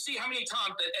live, you see how many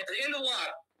times at the end of the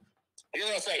live, You're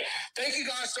gonna say, "Thank you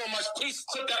guys so much. Please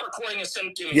clip that recording and send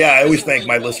it to me." Yeah, I always thank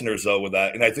my listeners though with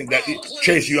that, and I think that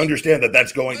Chase, you understand that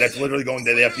that's literally going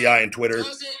to the FBI and Twitter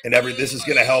and this is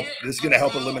going to help. This is going to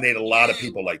help eliminate a lot of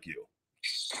people like you.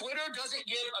 Twitter doesn't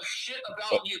give a shit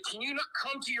about you. Can you not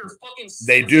come to your fucking?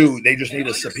 They do. They just need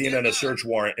a subpoena and a search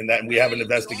warrant, and we have an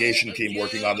investigation team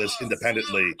working on this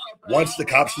independently. Once the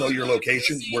cops know your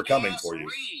location, we're coming for you.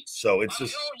 So it's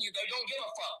just. I'm telling you, they don't give a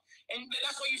fuck. And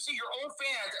that's why you see your own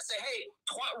fans that say, hey,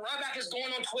 Ryback is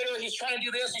going on Twitter. He's trying to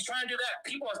do this. He's trying to do that.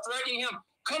 People are threatening him.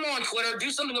 Come on, Twitter. Do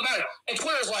something about it. And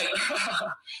Twitter's like,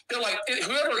 they're like,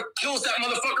 whoever kills that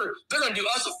motherfucker, they're going to do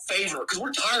us a favor because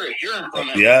we're tired of hearing from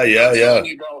him. Yeah.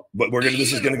 You, but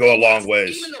this is going to go a long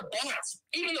ways.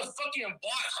 Even the fucking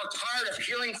bots are tired of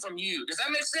hearing from you. Does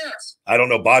that make sense? I don't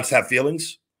know. Bots have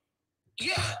feelings?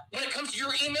 Yeah, when it comes to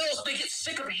your emails, they get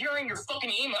sick of hearing your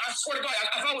fucking email. I swear to God,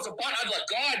 if I was a bot, I'd be like,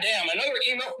 God damn, another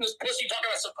email from this pussy talking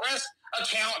about suppressed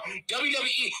account,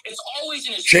 WWE. It's always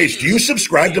in his Chase, do you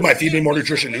subscribe to my Feed Me More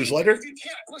Nutrition newsletter? If you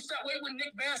can't push that weight with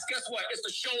Nick Bass, guess what? It's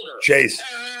the shoulder. Chase,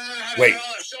 wait.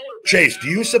 Chase, do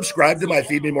you subscribe to my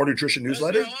Feed Me More Nutrition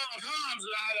newsletter?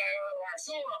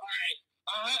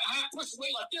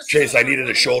 Chase, I needed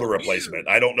a shoulder replacement.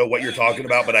 I don't know what you're talking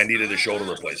about, but I needed a shoulder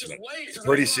replacement. It's a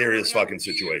pretty serious fucking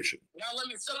situation. Now let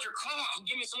me suck your cock and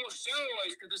give me some more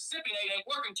steroids because the sipping ain't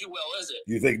working too well, is it?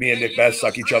 You think me and Nick Bass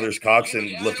suck each other's cocks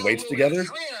and lift weights together?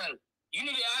 You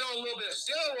need to add on a little bit of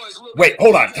steroids. Wait,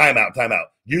 hold on. Time out.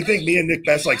 You think me and Nick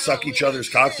Bass suck each other's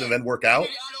cocks and then work out? You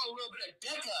need to add on a little bit of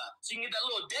Deca so you can get that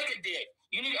little Deca dick.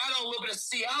 You need to add on a little bit of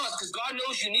Cialis because God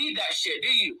knows you need that shit, do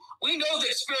you? We know the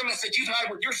experiments that you've had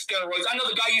with your steroids. I know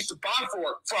the guy you used to buy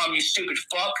from, you stupid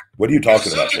fuck. What are you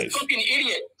talking about, Chase? Chase? Fucking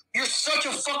idiot. You're such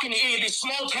a fucking idiot. These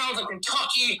small towns in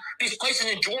Kentucky, these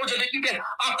places in Georgia that you've been,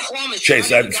 I promise Chase,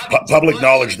 that's public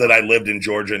knowledge that I lived in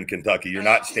Georgia and Kentucky. You're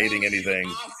not stating anything.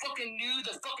 I fucking knew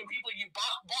the fucking people you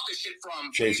bought the shit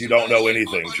from. Chase, you don't know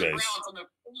anything, Chase.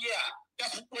 Yeah.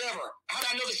 That's whatever. How do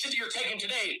I know the shit that you're taking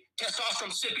today?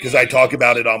 Testosterone sipping. Because I talk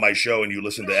about it on my show and you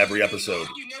listen to every episode.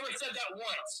 You never said that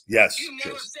once. Yes. You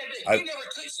never Chase. said that. You never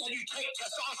said you take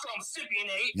testosterone sipping.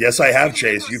 Yes, I have,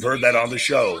 Chase. You've heard that on the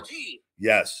show.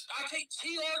 Yes. I take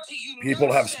TRT.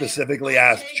 People have specifically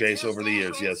asked, Chase, over the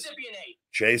years. Yes.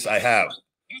 Chase, I have.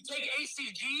 You take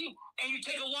ACG and you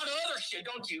take a lot of other shit,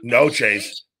 don't you? No,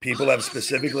 Chase. People have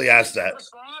specifically asked that.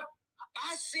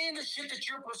 I seen the shit that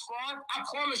you're prescribed. I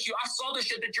promise you, I saw the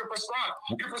shit that you're prescribed.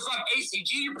 You're prescribed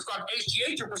ACG, you're prescribed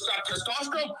HGH, you're prescribed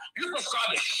testosterone, you're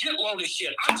prescribed a shitload of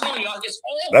shit. I'm telling you, it's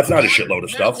all. That's not a shitload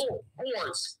of stuff.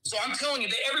 Boards. So I'm telling you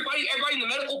that everybody in the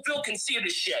medical field can see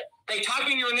this shit. They type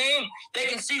in your name, they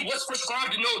can see what's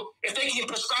prescribed to know if they can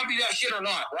prescribe you that shit or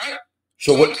not, right?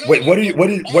 So what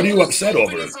are you upset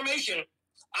over? Information.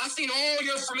 I've seen all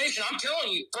your information. I'm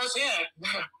telling you firsthand.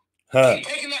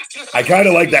 I kind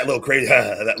of like that little crazy,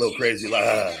 that little crazy.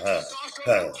 I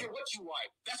don't care what you like.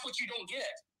 That's what you don't get.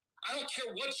 I don't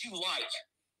care what you like.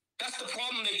 That's the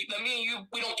problem that me and you,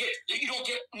 we don't get. You don't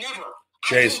get never.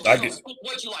 Chase, I get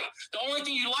what you like. The only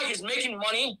thing you like is making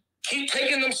money. Keep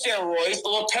taking them steroids, the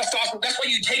little testosterone. That's why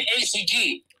you take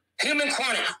ACG. Human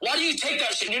chronic. Why do you take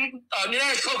that shit?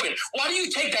 Coping. Why do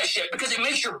you take that shit? Because it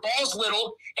makes your balls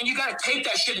little, and you got to take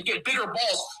that shit to get bigger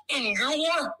balls. In your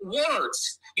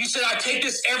words, you said I take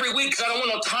this every week because I don't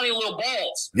want no tiny little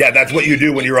balls. Yeah, that's what you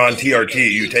do when you're on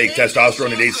TRT. You take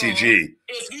testosterone and HCG.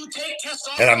 If you take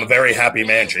testosterone, and I'm a very happy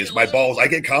man, Chase. My balls, I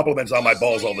get compliments on my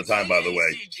balls all the time, by the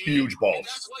way. Huge balls.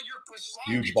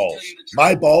 Huge balls.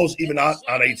 My balls, even on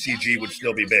HCG, would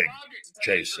still be big.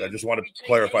 Chase, I just want to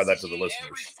clarify that to the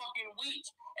listeners.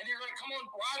 And they're going to come on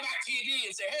Ryback TV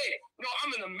and say, hey,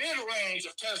 I'm in the mid-range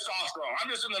of testosterone. I'm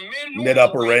just in the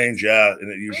mid-upper range, yeah. And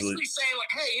it usually basically saying,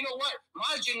 like, hey, you know what?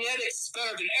 My genetics is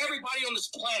better than everybody on this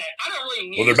planet. I don't really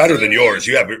need. Well, they're better than yours.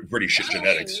 You have pretty shit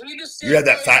genetics. You had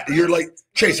that fat. You're like,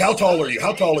 Chase, how tall are you?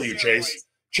 How tall are you, Chase?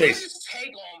 Chase. Just take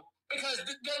them because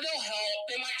they'll help.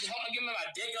 They might just help me give me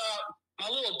my dick up. My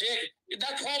little dick.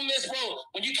 That problem is, bro,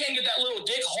 when you can't get that little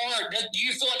dick hard, do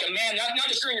you feel like a man? Not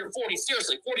just during your 40s.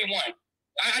 Seriously, 41.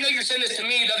 I know you're saying this to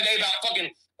me the other day about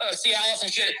fucking Cialis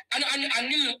and shit. I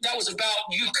knew that was about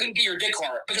you couldn't get your dick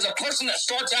hard. Because a person that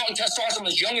starts out in testosterone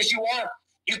as young as you are,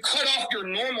 you cut off your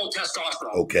normal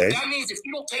testosterone. Okay. That means if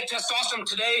you don't take testosterone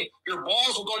today, your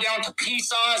balls will go down to pea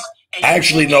size. I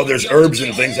actually know there's herbs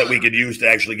and things that we could use to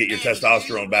actually get your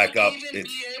testosterone back up.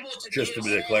 It's just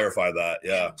to clarify that,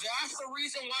 yeah. That's the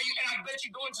reason why and I bet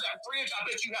you go into that fridge, I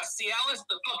bet you have Cialis,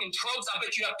 the fucking tropes, I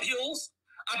bet you have pills.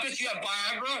 I bet you have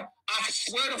Viagra. I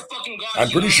swear to fucking God. I'm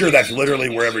pretty sure that's literally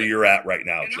wherever you're at right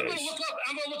now, and Chase.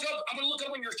 I'm gonna look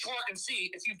up on your chart and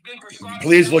see if you've been prescribed.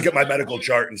 Please look at my medical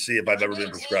chart and see if I've ever been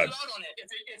prescribed.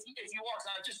 If you are,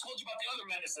 I just told you about the other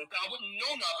medicine, but I wouldn't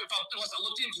know enough unless I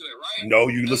looked into it, right? No,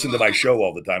 you listen to my show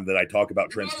all the time that I talk about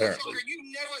transparently.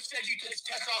 You never said you took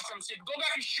testosterone. Go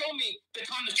back and show me the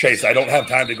time. Chase, I don't have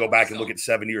time to go back and look at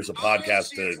 7 years of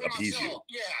podcast to appease you.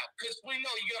 Yeah, because we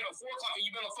know you get up at 4 o'clock and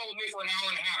you've been on the phone with me for an hour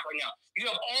and a half right now. You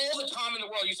have all the time in the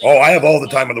world. Oh, I have all the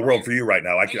time in the world for you right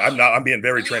now. I'm being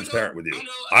very transparent with you.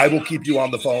 I will keep you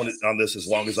on the phone on this as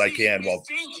long as I can. You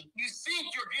think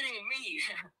you're getting me.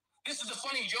 This is a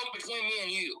funny joke between me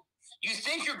and you. You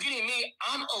think you're getting me.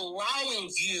 I'm allowing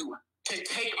you to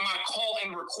take my call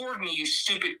and record me, you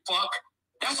stupid fuck.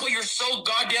 That's why you're so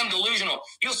goddamn delusional.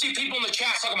 You'll see people in the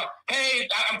chat talking about, hey,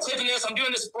 I'm clipping this, I'm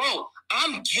doing this. Bro,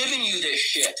 I'm giving you this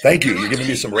shit. Thank you. You're giving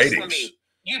me some ratings.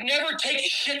 You've never taken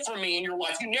shit from me in your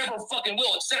life. You never fucking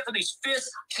will, except for these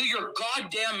fists to your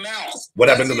goddamn mouth. What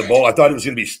happened to the bowl? I thought it was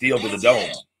going to be steel to the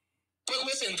dome. But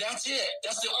listen, that's it.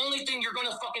 That's the only thing you're going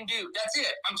to fucking do. That's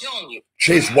it. I'm telling you.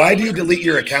 Chase, why do you delete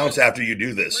your accounts after you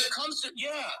do this? When it comes to,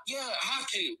 I have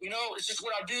to. You know, it's just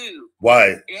what I do.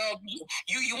 Why? You know,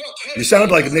 you won't catch You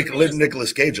sound like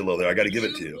Nicolas Cage a little there. I got to give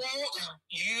it to you.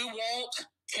 You won't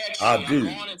catch I me. do.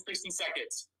 I'm gone in 60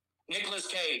 seconds. Nicolas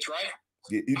Cage, right?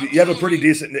 You have a pretty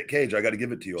decent Nick Cage. I got to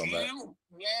give it to you on that. You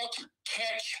won't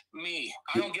catch me.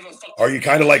 I don't give a fuck. Are you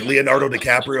kind of like Leonardo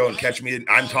DiCaprio and Catch Me?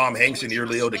 I'm Tom Hanks and you're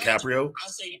Leo DiCaprio. I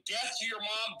say death to your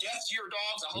mom, death to your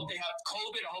dogs. I hope they have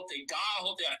COVID. I hope they die. I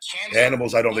hope they have cancer.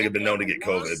 Animals, I don't think have been known to get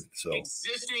COVID. So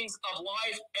existence of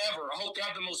life ever. I hope they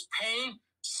have the most pain,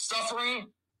 suffering.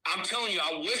 I'm telling you,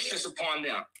 I wish this upon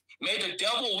them. May the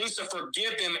devil Lucifer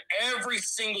give them every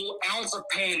single ounce of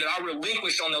pain that I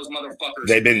relinquish on those motherfuckers.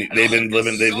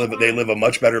 They live a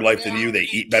much better life than you. They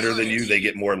eat better than you. They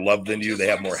get more love than you. They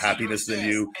have more happiness than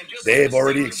you. They have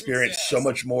already experienced so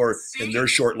much more in their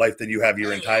short life than you have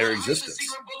your entire existence.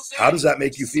 How does that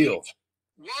make you feel?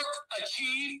 Work,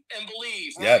 achieve, and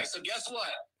believe. Yeah. Right? So guess what?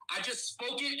 I just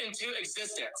spoke it into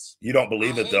existence. You don't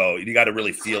believe it though. You got to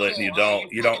really feel it, and you don't.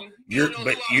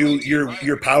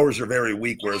 Your powers are very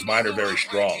weak, whereas mine are very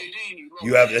strong.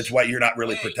 That's why you're not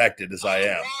really protected as I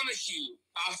am.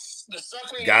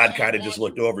 God kind of just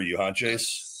looked over you, huh,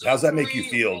 Chase? How's that make you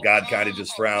feel? God kind of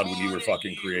just frowned when you were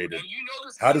fucking created.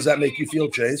 How does that make you feel,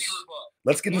 Chase?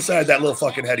 Let's get inside that little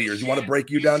fucking head of yours. You want to break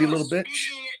you down, you little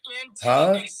bitch?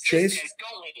 Huh, Chase?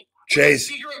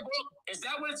 Chase. Is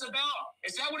that what it's about?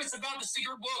 Is that what it's about, the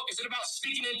secret book? Is it about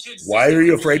speaking into existence? Why are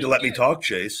you afraid to let me talk,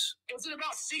 Chase? Is it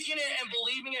about seeking it and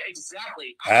believing it?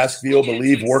 Exactly. Ask, feel,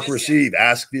 believe, work, receive.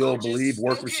 Ask, feel, believe,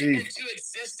 work, receive. Into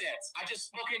existence. I just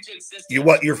spoke into existence.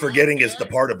 What you're forgetting is the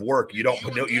part of work. You don't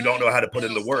know how to put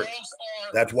in the work.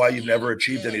 That's why you've never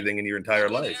achieved anything in your entire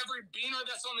life. Every beaner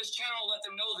that's on this channel, let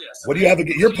them know this. What do you have?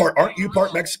 You're part. Aren't you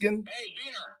part Mexican? Hey,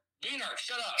 beaner,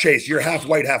 shut up. Chase, you're half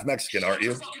white, half Mexican, aren't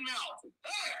you?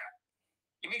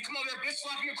 You mean come over there, bitch,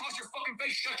 slap you across your fucking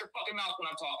face, shut your fucking mouth when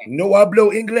I'm talking. No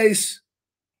hablo inglés.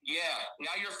 Yeah,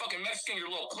 now you're fucking Mexican, you're a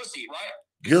little pussy, right?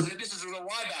 This is the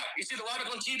Ryback. You see the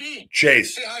Ryback on TV?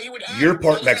 Chase, you're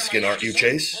part Mexican, aren't you,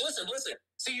 Chase? Well, listen.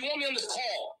 See, you want me on this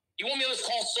call. You want me on this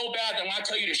call so bad that when I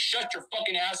tell you to shut your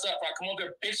fucking ass up, or I come over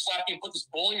there, bitch, slap you, and put this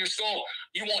bull in your skull,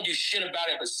 you won't do shit about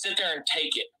it, but sit there and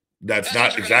take it. That's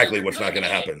not exactly what's not going to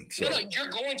happen. So. No, you're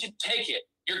going to take it.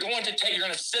 You're going to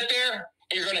sit there,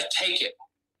 and you're going to take it.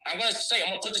 I'm going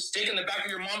to put the stick in the back of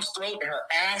your mom's throat and her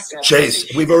ass. And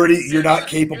Chase, you're not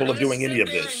capable of doing any of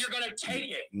this. You're going to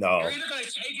take it. No. You're either going to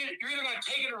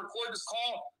take it and record this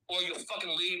call, or you'll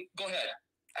fucking leave. Go ahead.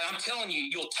 And I'm telling you,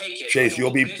 you'll take it. Chase, you'll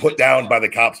be put down by the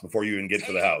cops before you even get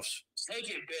to the house. Take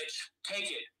it, bitch. Take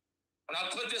it. When I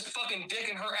put this fucking dick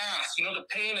in her ass, you know the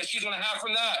pain that she's going to have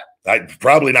from that? I'm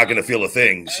probably not going to feel a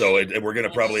thing. So we're going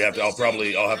to probably have to,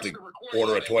 I'll have to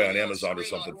order a toy on Amazon or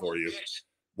something for you.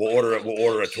 We'll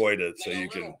order a toy so you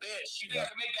can. Yeah.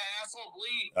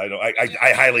 I know.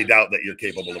 I highly doubt that you're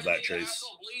capable of that, Chase.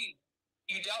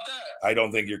 You doubt that? I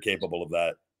don't think you're capable of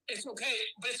that. It's okay,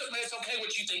 but it's okay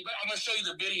what you think. But I'm gonna show you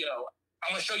the video.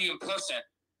 I'm gonna show you in person.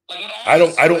 I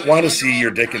don't want to see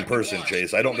your dick in person,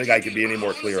 Chase. I don't think I can be any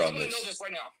more clear on this.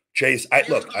 Chase, I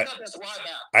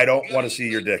don't want to see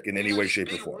your dick in any way,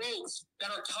 shape, or form. That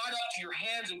are tied up to your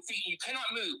hands and feet, and you cannot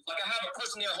move. Like I have a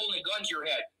person there holding a gun to your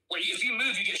head. Where if you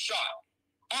move, you get shot.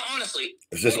 Honestly.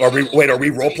 Are we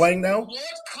role playing now? What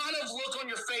kind of look on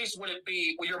your face would it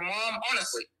be with your mom?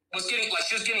 Honestly,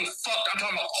 she was getting fucked. I'm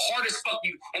talking about hard as fuck.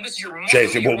 And this is your mom.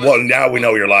 Chase, well, now we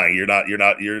know you're lying. You're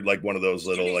you're like one of those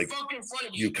little, like,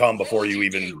 you come before you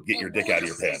even get your dick out of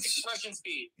your pants.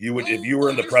 You would, if you were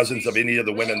in the presence of any of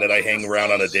the women that I hang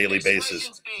around on a daily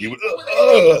basis, you would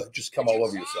just come all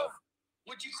over yourself.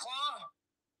 Would you cry?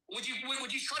 Would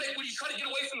you try to get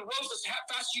away from the ropes as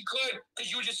fast as you could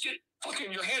because you would just get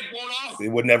fucking your head blown off? I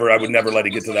would never let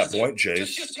it get to that point,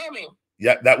 Chase. Just tell me.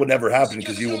 Yeah, that would never happen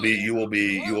because you will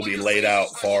be laid out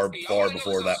far before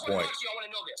that point. I want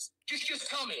to know this. Just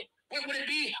tell me. Would it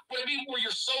be where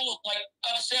you're so like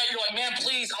upset? You're like, man,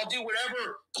 please, I'll do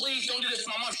whatever. Please don't do this to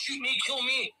my mom. Shoot me, kill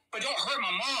me, but don't hurt my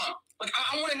mom. Like,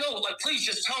 I want to know. Like, please,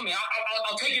 just tell me.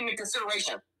 I'll take it into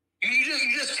consideration. You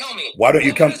just tell me. Why don't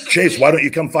you come, Chase? Why don't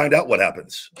you come find out what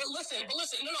happens? But listen.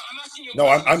 No, I'm asking you. No,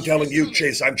 I'm telling you,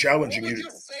 Chase. I'm challenging you.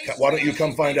 Why don't you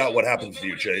come find out what happens to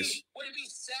you, Chase?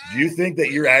 Do you think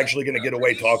that you're actually going to get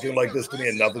away talking like this to me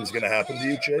and nothing's going to happen to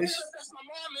you, Chase? That's my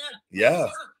mom, man. Yeah.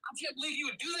 I can't believe you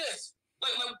would do this.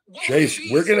 Chase,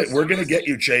 we're gonna get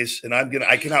you, Chase, and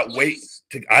I cannot wait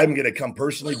I'm gonna come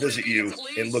personally visit you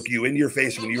and look you in your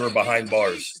face when you are behind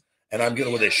bars. And I'm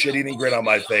gonna, with a shit-eating grin on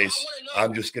my face,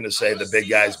 I'm just gonna say, the big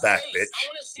guy's back, bitch.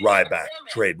 Ryback,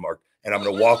 trademark. And I'm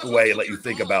gonna walk away and let you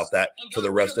think about that for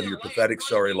the rest of your pathetic,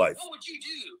 sorry life. What would you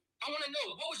do? I want to know.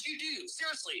 What would you do?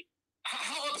 Seriously.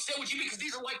 How upset would you be? Because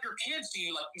these are like your kids to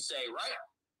you, like you say, right?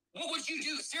 What would you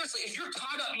do? Seriously, if you're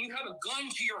tied up and you have a gun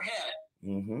to your head,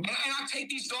 and I take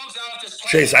these dogs out of this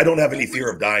place. Chase, I don't have any fear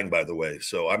of dying, by the way.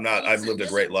 So I've lived a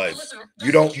great life.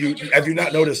 Have you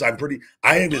not noticed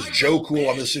I am as Joe cool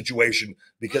on this situation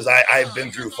because I've been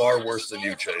through far worse than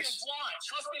you, Chase.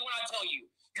 Trust me when I tell you.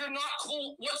 You're not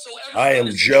cool whatsoever. I am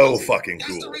Joe fucking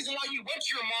cool. That's the reason why you went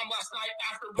to your mom last night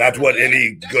after. That's what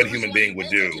any good human being would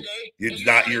do.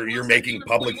 You're making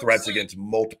public threats against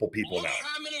multiple people now.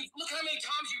 Look how many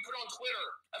times you put on Twitter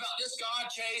about this guy,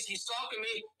 Chase. He's stalking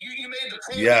me. You made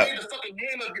you made the fucking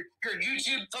name of your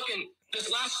YouTube fucking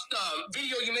this last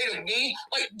video you made of me.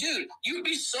 Like, dude, you'd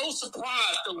be so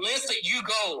surprised the lengths that you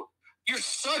go. You're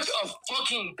such a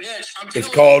fucking bitch. It's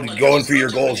called going for your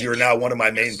goals. You're now one of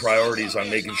my main priorities on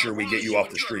making sure we get you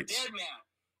off the streets.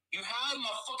 You have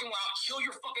my fucking, I'll kill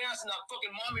your fucking ass and that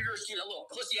fucking mom of yours, that little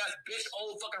pussy ass bitch,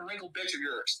 old fucking wrinkled bitch of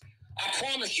yours. I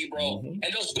promise you, bro.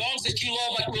 And those dogs that you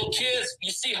love like little kids,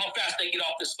 you see how fast they get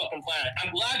off this fucking planet.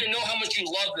 I'm glad to know how much you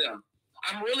love them.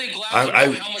 I'm really glad to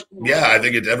know how much you love them. I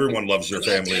think everyone loves their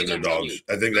family and their dogs.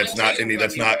 I think that's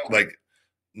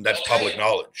public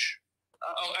knowledge.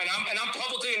 And I'm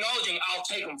publicly acknowledging I'll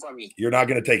take them from you. You're not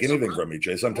going to take anything from me,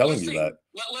 Chase. I'm telling you that.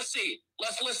 Let's see.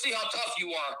 Let's see how tough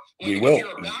you are. We will.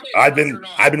 I've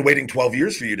been waiting 12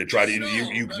 years for you to try to.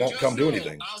 You won't come do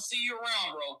anything. I'll see you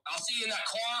around, bro. I'll see you in that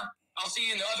car. I'll see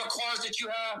you in the other cars that you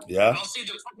have. Yeah. I'll see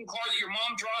the fucking car that your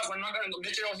mom drives. I'm not going to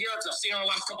mention it on here because I've seen her the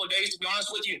last couple of days, to be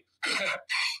honest with you.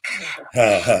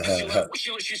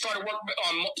 She started work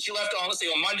she left on, let's see,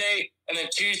 on Monday, and then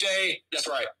Tuesday. That's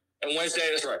right. And Wednesday,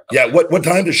 that's right. Okay. Yeah, what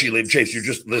time does she leave? Chase, you're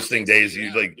just listing days.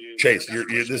 You like, Chase,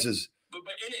 this is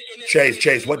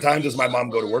Chase, what time does my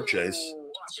mom go to work, Chase?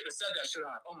 I should have said that, should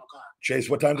I? Oh my God. Chase,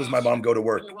 what time does my mom go to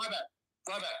work? Ryback.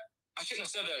 I shouldn't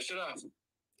have said that, should I?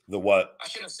 The what? I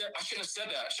shouldn't have said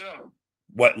that, should I?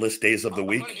 What, list days of the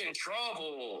week? I'm gonna get in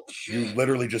trouble. Shit. You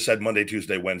literally just said Monday,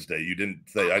 Tuesday, Wednesday. You didn't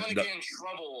say. I'm gonna get in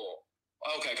trouble.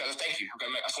 Okay, guys, thank you. Okay,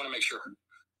 I just want to make sure.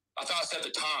 I thought I said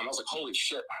the time. I was like, holy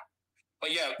shit.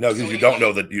 But yeah. No, because you don't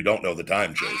know the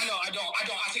time, Chase. I don't.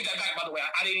 I take that back, by the way.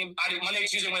 I didn't Monday,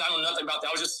 Tuesday, Wednesday, I know nothing about that.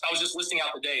 I was just listing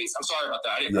out the days. I'm sorry about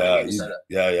that. I didn't say that.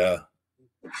 Yeah.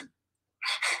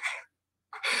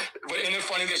 But isn't it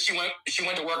funny that she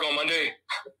went to work on Monday?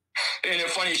 Isn't it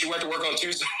funny she went to work on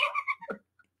Tuesday?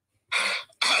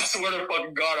 I swear to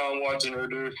fucking God, I'm watching her,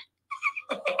 dude.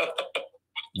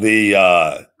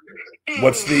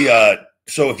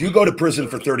 So if you go to prison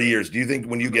for 30 years, do you think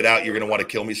when you get out, you're going to want to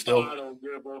kill me still? I don't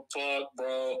give a fuck,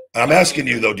 bro. I'm asking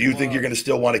you, though, do you think you're going to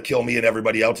still want to kill me and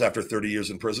everybody else after 30 years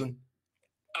in prison?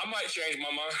 I might change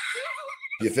my mind.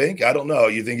 You think? I don't know.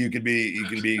 You think you can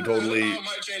be totally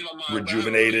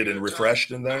rejuvenated and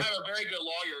refreshed in there? I have a very good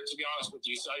lawyer, to be honest with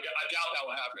you, so I doubt that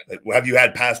will happen. Have you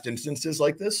had past instances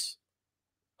like this?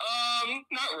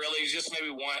 Not really. Just maybe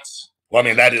once. Well,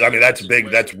 that's big.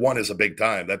 That's one is a big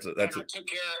time. I took care of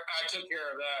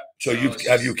that. So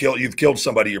you've killed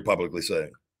somebody, you're publicly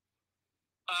saying?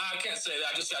 I can't say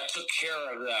that. I took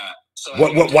care of that. So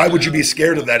why would you be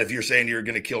scared of that if you're saying you're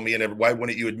going to kill me? And why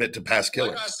wouldn't you admit to past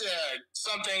killing? Like I said,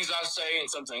 some things I say and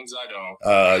some things I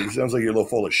don't. It sounds like you're a little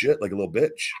full of shit, like a little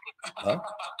bitch. Huh?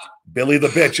 Billy the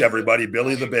bitch, everybody.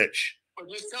 Billy the bitch. But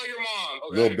just tell your mom.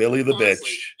 Okay? Little Billy the Honestly,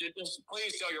 bitch. Just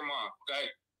please tell your mom, okay?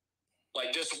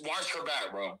 Like, just watch her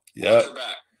back, bro. Yeah. Watch her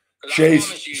back.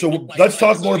 Chase, You, so let's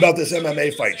talk more about this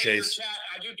MMA fight, Chase.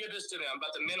 I do give this to them about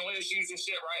the mental issues and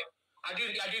shit, right? I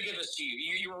do give this to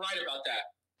you. You were right about that.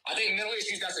 I think mental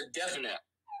issues, that's a definite,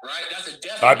 right? That's a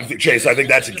definite. Chase, I think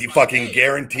that's a fucking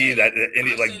guarantee that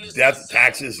any like death,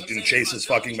 taxes, and Chase is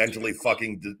fucking mentally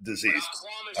fucking diseased.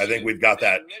 I think we've got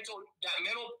that. That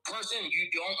mental person you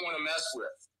don't want to mess with.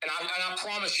 And I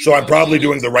promise you. So I'm probably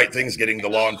doing the right things, getting the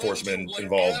law enforcement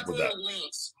involved with that.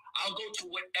 I'll go to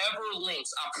whatever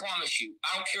links, I promise you.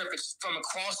 I don't care if it's from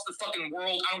across the fucking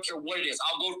world. I don't care what it is.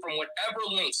 I'll go from whatever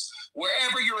links,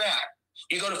 wherever you're at.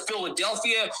 You go to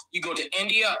Philadelphia, you go to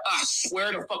India. I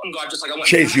swear to fucking God, just like I went.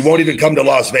 Chase, you won't even come to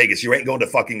Las Vegas. You ain't going to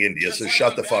fucking India, so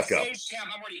shut the fuck up.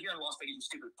 I'm already here in Las Vegas, you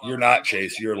stupid fuck. You're not,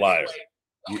 Chase. You're a liar.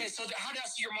 Okay, so how did I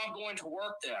see your mom going to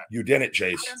work then? You didn't,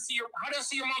 Chase. How did I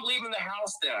see your mom leaving the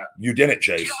house then? You didn't,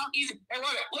 Chase. Hey,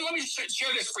 let me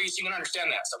share this for you so you can understand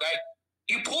this, okay?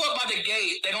 You pull up by the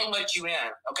gate, they don't let you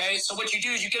in, okay? So what you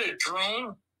do is you get a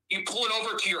drone, you pull it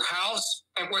over to your house,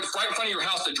 and right in front of your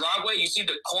house, the driveway, you see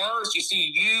the cars, you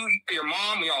see you, your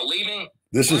mom, you're all leaving.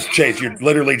 This is Chase. You're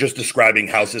literally just describing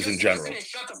houses in general.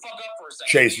 Shut the fuck up for a second.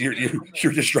 Chase,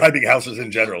 you're describing houses in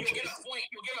general. You'll get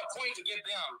a point to give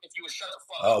them if you would shut the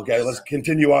fuck up. Okay, let's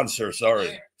continue on, sir. Sorry.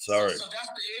 Okay. So that's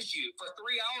the issue. For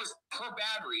 3 hours per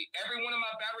battery, every one of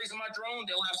my batteries in my drone,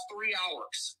 they last 3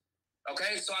 hours.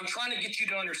 Okay, so I'm trying to get you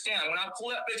to understand. When I pull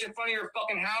that bitch in front of your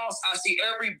fucking house, I see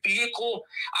every vehicle.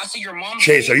 I see your mom's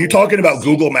Chase, vehicle. are you talking about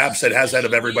Google Maps that has that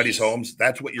of everybody's homes?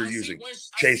 That's what you're using.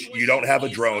 Chase, you don't have a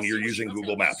drone. You're using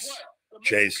Google Maps.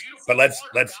 Chase, but let's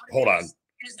hold on.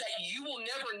 Is that you will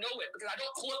never know it because I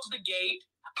don't pull up to the gate.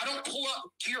 I don't pull up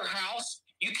to your house.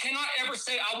 You cannot ever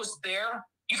say I was there.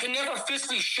 You can never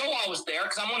physically show I was there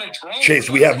because I'm on a drone. Chase,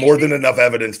 we have more than enough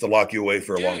evidence to lock you away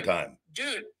for a long time.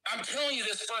 Dude, I'm telling you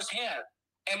this firsthand.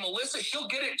 And Melissa, she'll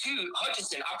get it too.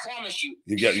 Hutchinson, I promise you.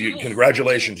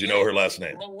 Congratulations, you know her last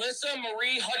name. Melissa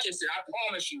Marie Hutchinson, I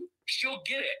promise you. She'll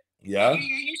get it. Yeah?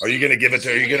 Are you gonna give it to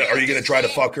her? Are you gonna try to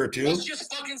fuck her too? Let's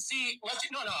just fucking see.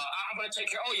 No, I'm gonna take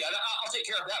care. Oh yeah, I'll take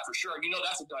care of that for sure. You know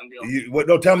that's a done deal.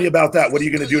 No, tell me about that. What are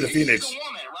you gonna do to Phoenix? She's a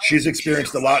woman, right? She's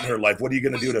experienced a lot in her life. What are you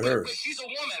gonna do to her? But she's a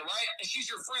woman, right? And she's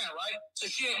your friend, right? So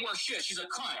she ain't worth shit. She's a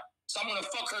cunt. So I'm gonna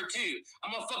fuck her too.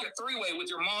 I'm gonna fuck a three-way with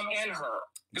your mom and her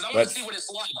because I want to see what it's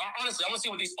like. Honestly, I want to see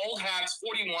what these old hacks,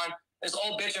 41, this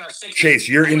old bitch in her 60s. Chase,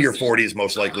 you're in your 40s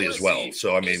most likely as well.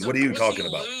 So I mean, what are you talking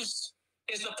about?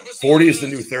 40 is the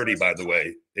new 30, by the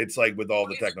way. It's like with all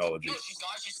the technology. No, she's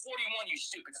not. She's 41, you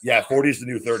stupid. Yeah, 40 is the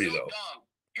new 30, though.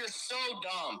 You're so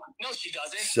dumb. No, she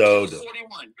doesn't. So she's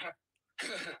 41.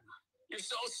 You're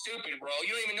so stupid, bro.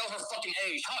 You don't even know her fucking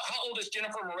age. How old is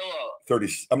Jennifer Murillo? 30.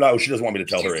 She doesn't want me to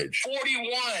tell her age.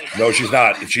 41. No, she's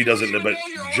not. She doesn't, but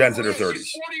Jen's in her 30s.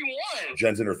 She's 41.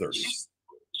 Jen's in her 30s.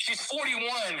 She's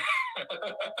 41.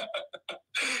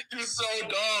 You're so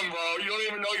dumb, bro. You don't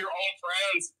even know your own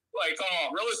friends. Like, come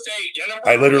on, real estate, Jennifer.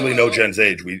 I literally know Jen's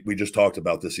age. We just talked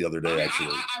about this the other day,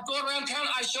 actually. I go around town.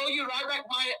 I show you Ryback,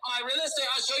 my real estate.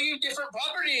 I show you different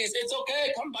properties. It's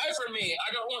okay. Come buy from me.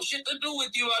 I don't want shit to do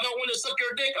with you. I don't want to suck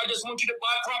your dick. I just want you to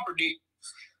buy property.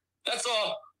 That's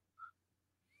all.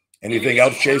 Anything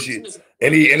else, Chase?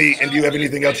 And do you have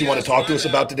anything else you want to talk to us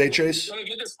about today, Chase? I'm gonna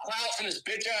get this clout from this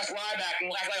bitch ass Ryback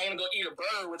and act like I want to go eat a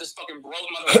burger with this fucking broke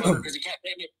motherfucker because he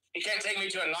can't take me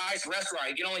to a nice restaurant.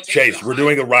 He can only take Chase, we're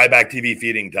doing a Ryback TV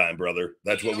feeding time, brother.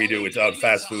 That's what we do. It's out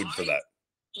fast food for that.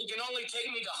 He can only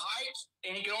take me to Heights,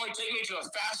 and he can only take me to a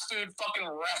fast food fucking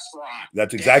restaurant.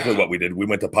 That's exactly what we did. We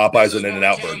went to Popeyes and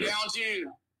In-N-Out Burger.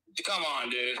 Come on,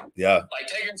 dude. Yeah.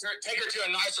 Like, take her to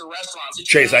a nicer restaurant.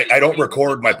 Chase, I don't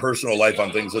record my personal life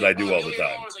on things that I do all the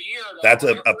time. That's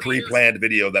a pre-planned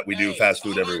video that we do fast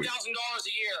food every week. $500,000 a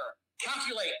year.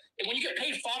 Calculate. And when you get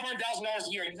paid $500,000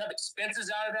 a year, you have expenses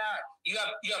out of that. You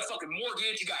have fucking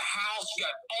mortgage. You got house. You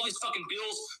got all these fucking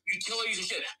bills, utilities and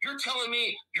shit. You're telling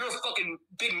me you're a fucking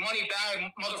big money bag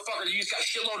motherfucker that you just got a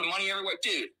shitload of money everywhere.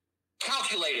 Dude,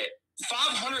 calculate it.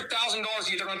 $500,000 a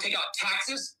year, they're going to take out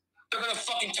taxes. They're going to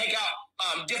fucking take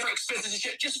out different expenses and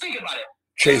shit. Just think about it.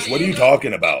 Chase, what are you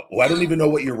talking about? Well, I don't even know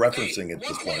what you're referencing at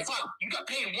this point. You got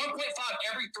paid 1.5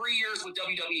 every 3 years with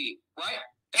WWE, right?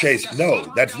 Chase, no,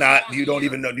 that's not. You don't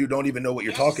even know what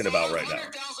you're talking about right now.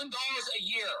 $500,000 a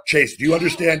year. Chase, do you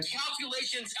understand?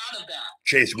 Calculations out of that.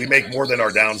 Chase, we make more than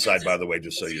our downside, by the way,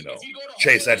 just so you know.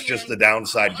 Chase, that's just the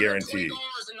downside guarantee.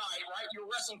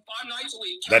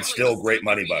 That's still great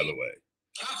money, by the way.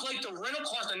 Calculate the rental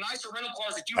cars, the nicer rental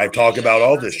cars that you. I talk about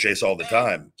all this, Chase, all the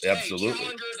time. Absolutely.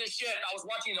 Challengers and shit. I was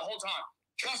watching the whole time.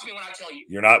 Trust me when I tell you.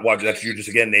 You're not watching. That's you just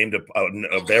again named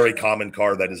a very common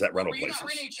car that is at rental places. Were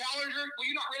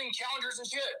you not renting Challengers and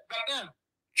shit back then?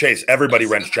 Chase, everybody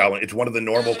rents Challenger. It's one of the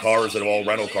normal cars at all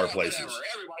rental car places.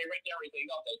 Everybody rent everything,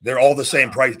 don't they? They're all the same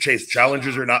price. Chase,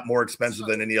 Challengers are not more expensive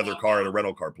than any other car at a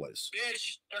rental car place.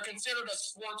 Bitch, they're considered a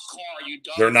sports car, you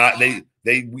dumb. They're not.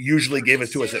 They usually gave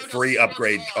it to us at free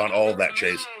upgrade on all of that,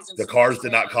 Chase. The cars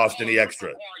did not cost any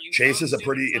extra. Chase is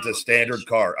it's a standard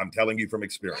car. I'm telling you from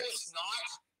experience. No, it's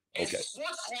not. Okay.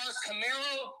 Sports cars,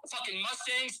 Camaro, fucking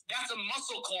Mustangs, that's a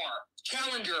muscle car.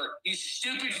 Challenger, you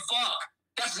stupid fuck.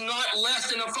 That's not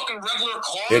less than a fucking regular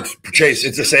car. It's Chase.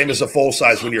 It's the same as a full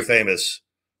size when you're famous.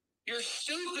 You're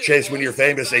stupid. Chase, when you're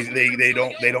famous, they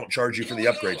don't charge you for the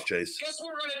upgrades, Chase. Guess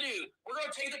what we're gonna do? We're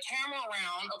gonna take the camera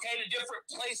around, okay, to different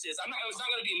places. It's not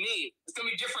gonna be me. It's gonna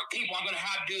be different people I'm gonna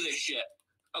have do this shit.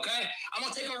 Okay? I'm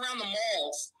gonna take them around the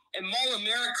malls and Mall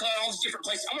America and all these different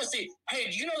places. I'm gonna see,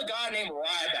 hey, do you know the guy named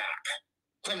Ryback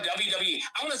from WWE?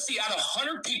 I wanna see out of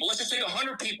 100 people, let's just take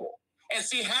 100 people and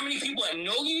see how many people that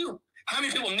know you, how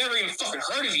many people never even fucking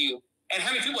heard of you, and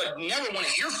how many people that never want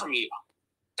to hear from you.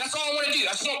 That's all I want to do.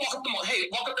 I just want to walk up the mall. Hey,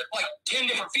 walk up to like 10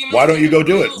 different females. Why don't you go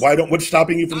do it? What's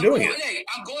stopping you from doing it? Hey,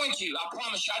 I'm going to. I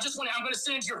promise you. I'm going to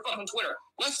send it to your fucking Twitter.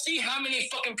 Let's see how many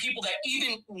fucking people that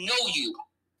even know you.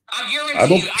 I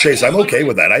guarantee you. Chase, I'm okay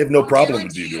with that. I have no problem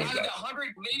with you doing that.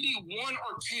 100, maybe one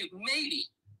or two, maybe.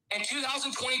 In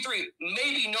 2023,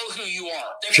 maybe knows who you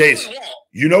are. Chase,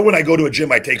 you know when I go to a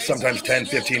gym, I take sometimes 10,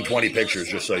 15, 20 pictures,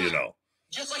 just so you know.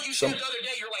 Just like you said the other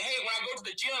day, you're like, hey, when I go to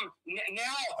the gym, now.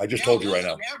 I just told you right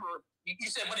now. You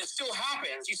said, but it still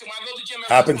happens. You said, when I go to the gym.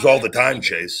 Happens all the time,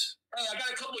 Chase. Hey, I got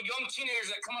a couple of young teenagers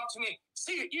that come up to me.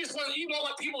 See, you won't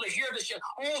let people to hear this shit.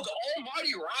 Oh, the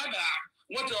almighty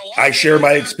Ryback went to the I share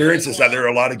my experiences that there are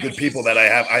a lot of good people that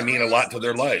I mean a lot to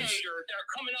their lives. They're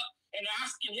coming up and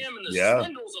asking him and the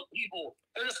swindles of people.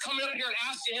 They're just coming up here and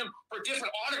asking him for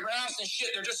different autographs and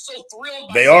shit. They're just so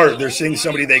thrilled. They're seeing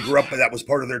somebody they grew up with that was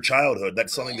part of their childhood.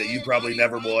 That's something that you probably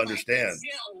never will understand.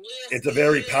 It's a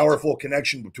very powerful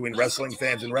connection between wrestling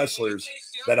fans and wrestlers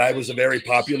that I was a very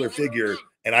popular figure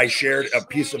and I shared a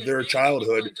piece of their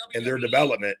childhood and their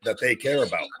development that they care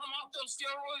about.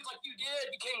 Steroids like you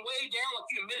did, you came way down like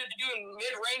you admitted to doing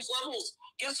mid-range levels.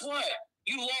 Guess what?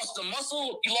 You lost the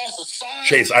muscle, you lost the size.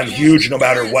 Chase, I'm huge no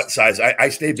matter what size. I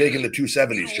stay big in the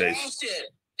 270s, Chase. Lost it.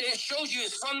 It shows you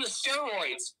it's from the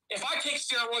steroids. If I take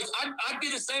steroids, I'd be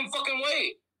the same fucking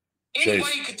way.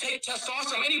 Anybody could take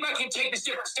testosterone. Anybody can take these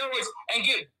different steroids and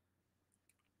get.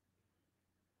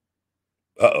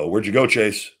 Uh-oh, where'd you go,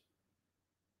 Chase?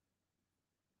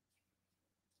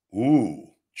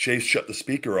 Ooh, Chase shut the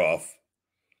speaker off.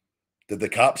 Did the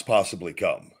cops possibly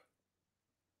come?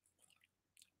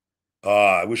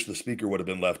 I wish the speaker would have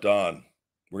been left on.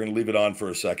 We're going to leave it on for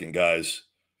a second, guys.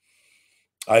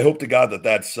 I hope to God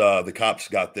that's the cops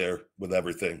got there with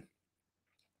everything.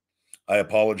 I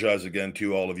apologize again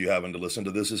to all of you having to listen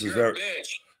to this. This is very... bitch.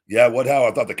 Yeah, how?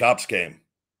 I thought the cops came.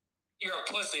 You're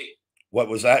a pussy. What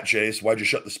was that, Chase? Why'd you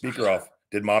shut the speaker off?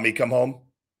 Did mommy come home?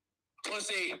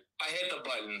 Pussy, I hit the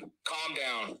button. Calm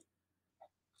down.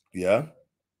 Yeah?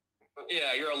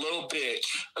 Yeah, you're a little bitch.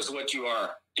 That's what you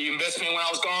are. You missed me when I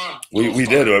was gone? We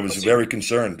did. I was very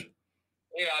concerned.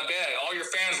 Yeah, I bet. All your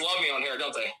fans love me on here,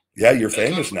 don't they? Yeah, you're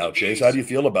famous now, Chase. How do you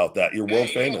feel about that? You're world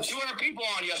famous. 200 people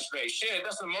on yesterday. Shit,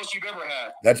 that's the most you've ever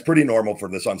had. That's pretty normal for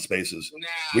this on Spaces. Nah,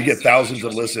 we get thousands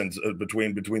of listens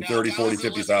between 30, 40,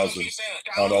 50,000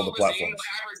 on all the platforms.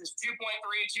 Average is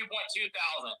 2.3, 2.2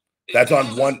 thousand.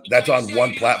 That's on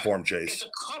one platform, Chase. It's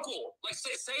a couple. Like,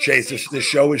 Chase, this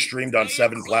show is streamed on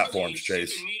 7 platforms,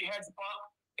 Chase.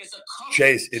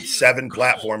 Chase, it's 7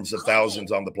 platforms of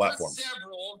thousands on the platforms.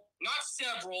 Not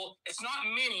several. It's not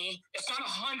many. It's not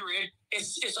 100.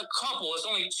 It's a couple. It's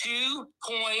only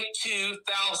 2.2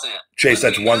 thousand. Chase,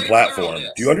 that's one platform.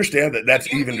 Do you understand that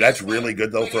that's really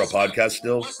good though for a podcast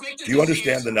still? Do you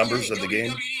understand the numbers of the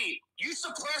game? You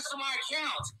suppressed my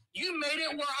account. You made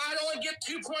it where I'd only get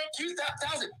 2.2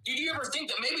 thousand. Did you ever think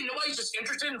that maybe nobody's just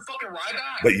interested in fucking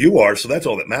Ryback? But you are, so that's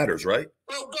all that matters, right?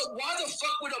 But why the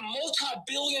fuck would a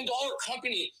multi-billion-dollar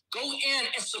company go in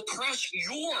and suppress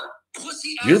your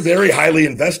pussy? You're very highly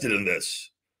invested in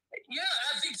this. Yeah,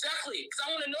 that's exactly. Because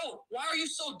I want to know, why are you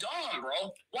so dumb,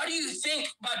 bro? Why do you think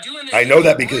by doing this? I know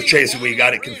that because, Chase, we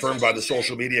got it confirmed by the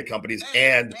social media companies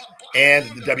and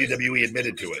the WWE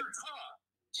admitted to it.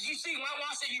 Did you see when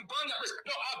I said you burned that bridge?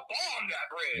 No, I bombed that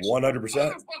bridge. 100%.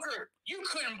 Motherfucker, you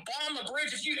couldn't bomb a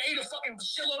bridge if you ate a fucking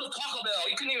shitload of Taco Bell.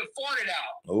 You couldn't even fart it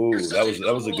out. Oh,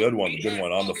 that was a good one. A good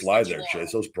one on the fly there,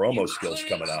 Chase. Those promo skills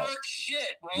coming out. Hurt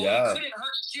shit, bro. Yeah. You couldn't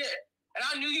hurt shit. And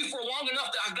I knew you for long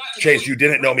enough that I got to Chase, you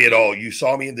didn't know me at all. You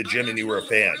saw me in the gym and you were a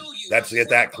fan. Let's get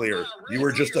that clear. You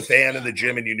were just a fan in the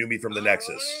gym and you knew me from the Nexus.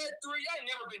 I ain't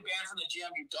never been banned from the gym,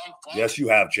 you dumb fuck. Yes, you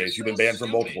have, Chase. You've been banned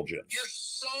from multiple gyms. You're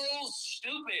so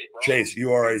stupid, bro. Chase,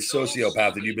 you are a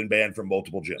sociopath and you've been banned from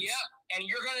multiple gyms. Yeah, and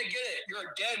you're going to get it. You're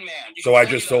a dead man. So I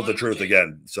just told the truth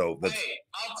again. So that's... Hey,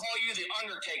 I'll call you the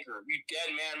Undertaker, you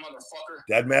dead man motherfucker.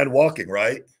 Dead man walking,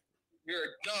 right? You're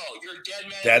dead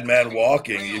man. Dead man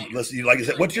walking. You listen, like I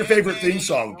said, what's your favorite theme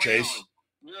song, Chase?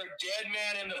 You're a dead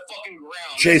man in the fucking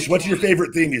ground. Chase, what's your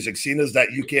favorite theme music? Cena's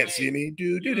That You Can't See Me.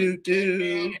 Do do do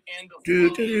do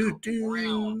do do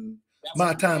do.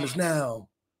 My time is now.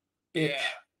 Yeah,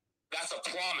 that's a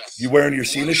promise. You wearing your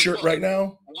Cena shirt right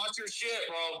now? Watch your shit,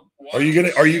 bro.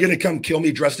 Are you gonna come kill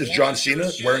me dressed as John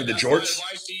Cena wearing the jorts?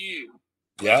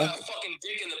 Yeah. Put that fucking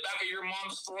dick in the back of your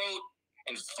mom's throat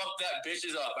and fuck that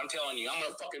bitches up. I'm telling you, I'm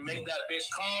gonna fucking make that bitch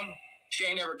come. She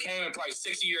ain't never came in probably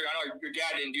 60 years. I know your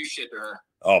dad didn't do shit to her.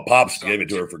 Oh, Pops gave it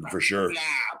to her for sure. Nah,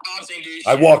 Pops ain't do shit.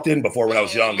 I walked in before when I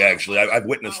was young, actually. I've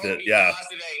witnessed it. Yeah,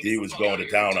 he was going to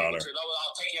town on her. I'll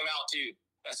take him out too.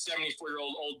 That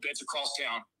 74-year-old old bitch across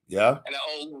town. Yeah. And that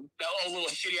old little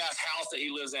shitty ass house that he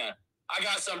lives in. I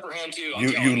got some for him too.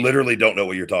 You literally don't know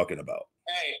what you're talking about.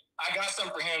 Hey, I got some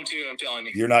for him too. I'm telling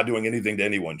you. You're not doing anything to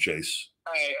anyone, Chase.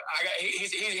 Hey,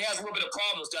 he has a little bit of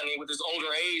problems, doesn't he, with his older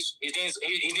age? He needs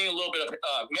a little bit of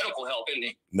medical help, isn't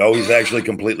he? No, he's actually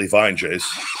completely fine, Chase.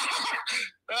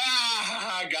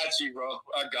 I got you, bro.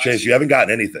 Chase, you haven't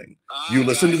gotten anything. You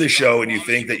listen to the show and you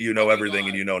think that you know everything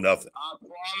and you know nothing. I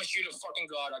promise you to fucking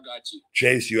God, I got you.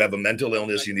 Chase, you have a mental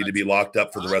illness. You need to be locked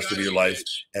up for the rest of your life.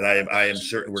 And I am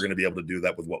certain we're going to be able to do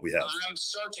that with what we have. I'm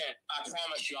certain. I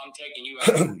promise you, I'm taking you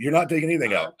out. You're not taking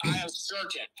anything out. I am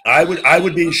certain. I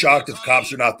would be shocked if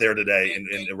cops are not there today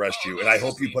and arrest you. And I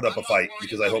hope you put up a fight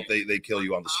because I hope they kill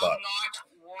you on the spot.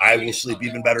 I will sleep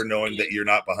even better knowing that you're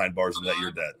not behind bars and that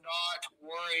you're dead.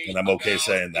 And I'm okay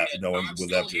saying that, knowing with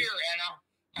that too.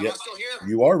 Yeah,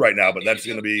 you are right now, but that's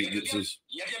going to be. This is.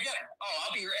 Yeah. Oh,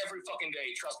 I'll be here every fucking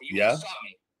day. Trust me. You won't stop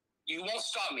me. You won't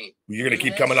stop me. You're going to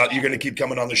keep coming on. You're going to keep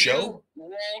coming on the show. You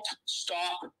won't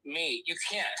stop me. You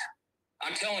can't.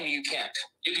 I'm telling you, you can't.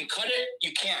 You can cut it.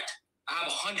 You can't. I have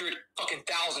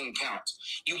 100,000 accounts.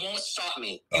 You won't stop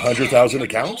me. 100,000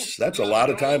 accounts? That's a lot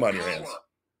of time on your hands.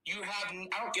 You have.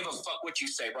 I don't give a fuck what you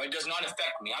say, bro. It does not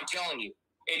affect me. I'm telling you.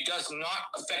 It does not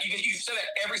affect you. You say that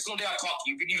every single day I talk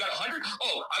to you. You got 100?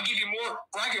 Oh, I'll give you more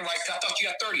bragging rights. I thought you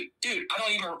got 30. Dude, I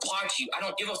don't even reply to you. I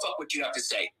don't give a fuck what you have to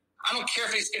say. I don't care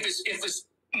if it's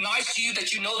nice to you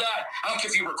that you know that. I don't care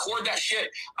if you record that shit.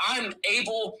 I'm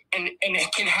able and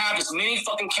can have as many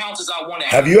fucking counts as I want to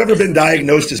have. Have you ever been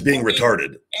diagnosed as being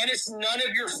retarded? And it's none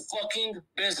of your fucking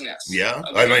business. Yeah?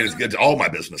 Okay? I mean, it's all my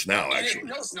business now, actually.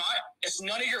 No, it's not. It's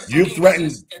none of your fucking You've threatened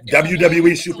business.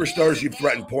 WWE superstars. You've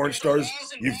threatened porn stars.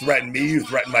 You've threatened me. You've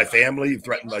threatened my family. You've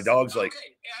threatened my dogs. Like,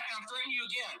 okay. And I'm threatening you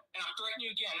again. And I'm threatening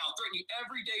you again. And I'll threaten you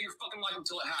every day of your fucking life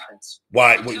until it happens.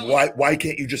 Why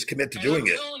can't you just commit to doing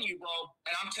it? I'm telling you, bro.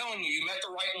 And I'm telling you, you met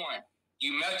the right one.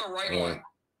 You met the right one.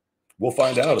 We'll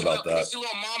find out about that. This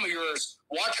little mom of yours,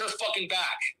 watch her fucking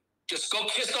back. Just go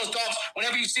kiss those dogs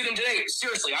whenever you see them today.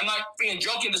 Seriously, I'm not being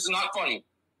joking. This is not funny.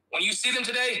 When you see them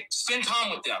today, spend time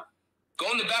with them.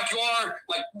 Go in the backyard,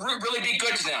 like really be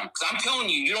good to them. Because I'm telling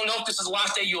you, you don't know if this is the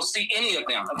last day you'll see any of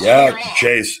them. Yeah,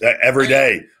 Chase, every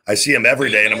day. I see him every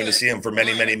day, and I'm going to see him for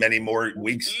many, many, many more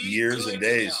weeks, years, and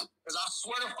days. Because I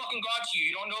swear to fucking God to you,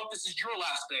 you don't know if this is your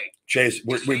last day. Chase,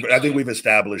 I think we've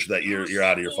established that you're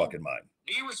out of your fucking mind.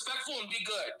 Be respectful and be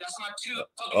good. That's my two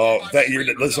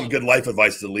fucking that's some good life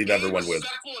advice to leave everyone with. Be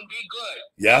respectful and be good.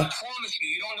 Yeah? I promise you,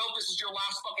 you don't know if this is your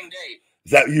last fucking day.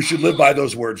 That you should live by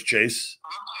those words, Chase.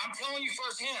 I'm telling you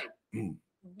firsthand.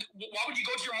 Why would you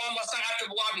go to your mom last night after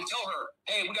the live and tell her,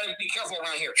 hey, we got to be careful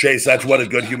around here? Chase, that's what a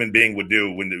good human being would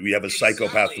do when we have a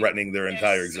psychopath threatening their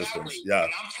entire existence. Yeah.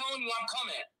 And I'm telling you, I'm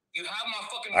coming. You have my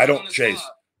fucking. I don't, Chase.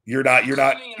 You're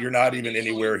not even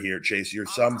anywhere here, Chase. You're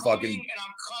some fucking. And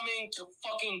I'm coming to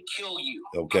fucking kill you.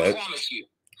 Okay. I promise you.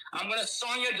 I'm gonna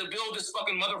Sonya Deville this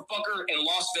fucking motherfucker in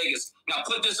Las Vegas. Now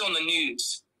put this on the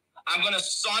news. I'm gonna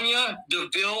Sonya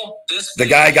Deville this. The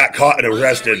guy got caught and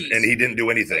arrested, and he didn't do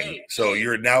anything. So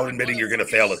you're now admitting you're gonna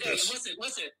fail at this.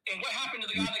 Listen. And what happened to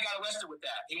the guy that got arrested with that?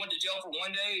 He went to jail for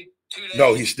 1 day, 2 days.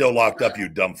 No, he's still locked up. You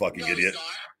dumb fucking idiot.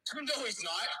 No, he's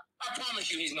not. I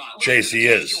promise you, he's not. Chase, he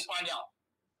is. You'll find out.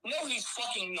 No, he's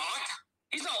fucking not.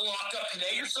 He's not locked up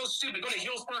today. You're so stupid. Go to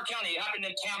Hillsborough County. It happened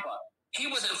in Tampa. He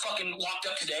wasn't fucking locked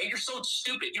up today. You're so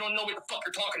stupid. You don't know what the fuck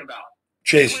you're talking about.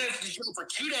 Chase. He went into jail for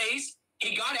 2 days.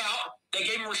 He got out. They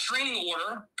gave him a restraining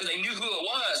order because they knew who it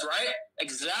was, right?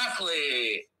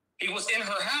 Exactly. He was in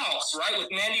her house, right, with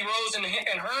Mandy Rose and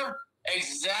her.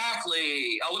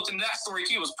 Exactly. I looked into that story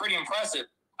too. It was pretty impressive.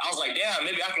 I was like, damn,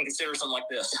 maybe I can consider something like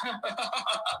this.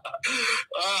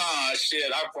 Ah,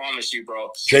 shit. I promise you, bro.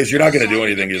 Chase, you're not going to do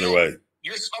anything either way.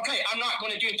 You're okay. I'm not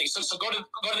going to do anything. So go to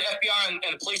the FBI and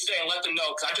the police today and let them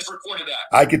know, because I just recorded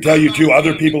that. I can tell you too.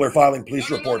 Other people are filing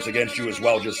police reports against you as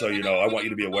well. Just so you know, I want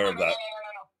you to be aware of that. No.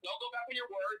 Don't go back on your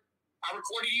word. I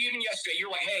recorded you even yesterday.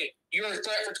 You're like, hey, you're a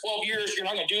threat for 12 years. You're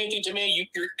not going to do anything to me.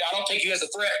 I don't take you as a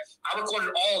threat. I recorded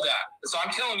all of that. So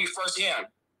I'm telling you firsthand.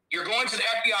 You're going to the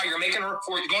FBI. You're making a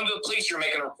report. You're going to the police. You're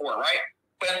making a report, right?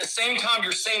 But at the same time,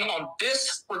 you're saying on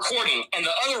this recording and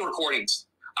the other recordings,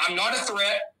 I'm not a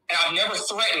threat. And I've never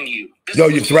threatened you. No,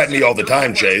 you threaten me all the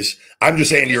time, Chase. I'm just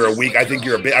saying you're a weak. I think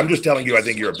you're a bitch. I'm just telling you I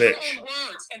think you're a bitch.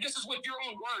 And this is with your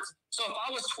own words. So if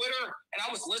I was Twitter and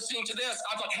I was listening to this,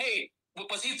 I thought, hey,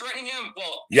 was he threatening him?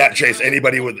 Well, yeah, Chase,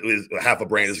 anybody with half a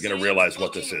brain is going to realize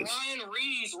what this is.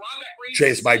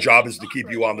 Chase, my job is to keep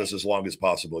you on this as long as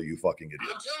possible, you fucking idiot. I'm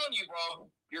telling you, bro.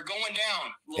 You're going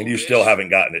down. And you still haven't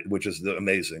gotten it, which is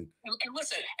amazing. And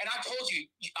listen, and I told you,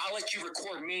 I'll let you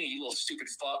record me, you little stupid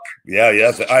fuck.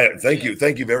 Yeah. Thank you.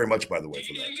 Thank you very much, by the way,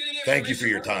 for that. Thank you for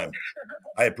your time.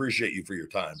 I appreciate you for your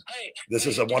time. This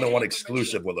is a one-on-one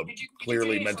exclusive with a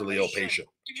clearly mentally ill patient.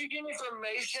 Did you get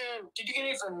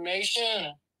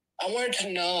information? I wanted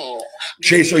to know.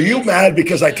 Chase, are you mad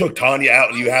because I took Tanya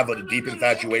out and you have a deep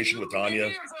infatuation with Tanya?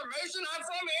 I'm from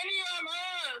India,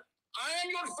 man. I am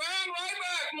your fan,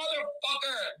 Ryback,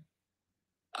 motherfucker.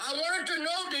 I wanted to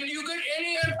know, did you get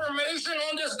any information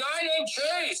on this guy named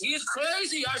Chase? He's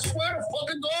crazy. I swear to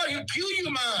fucking God, he'll kill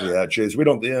you, man. Yeah, Chase, we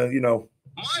don't, you know.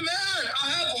 My man, I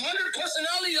have 100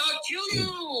 personalities. I'll kill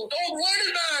you. Don't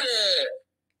worry about it.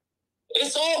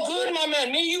 It's all good, my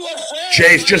man. Me and you are friends.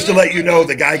 Chase, just to let you know,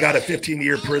 the guy got a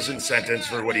 15-year prison sentence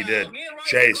for what he did.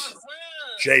 Chase,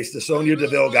 the Sonya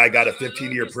Deville guy got a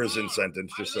 15-year prison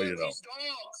sentence, just so you know.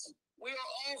 We are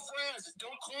all friends.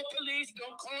 Don't call police.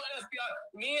 Don't call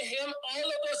FBI. Me and him, all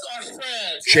of us are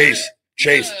friends.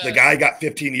 Chase, the guy got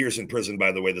 15 years in prison,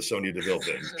 by the way, the Sonya Deville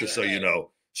thing, just so you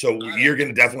know. So you're going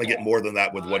to definitely get more than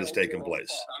that with what has taken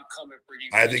place.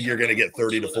 I think you're going to get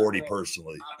 30 to 40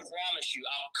 personally. I promise you.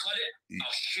 I'll cut it.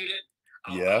 I'll shoot it.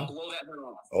 Yeah.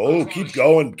 Oh, keep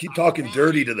going. Keep talking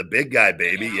dirty to the big guy,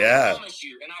 baby. Yeah.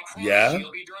 Yeah.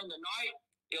 It'll be during the night.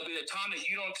 It'll be the time that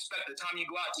you don't expect, the time you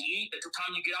go out to eat, the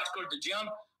time you get out to go to the gym.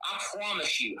 I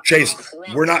promise you. Chase,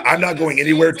 I'm not going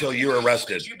anywhere till you're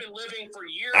arrested.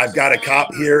 I've got a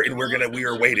cop here and we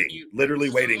are waiting, literally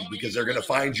waiting, because they're going to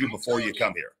find you before you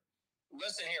come here.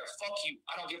 Listen here, fuck you.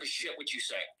 I don't give a shit what you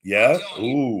say. Yeah?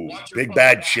 Ooh, big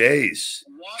bad Chase.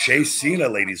 Chase Cena,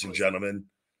 ladies and gentlemen.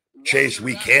 Chase,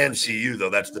 we can see you, though.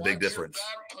 That's the big difference.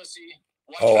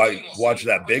 Oh, I watched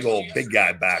that big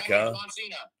guy back, huh?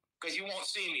 Because you won't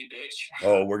see me, bitch.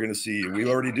 Oh, we're going to see you. We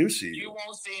already do see you. You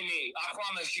won't see me. I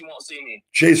promise you won't see me.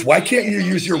 Chase, why can't you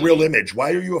use your real image?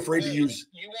 Why are you afraid to use...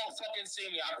 You won't fucking see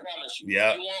me. I promise you.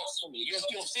 Yeah. You won't see me.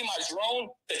 You'll see my drone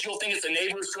that you'll think it's a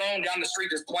neighbor's drone down the street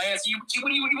that's playing. So you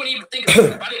wouldn't even think of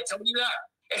it if I didn't tell you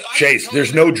that. Chase,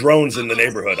 there's no drones in the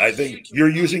neighborhood. I think you're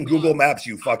using Google Maps,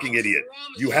 you fucking idiot.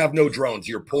 You have no drones.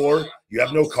 You're poor. You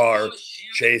have no car.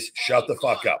 Chase, shut the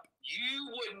fuck up. You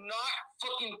would not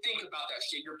fucking think about that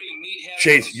shit. You're being meathead.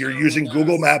 Chase, you're using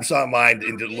Google Maps online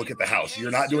and to look at the house.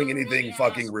 You're not doing anything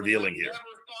fucking revealing here. I never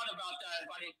thought about that if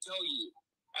I didn't tell you.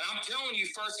 And I'm telling you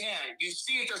firsthand, you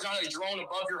see if there's not a drone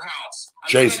above your house.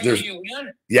 Chase,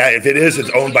 yeah, if it is, it's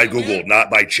owned by Google,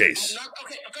 not by Chase.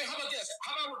 Okay, how about this?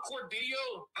 How about I record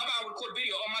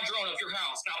video on my drone of your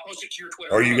house and I'll post it to your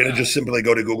Twitter? Are you going to just simply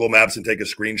go to Google Maps and take a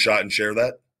screenshot and share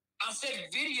that? I said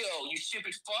video, you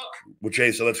stupid fuck. Well,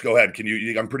 Chase, so let's go ahead.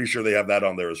 I'm pretty sure they have that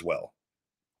on there as well.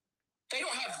 They don't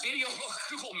have video on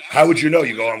Google Maps. How would you know?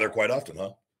 You go on there quite often,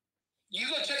 huh? You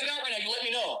go check it out right now. You let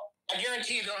me know. I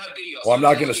guarantee you they don't have video. Well, I'm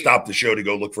not going to stop the show to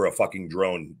go look for a fucking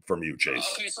drone from you, Chase.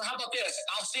 Okay, so how about this?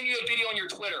 I'll send you a video on your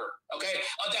Twitter, okay?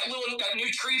 That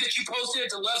new tree that you posted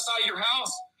at the left side of your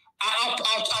house,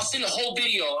 I'll send a whole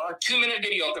video, a 2-minute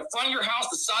video, the front of your house,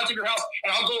 the sides of your house,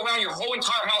 and I'll go around your whole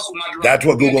entire house with my drone. That's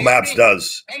what Google Maps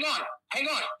does. Hang on.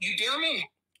 You dare me?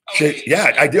 Okay.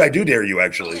 Yeah, I do dare you,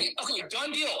 actually. Okay,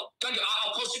 done deal.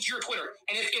 I'll post it to your Twitter.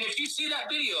 And if you see that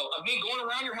video of me going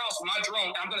around your house with my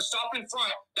drone, I'm going to stop in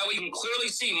front. That way you can clearly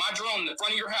see my drone in the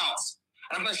front of your house.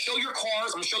 And I'm going to show your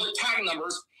cars. I'm going to show the tag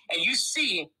numbers. And you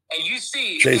see.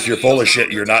 Chase, you're full of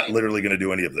shit. You're not literally going to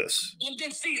do any of this.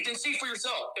 Then see for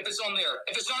yourself if it's on there.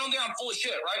 If it's not on there, I'm full of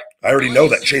shit, right? I already know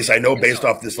that, Chase. I know based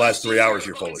off this last 3 hours,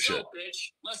 you're full of shit.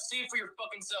 Let's see for your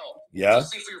fucking self. Yeah?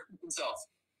 Let's see for your fucking self.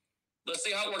 Let's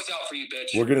see how it works out for you,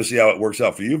 bitch. We're gonna see how it works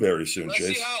out for you very soon, Let's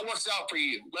Chase. see how it works out for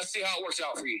you. Let's see how it works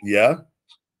out for you. Yeah.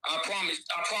 I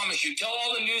promise you. Tell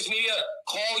all the news media,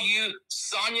 call you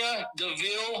Sonya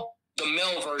Deville, the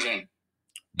male version.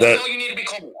 That's all you need to be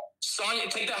called. Sonya,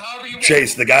 take that however you want.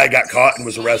 Chase, the guy got caught and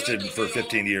was arrested for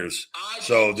 15 years.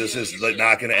 So this is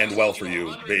not going to end well for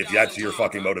you if that's your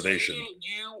fucking motivation. I'm taking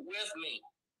you with me.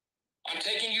 I'm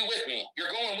taking you with me. You're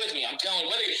going with me. I'm telling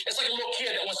you. It's like a little kid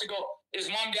that wants to go. His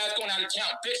mom and dad's going out of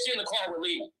town. Bitch, in the car. We're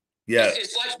leaving. Yeah.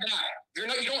 It's like that. You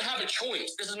don't have a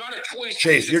choice. This is not a choice.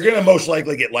 Chase, you're going to most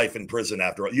likely get life in prison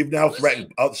after all. You've now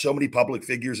threatened so many public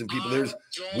figures and people.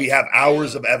 We have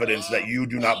hours of evidence that you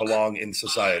do not belong in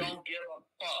society. I don't give a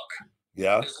fuck.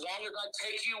 Yeah. As long as I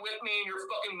take you with me and your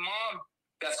fucking mom,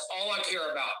 that's all I care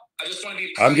about. I just want to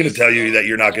be praised. I'm going to tell you that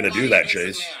you're not going to do that,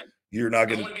 Chase. You're not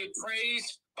going to. I want to be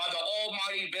praised by the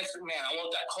almighty Vince McMahon. I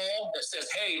want that call that says,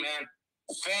 hey, man,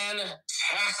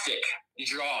 fantastic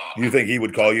job. You think he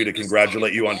would call you to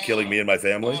congratulate you on killing me and my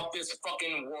family? Off this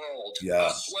fucking world. Yeah.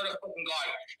 I swear to fucking God,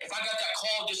 if I got that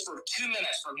call just for 2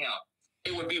 minutes from him,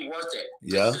 it would be worth it.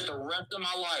 Yeah. The rest of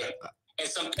my life. And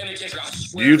some penitentiary.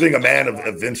 Do you think a man of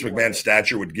Vince McMahon's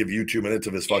stature would give you 2 minutes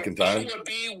of his fucking time? It would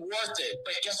be worth it.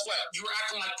 But guess what? You were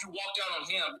acting like you walked out on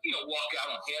him. You don't walk out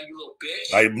on him, you little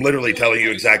bitch. I'm literally telling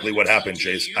you exactly what happened,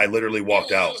 Chase. I literally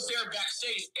walked out. I was there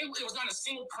backstage. It was not a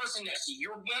single person next to you.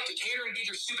 You went to cater and get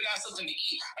your stupid ass something to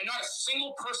eat. And not a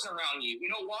single person around you. You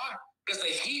know why? Because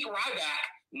they hate Ryback.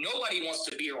 Nobody wants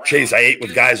to be around. Chase, I ate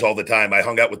with guys all the time. I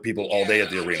hung out with people all day at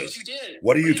the arenas.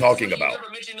 What are you talking about? You never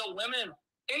mentioned no women.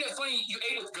 Ain't it funny you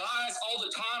ate with guys all the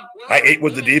time? I ate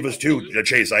with the divas too,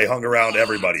 Chase. I hung around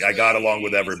everybody. I got along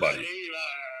with everybody.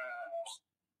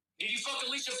 Did you fuck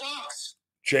Alicia Fox?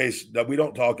 Chase, we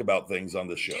don't talk about things on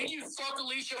this show. Did you fuck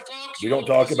Alicia Fox? We don't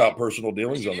talk about personal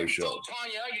dealings on this show.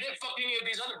 Tanya, you didn't fuck any of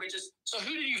these other bitches. So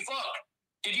who did you fuck?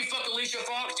 Did you fuck Alicia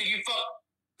Fox? Did you fuck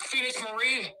Phoenix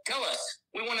Marie? Tell us.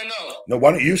 We want to know. No,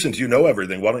 why don't you, since you know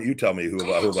everything, why don't you tell me who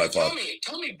I fucked?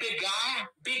 Tell me, big guy.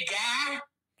 Big guy.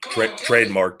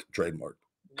 Trademarked.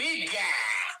 Big guy.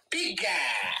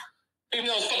 Even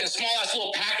though it's fucking small ass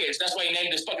little package, that's why he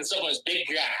named this fucking cell phone as Big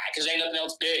Guy, because ain't nothing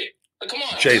else big. But come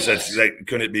on, Chase, that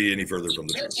couldn't be any further from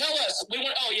the truth. Tell us. We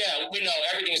know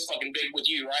everything is fucking big with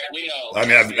you, right? We know. I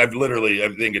mean, I've literally, I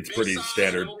think it's pretty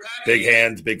standard. Big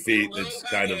hands, big feet. It's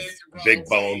kind of big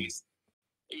bone.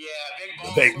 Yeah,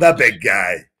 big bone. The big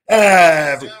guy.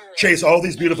 Chase, all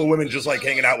these beautiful women just like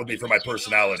hanging out with me for my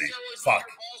personality. Fuck.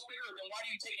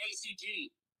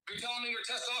 You're telling me your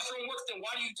testosterone works, then why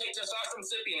do you take testosterone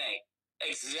cypionate?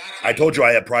 Exactly. I told you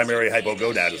I have primary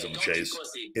hypogonadism, Chase.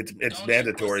 It's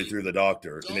mandatory through the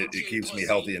doctor, and it keeps me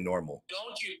healthy and normal.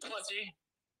 Don't you pussy.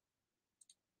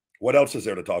 What else is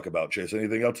there to talk about, Chase?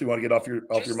 Anything else you want to get off your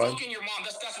mind? Fucking your mom.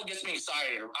 That's what gets me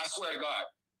excited. I swear to God.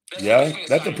 Yeah,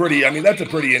 that's a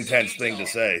pretty intense thing to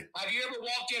say. Have you ever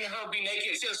walked in and her be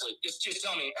naked? Seriously, just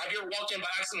tell me. Have you ever walked in by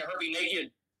accident and her be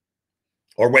naked?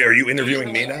 Or wait, are you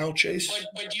interviewing me now, Chase?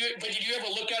 But did you ever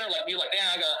look at her like be like,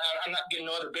 damn, I'm not getting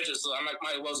no other bitches, so I might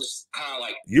as well just kind of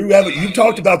like. You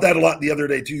talked about that a lot the other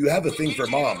day too. You have a thing for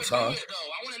moms, huh? I want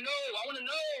to know.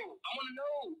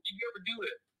 Did you ever do it?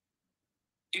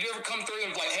 Did you ever come through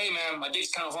and be like, hey man, my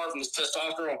dick's kind of hard from this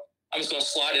testosterone. I'm just gonna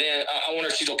slide it in. I wonder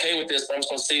if she's okay with this, but I'm just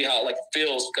gonna see how it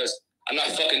feels because I'm not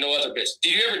fucking no other bitch.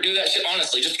 Did you ever do that shit?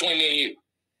 Honestly, just between me and you.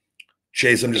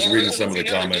 Chase, I'm just reading some of the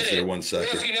comments here. 1 second.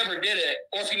 Or if you never did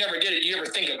it, do you ever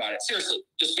think about it? Seriously,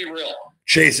 just be real.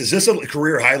 Chase, is this a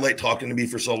career highlight talking to me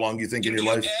for so long, you think, in your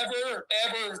life?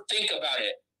 Ever think about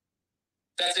it?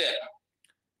 That's it.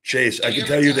 Chase, I can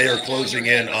tell you they are closing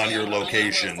in on your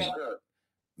location.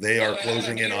 They are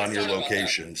closing in on your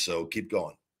location, so keep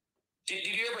going. Did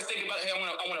you ever think about, hey,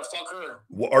 I want to fuck her?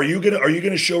 Well, are you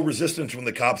gonna show resistance when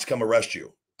the cops come arrest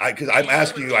you? Because I'm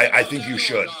asking you, I think you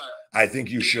should. I think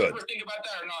you should. Did you ever think about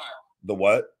that or not? The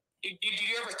what? Did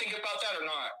you ever think about that or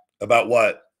not? About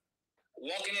what?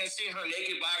 Walking in and seeing her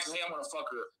naked by accident, hey, I want to fuck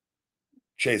her.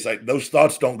 Chase, those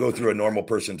thoughts don't go through a normal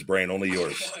person's brain, only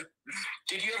yours.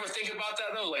 Did you ever think about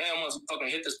that though? Like, hey, I'm gonna fucking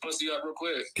hit this pussy up real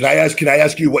quick. Can I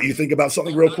ask you what you think about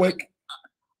something real quick?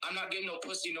 I'm not getting no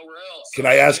pussy nowhere else. Can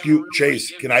I ask you,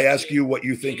 Chase? Can I ask you what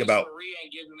you think about? Marie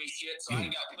ain't giving me shit, so I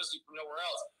ain't got pussy from nowhere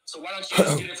else. So why don't you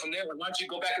just get it from there? Why don't you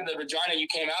go back in the vagina you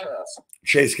came out of?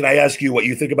 Chase, can I ask you what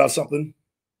you think about something?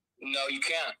 No, you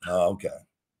can't. Oh, okay.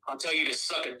 I'll tell you to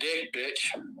suck a dick,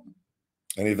 bitch.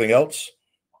 Anything else?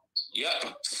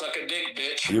 Yep, suck a dick,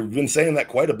 bitch. You've been saying that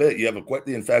quite a bit. You have quite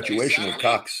the infatuation with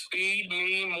cocks. Feed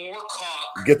me more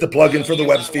cock. Get the plug in for the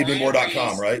web,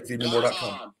 feedmemore.com, right?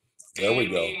 Feedmemore.com. There we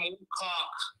go.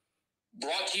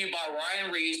 Brought to you by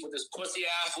Ryan Reeves with his pussy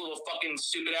ass little fucking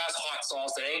stupid ass hot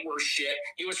sauce that ain't worth shit.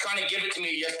 He was trying to give it to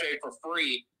me yesterday for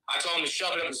free. I told him to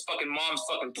shove it up his fucking mom's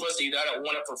fucking pussy that I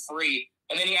want it for free.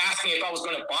 And then he asked me if I was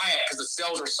going to buy it because the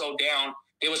sales are so down.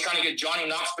 He was trying to get Johnny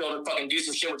Knoxville to fucking do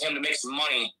some shit with him to make some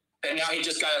money. And now he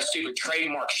just got a stupid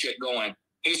trademark shit going.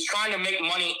 He's trying to make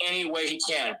money any way he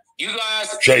can. You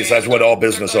guys... Chase, that's what all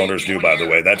business owners do, by the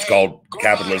way. That's called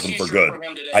capitalism for good.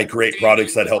 I create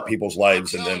products that help people's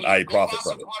lives, and then I profit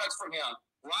from it.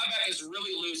 Ryback is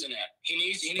really losing it. He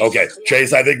needs okay,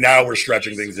 Chase, I think now we're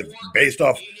stretching things. Based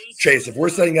off, Chase, if we're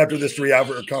saying after this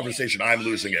 3-hour conversation, I'm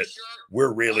losing it,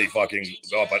 we're really fucking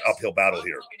up an uphill battle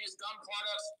here.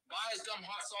 Buy his dumb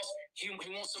hot sauce. He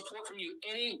won't support from you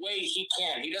any way he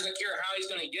can. He doesn't care how he's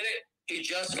going to get it. He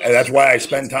just and that's why I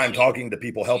spend time talking to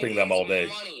people, helping them all day.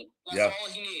 That's all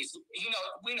he needs.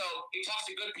 We know he talks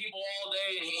to good people all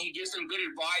day, and he gives them good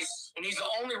advice. And he's the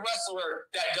only wrestler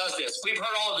that does this. We've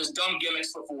heard all of his dumb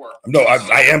gimmicks before. No,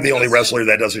 I am the only wrestler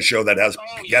that does a show that has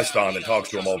guests on and talks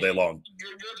to them all day long. You're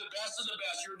the best of the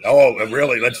best. Oh,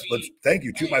 really? Let's thank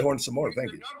you. Toot my horn some more.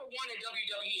 Thank you. Number one in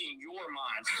WWE in your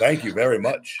mind. Thank you very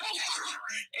much.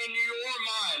 In your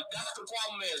mind, that's the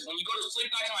problem is when you go to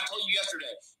sleep night time. I told you yesterday.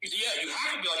 You say, yeah, you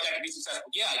have to be like that to be successful.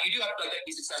 Yeah, you do have to be like that to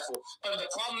be successful. But the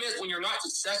problem is when you're not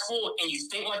successful and you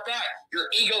think like that, your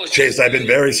ego is... Chase, I've been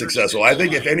very successful. I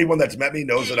think if anyone that's met me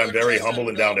knows that I'm very humble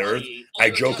and down to earth, I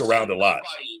joke around a lot.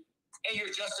 And you're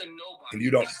just a nobody. And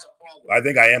you don't... I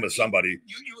think I am a somebody.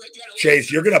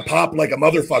 Chase, you're going to pop like a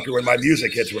motherfucker when my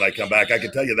music hits when I come back. I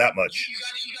can tell you that much. You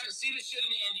got to see the shit in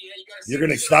India. You're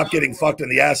going to stop getting fucked in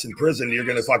the ass in prison. You're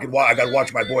going to fucking watch. I got to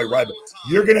watch my boy Ryback.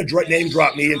 You're going to name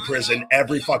drop me in prison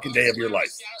every fucking day of your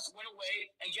life.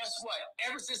 And guess what?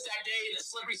 Ever since that day that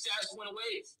celebrity status went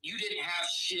away, you didn't have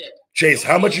shit. Chase,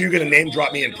 how much are you going to name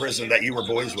drop me in prison that you were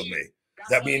boys with me?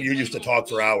 That me and you used to talk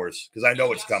for hours because I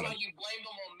know it's coming. You blame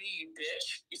them on me,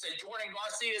 bitch. You said Jordan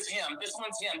Garcia is him. This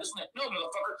one's him. This one. No,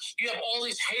 motherfucker. You have all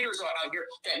these haters out here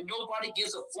that nobody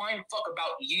gives a flying fuck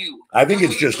about you. I think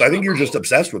you're just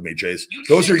obsessed with me, Chase.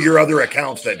 Those are your other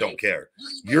accounts that don't care.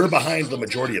 You're behind the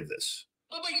majority of this.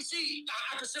 But you see,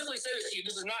 I can simply say this to you.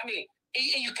 This is not me.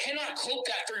 And you cannot cloak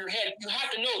that through your head. You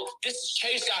have to know this is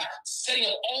Chase guy setting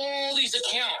up all these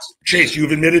accounts. Chase,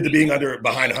 you've admitted to being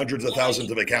behind hundreds of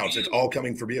thousands of accounts. It's all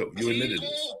coming from you. You admitted it.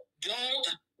 Don't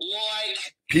like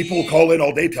people call in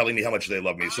all day telling me how much they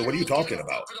love me. So what are you talking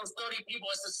about? For those 30 people,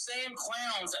 it's the same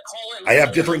clowns that call in. I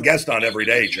have different guests on every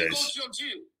day, Chase. You go to them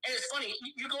too. And it's funny.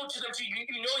 You go to them too.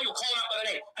 You know you'll call them out by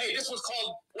the name. Hey, this one's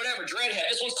called whatever, Dreadhead.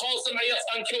 This one's called somebody else,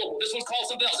 Unkillable. This one's called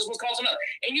something else. This one's called something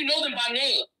else. And you know them by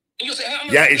name. And you'll say, hey,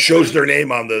 yeah, it shows their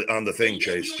name on the thing,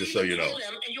 Chase, just so you know.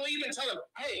 And you'll even tell them,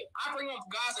 hey, I bring up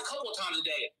guys a couple of times a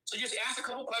day. So just ask a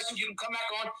couple questions. You can come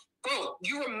back on. Bro,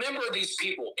 you remember these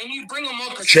people, and you bring them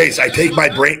up. Chase, I take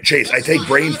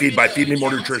brain feed by Feed Me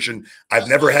More Nutrition. I've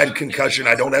never had concussion.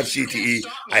 I don't have CTE.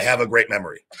 I have a great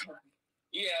memory.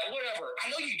 Yeah, whatever. I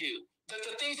know you do.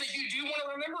 The things that you do want to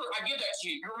remember, I give that to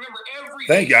you. You remember everything.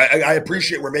 Thank you. I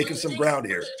appreciate we're making some ground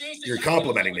here. You're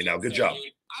complimenting me now. Good job.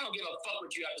 I don't give a fuck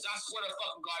what you have, because I swear to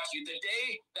fucking God to you, the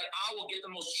day that I will get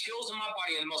the most chills in my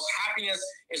body and the most happiness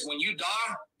is when you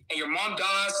die and your mom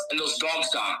dies and those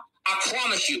dogs die. I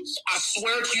promise you, I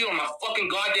swear to you on my fucking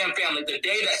goddamn family, the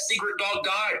day that secret dog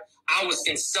died, I was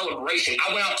in celebration.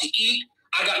 I went out to eat.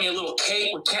 I got me a little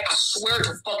cake with cat. I swear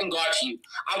to fucking God to you.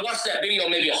 I watched that video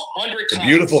maybe 100 times. A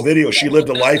beautiful video. She lived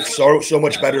a life so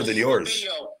much better than yours.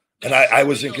 And I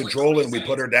was in control, and we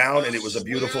put her down, and it was a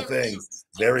beautiful thing.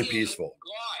 Very peaceful.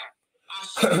 I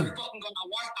swear to fucking God,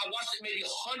 I watched it maybe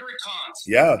 100 times.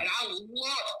 Yeah. And I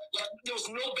love, like, there was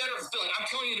no better feeling. I'm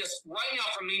telling you this right now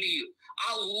from me to you.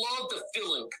 I love the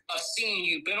feeling of seeing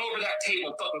you bent over that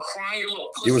table, fucking crying your little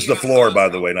pussy. It was the floor, by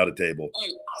the way, not a table.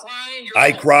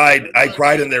 I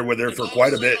cried in there with her for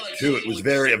quite a bit too. It was a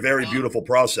very beautiful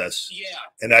process. Yeah.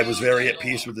 And I was very at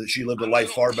peace with it. She lived a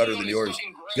life far better than yours.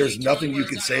 There's nothing you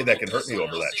can say that can hurt me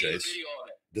over that, Chase.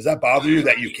 Does that bother you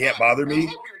that you can't bother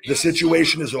me? The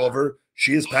situation is over.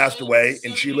 She has passed away,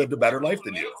 and she lived a better life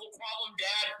than you.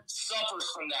 Dad suffers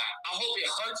from that. I hope it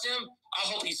hurts him. I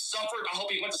hope he suffered. I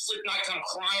hope he went to sleep nighttime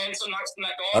crying some nights from that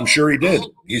dog. I'm sure he did.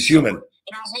 He's human.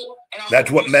 That's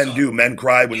what men do. Men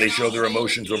cry when they show their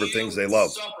emotions over things they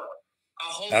love.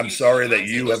 I'm sorry that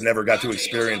you have never got to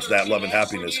experience that love and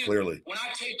happiness, clearly. When I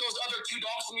take those other 2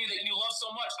 dogs from you that you love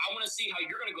so much, I want to see how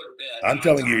you're going to go to bed. I'm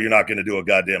telling you, you're not going to do a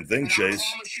goddamn thing, Chase.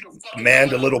 Man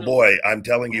to little boy, I'm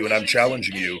telling you, and I'm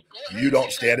challenging you, you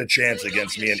don't stand a chance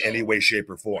against me in any way, shape,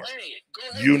 or form.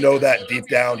 You know that deep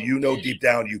down, you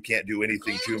can't do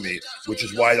anything to me, which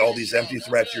is why all these empty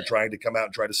threats, you're trying to come out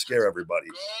and try to scare everybody.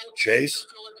 Chase?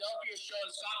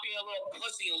 stop being a little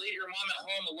pussy and leave your mom at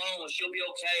home alone. She'll be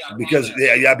okay. Because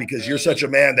because you're such a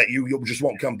man that you just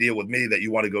won't come deal with me, that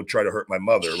you want to go try to hurt my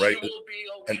mother, right? She will be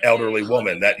okay, an elderly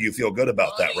woman, honey. that you feel good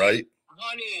about that, right?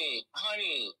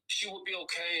 Honey, she will be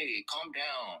okay. Calm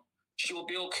down. She will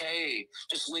be okay.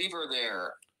 Just leave her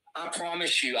there. I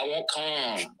promise you, I won't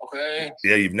come. Okay?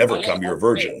 Yeah, you've never come. You're a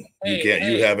virgin.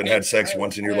 You haven't had sex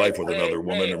once in your life with another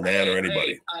woman or man or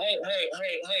anybody. Hey,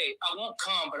 I won't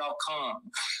come, but I'll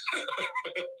come.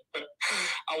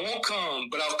 I won't come,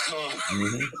 but I'll come.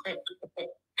 Mm-hmm.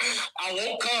 I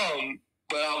won't come,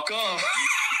 but I'll come.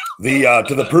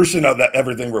 To the person of that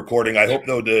everything recording, I hope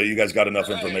though you guys got enough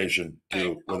information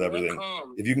too with everything.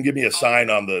 If you can give me a sign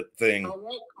on the thing. I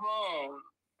won't come,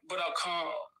 but I'll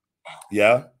come.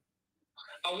 Yeah?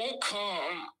 I won't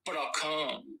come, but I'll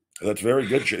come. That's very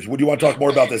good, Chase. Would you want to talk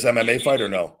more about this MMA fight or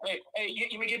no? Hey,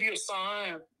 let me give you a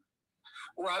sign.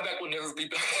 Ryback will never be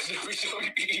back. Never show me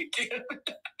again.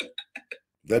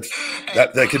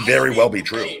 That could very well be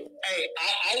true. Hey,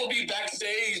 I will be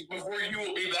backstage before you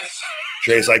will be backstage.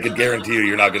 Chase, I could guarantee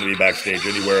you're not going to be backstage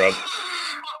anywhere else.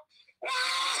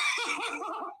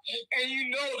 And you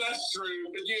know that's true,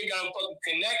 but you ain't got to fucking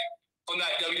connect from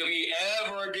that WWE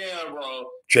ever again, bro.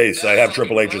 Chase, I have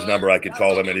Triple H's number. I could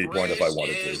call him at any point if I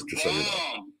wanted to, just so you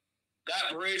know.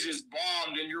 That bridge is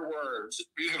bombed, in your words.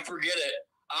 You can forget it.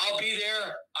 I'll be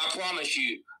there. I promise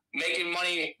you. Making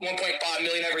money, 1.5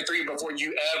 million every 3 before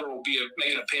you ever will be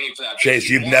making a penny for that. Chase,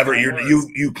 you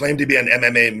claim to be an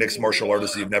MMA mixed martial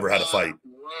artist. You've never had a fight.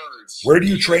 Where do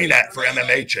you train at for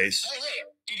MMA, Chase? Hey,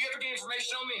 did you ever get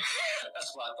information on me?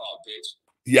 That's what I thought, bitch.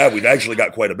 Yeah, we've actually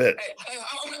got quite a bit. Hey,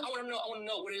 I want to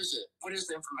know what is it? What is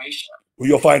the information? Well,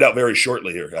 you'll find out very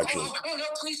shortly here, actually. Oh no,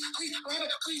 please,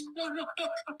 no,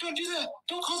 don't do that.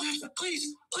 Don't call that,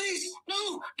 please,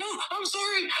 no, I'm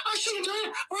sorry. I shouldn't have done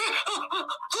it.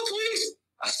 Oh, please.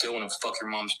 I still want to fuck your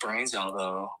mom's brains out,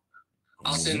 though.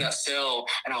 I'll sit in that cell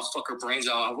and I'll fuck her brains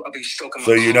out. I'll be stroking my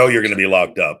So you cock. know you're going to be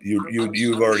locked up.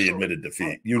 You've already admitted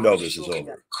defeat. You know this is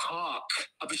over. Cock.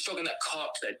 I'll be stroking that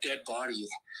cock, that dead body.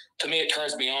 To me, it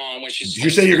turns me on when she's. Did you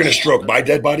say you're going to stroke my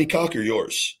dead body cock or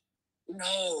yours?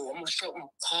 No, I'm gonna stroke my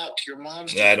cock to your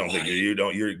mom's. I don't think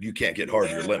you can't get hard.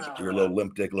 You're limp. You're a little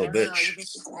limp dick, little bitch,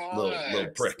 little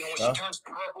prick. You know, when she turns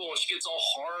purple and she gets all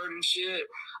hard and shit,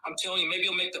 I'm telling you, maybe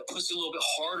it'll make the pussy a little bit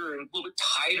harder and a little bit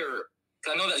tighter.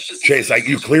 I know that shit's Chase,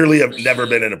 you clearly have never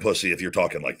been in a pussy if you're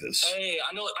talking like this. Hey,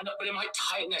 I know, but it might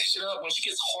tighten that shit up when she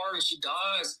gets hard and she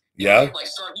dies. Yeah. Like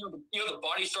the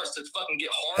body starts to fucking get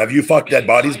hard. Have you fucked dead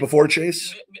bodies before,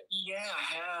 Chase? Yeah,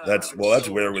 I have.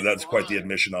 That's quite the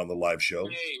admission on the live show.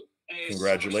 Hey,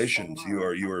 Congratulations, so you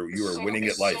are winning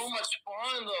at life. So much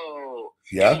fun though.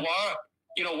 Yeah.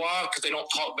 You know why? Because they don't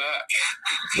talk back.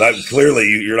 That clearly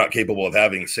you're not capable of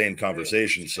having sane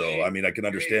conversations. So I mean, I can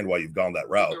understand why you've gone that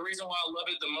route. The reason why I love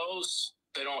it the most,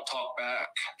 they don't talk back.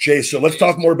 Chase, so let's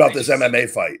talk more about this MMA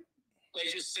fight. They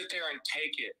just sit there and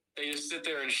take it. They just sit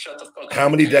there and shut the fuck up. How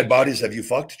many dead bodies have you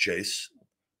fucked, Chase?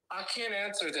 I can't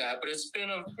answer that, but it's been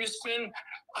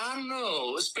I don't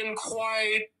know, it's been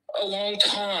quite a long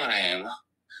time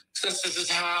since this has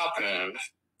happened.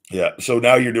 Yeah. So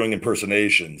now you're doing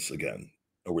impersonations again.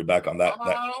 Are we back on that?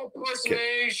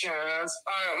 Impersonations.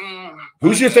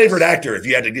 Who's your favorite actor? If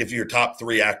you had to give your top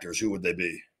 3 actors, who would they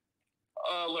be?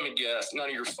 Let me guess. None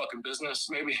of your fucking business,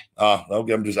 maybe.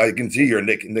 Okay. I can see you're a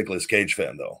Nicolas Cage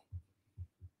fan, though.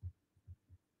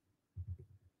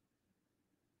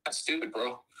 That's stupid,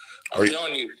 bro. I'm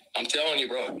telling you,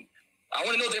 bro. I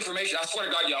want to know the information. I swear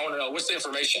to God, I want to know. What's the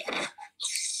information?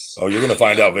 Oh, you're going to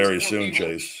find out very soon,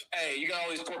 Chase. Hey, you got all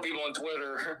these poor people on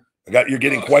Twitter. You're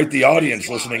getting quite the audience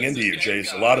listening into you,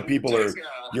 Chase. A lot of people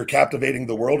you're captivating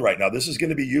the world right now. This is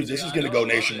going to be used. This is going to go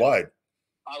nationwide.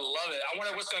 I love it. I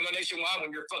wonder what's going to go nationwide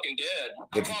when you're fucking dead.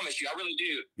 I promise you. I really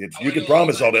do. You can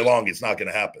promise all day long it's not going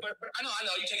to happen. But I know.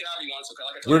 You take it out of you once.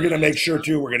 Okay? We're going to make sure,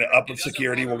 too. We're going to up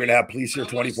security. We're going to have police here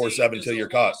 24/7 till you're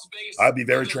caught. I'd be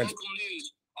very transparent.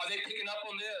 Are they picking up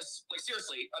on this? Like,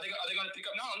 seriously, are they going to pick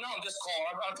up? No, on this call.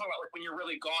 I'm talking about like when you're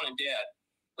really gone and dead.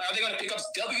 Like, are they going to pick up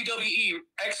WWE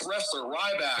ex-wrestler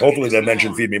Ryback? Hopefully they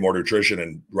mention Feed Me More Nutrition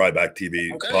and Ryback TV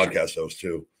podcast hosts,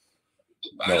 too.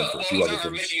 No, for a few other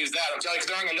things. Use that. I'm telling you, because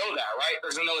they're not going to know that, right?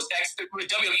 There's going to know it's with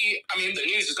WWE. I mean, the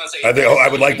news is going to say. I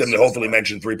would like them to hopefully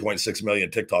mention 3.6 million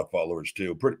TikTok followers,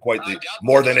 too. Quite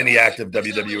more than any active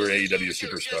WWE or AEW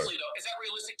superstar. Seriously, though, is that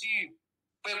realistic to you?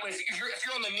 But if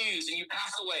you're on the news and you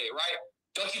pass away, right?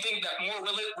 Don't you think that more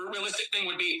realistic thing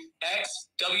would be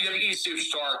ex-WWE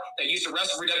superstar that used to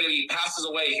wrestle for WWE passes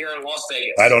away here in Las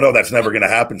Vegas? I don't know. That's never going to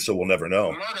happen, so we'll never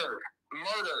know. Murdered.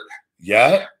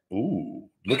 Yeah? Ooh.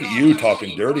 Look at you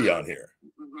talking dirty on here.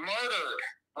 Murdered,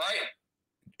 right?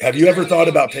 Have you ever thought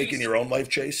about taking your own life,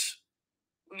 Chase?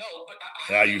 No, but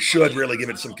Yeah, you should really give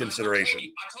it some consideration. I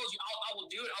told you I will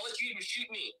do it. I'll let you even shoot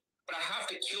me, but I have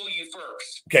to kill you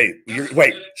first. Okay,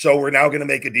 wait. So we're now going to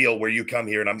make a deal where you come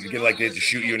here and I'm going to like to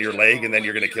shoot you in your leg and then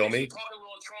you're going to kill me.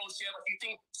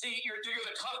 See, you're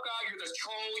the tough guy. You're the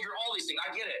troll. You're all these things.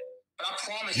 I get it. But I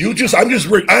promise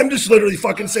I'm just literally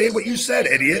fucking saying what you said,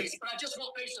 idiot. But I just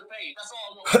want face to face. That's all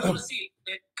I want. I want to see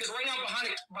it. Because right now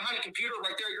behind a computer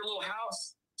right there at your little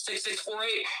house,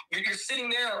 6648, you're sitting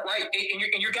there, right? And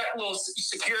you got a little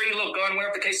security, a little gun,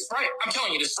 whatever the case is. Right? I'm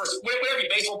telling you this first. Whatever your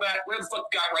baseball bat, whatever the fuck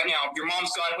you got right now, your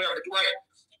mom's gun, whatever, right?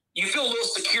 You feel a little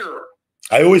secure.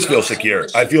 I always feel secure.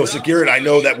 I feel secure, and I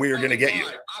know that we are going to get you.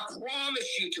 I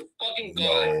promise you to fucking go.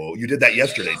 No, you did that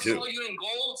yesterday too. I saw you in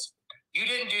golds. You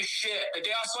didn't do shit. The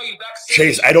day I saw you back,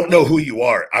 Chase, I don't know who you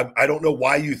are. I don't know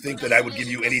why you think that I would give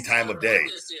you any time of day.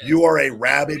 You are a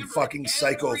rabid fucking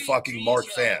psycho fucking Mark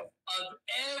fan. Of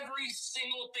every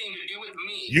single thing to do with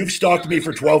me. You've stalked me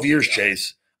for 12 years,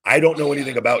 Chase. I don't know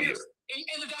anything about you.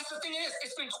 And that's the thing is,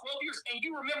 it's been 12 years, and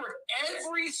you remember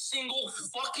every single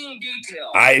fucking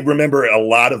detail. I remember a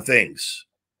lot of things.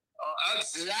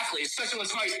 Exactly, especially when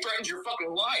somebody threatens your fucking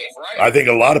life, right? I think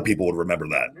a lot of people would remember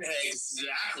that.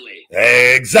 Exactly.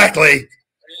 Exactly.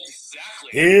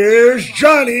 Here's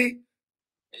Johnny.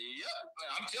 Yep,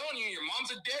 I'm telling you, your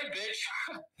mom's a dead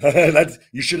bitch.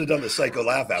 You should have done the psycho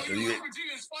laugh after you.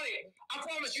 It's funny. I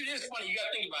promise you, it is funny. You got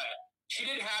to think about it. She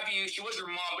did have you. She was your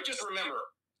mom, but just remember,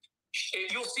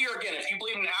 you'll see her again. If you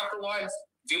believe in the afterlife,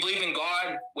 if you believe in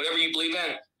God, whatever you believe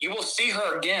in, you will see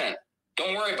her again.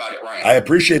 Don't worry about it, Ryan. I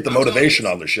appreciate the motivation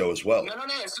on the show as well. No.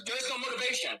 There is no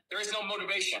motivation. There is no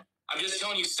motivation. I'm just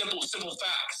telling you simple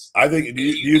facts. I think. Do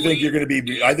you think you're going to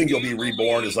be? I think you'll be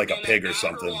reborn as like a pig or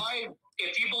something.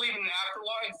 If you believe in the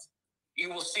afterlife, you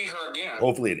will see her again.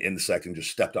 Hopefully, an insect and just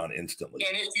stepped on instantly.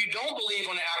 And if you don't believe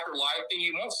in the afterlife, then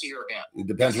you won't see her again. It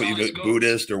depends what you do,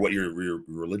 Buddhist or what your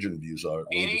religion views are.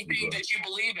 Anything that you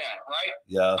believe in, right?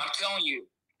 Yeah. I'm telling you.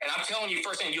 And I'm telling you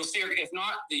first thing, you'll see her. If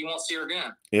not, then you won't see her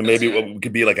again. Yeah, maybe it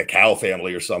could be like a cow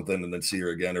family or something and then see her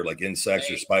again, or like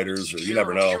insects or spiders, or you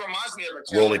never know.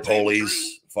 Roly-polies,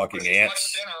 fucking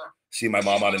ants. See my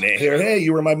mom on an ant here. Hey,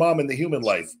 you were my mom in the human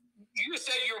life. You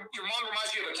said your mom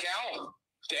reminds you of a cow?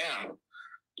 Damn.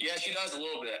 Yeah, she does a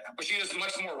little bit, but she is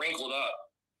much more wrinkled up.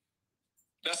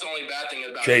 That's the only bad thing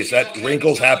about Chase, that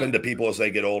wrinkles happen to people as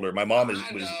they get older. My mom was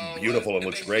beautiful and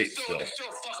looks great still. They're still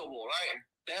fuckable, right?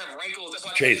 They have wrinkles. That's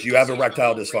why Chase, you have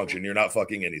erectile dysfunction. You're not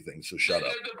fucking anything, so shut up. The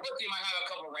pussy might have a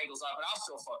couple of wrinkles on, but I'll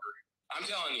still fuck her. I'm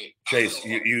telling you. Chase,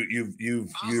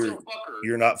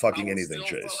 you're not fucking anything,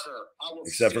 Chase.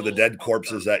 Except for the dead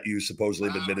corpses that you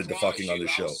supposedly have admitted to fucking on the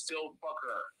show. I'll still fuck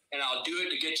her, and I'll do it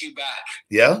to get you back.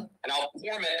 Yeah? And I'll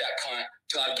torment that cunt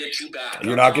till I get you back.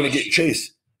 You're not going to get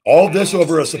Chase. All this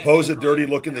over a supposed dirty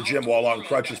look in the gym while on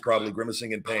crutches, probably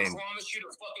grimacing in pain. I promise you to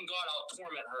fucking God, I'll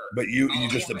torment her. But you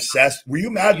just obsessed. Were you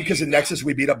mad because in Nexus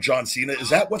we beat up John Cena? Is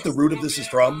that what the root of this is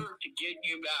from?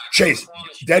 Chase,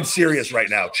 dead serious right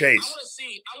now. Chase.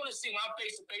 I want to see when I'm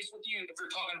face to face with you. If you're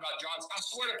talking about John, I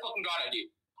swear to fucking God, I do.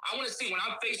 I want to see when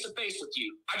I'm face to face with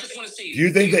you. I just want to see. Do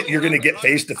you think that you're going to get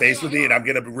face to face with me, and I'm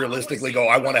going to realistically go,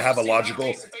 I want to have a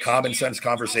logical, common sense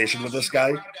conversation with this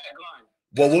guy?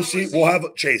 Well, we'll see. We'll have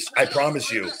Chase. I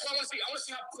promise you.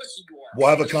 We'll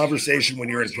have a conversation when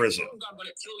you're in prison.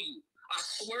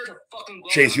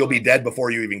 Chase, you'll be dead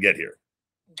before you even get here.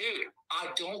 Dude, I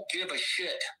don't give a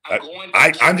shit.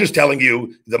 I'm just telling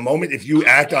you, the moment if you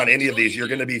act on any of these, you're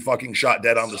going to be fucking shot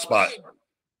dead on the spot.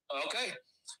 Okay.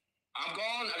 I'm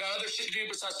gone. I got other shit to do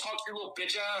besides talk to your little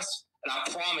bitch ass. And I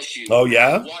promise you. Oh,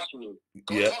 yeah? I'm watching you.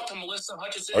 Go talk to Melissa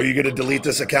Hutchinson. Are you going to delete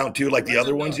this account too, like the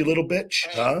other ones, you little bitch?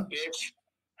 Hey, huh? Bitch.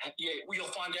 Yeah, well, you'll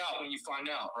find out when you find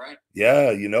out, right?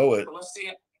 Yeah, you know it. But let's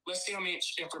see how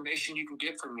much information you can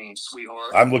get from me,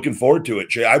 sweetheart. I'm looking forward to it,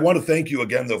 Jay. I want to thank you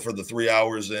again, though, for the 3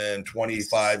 hours and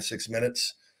 6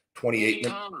 minutes, 28 minutes.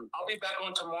 I'll be back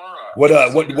on tomorrow.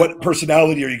 What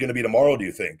personality are you going to be tomorrow, do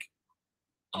you think?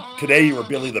 Today you were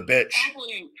Billy the bitch.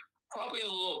 Probably a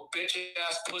little bitch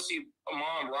ass pussy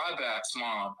mom, Ryback's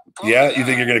mom. Yeah, you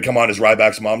think you're going to come on as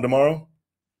Ryback's mom tomorrow?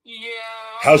 Yeah.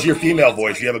 How's your female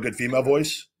voice? Do you have a good female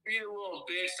voice? Be the little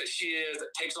bitch that she is, that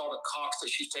takes all the cocks that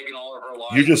she's taken all of her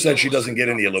life. You just said she doesn't get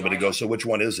any a little bit ago, so which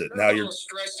one is it? Now you're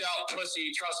stretched out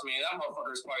pussy. Trust me, that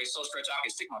motherfucker is probably so stretched out I can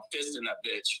stick my fist in that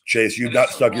bitch. Chase, you've not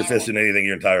stuck your fist in anything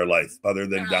your entire life, other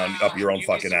than down up your own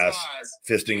fucking ass,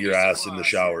 fisting your ass in the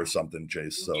shower or something,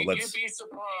 Chase. So let's. You'd be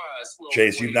surprised,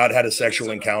 Chase, you've not had a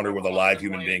sexual encounter with a live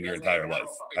human being your entire life.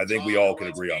 I think we all can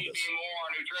agree on this.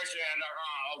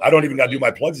 I don't even got to do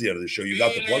my plugs yet of this show. You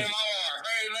got the plugs.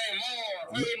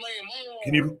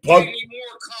 Can you plug Feed me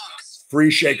more cocks. free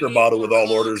shaker bottle with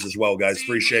all orders as well, guys?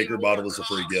 Free shaker bottle is a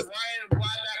free gift. Ryan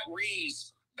Ryback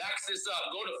Reeves backs this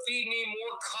up. Go to Feed Me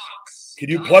More Cocks. Can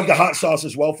you plug the hot sauce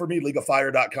as well for me?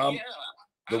 LeagueOfFire.com. Yeah,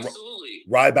 the absolutely.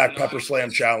 Ryback Pepper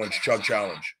Slam Challenge, Chug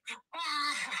Challenge.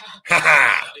 Ha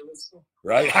ha!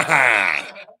 Right? Ha ha!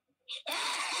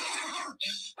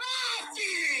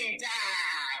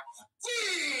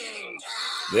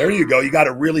 There you go. You got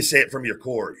to really say it from your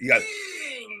core. You got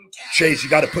Chase. You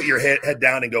got to put your head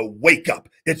down and go. Wake up!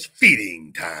 It's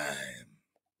feeding time.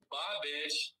 Bye,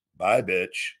 bitch. Bye,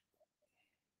 bitch.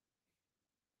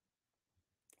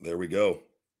 There we go.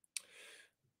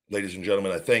 Ladies and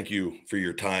gentlemen, I thank you for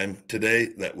your time today.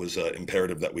 That was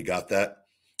imperative that we got that,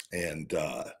 and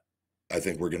I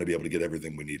think we're going to be able to get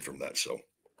everything we need from that. So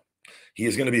he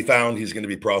is going to be found. He's going to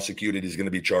be prosecuted. He's going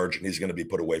to be charged, and he's going to be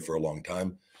put away for a long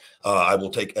time. I will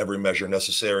take every measure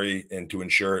necessary, and to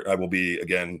ensure I will be,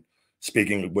 again,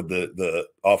 speaking with the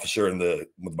officer and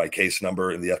with my case number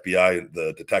and the FBI,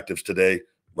 the detectives today,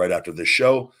 right after this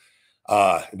show.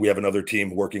 We have another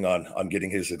team working on getting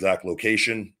his exact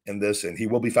location in this, and he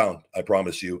will be found, I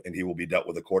promise you, and he will be dealt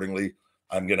with accordingly.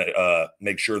 I'm going to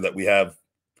make sure that we have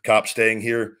cops staying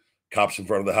here, cops in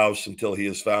front of the house until he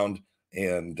is found,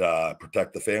 and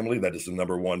protect the family. That is the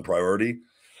 #1 priority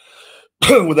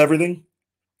with everything.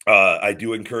 I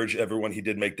do encourage everyone. He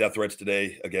did make death threats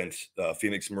today against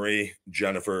Phoenix Marie,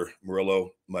 Jennifer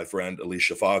Murillo, my friend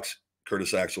Alicia Fox,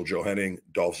 Curtis Axel, Joe Henning,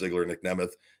 Dolph Ziggler, Nick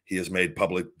Nemeth. He has made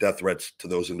public death threats to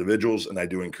those individuals, and I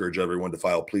do encourage everyone to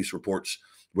file police reports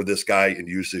with this guy and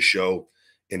use this show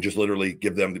and just literally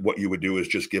give them what you would do is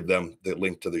just give them the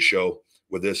link to the show.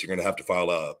 With this, you're going to have to file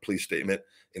a police statement,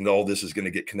 and all this is going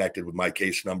to get connected with my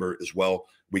case number as well.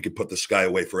 We could put this guy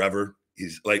away forever.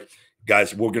 He's like,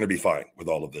 guys, we're going to be fine with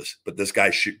all of this, but this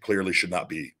guy clearly should not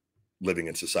be living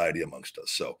in society amongst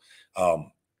us. So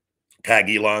tag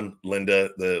Elon,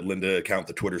 Linda, the Linda account,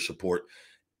 the Twitter support.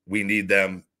 We need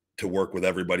them to work with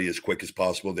everybody as quick as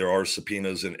possible. There are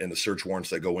subpoenas and the search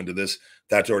warrants that go into this.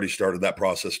 That's already started. That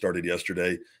process started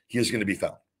yesterday. He is going to be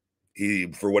found.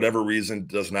 He, for whatever reason,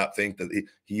 does not think that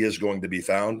he is going to be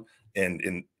found.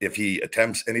 And if he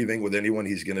attempts anything with anyone,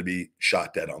 he's going to be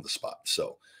shot dead on the spot.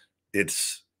 So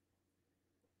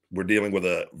we're dealing with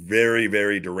a very,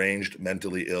 very deranged,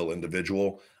 mentally ill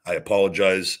individual. I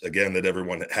apologize again that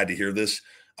everyone had to hear this.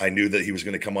 I knew that he was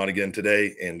going to come on again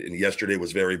today, and yesterday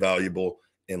was very valuable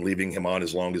in leaving him on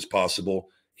as long as possible.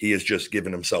 He has just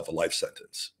given himself a life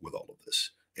sentence with all of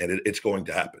this, and it's going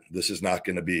to happen. This is not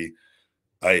going to be.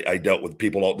 I dealt with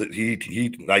people all that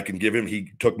I can give him.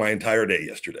 He took my entire day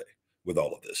yesterday with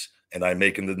all of this, and I'm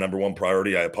making the #1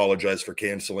 priority. I apologize for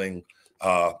canceling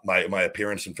my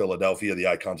appearance in Philadelphia, the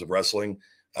Icons of Wrestling.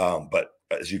 But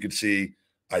as you can see,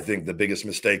 I think the biggest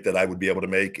mistake that I would be able to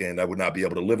make, and I would not be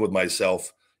able to live with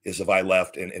myself, is if I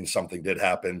left and something did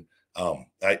happen,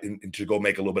 and to go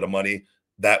make a little bit of money,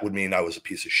 that would mean I was a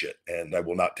piece of shit, and I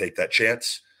will not take that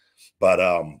chance. But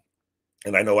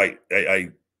and I know I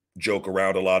joke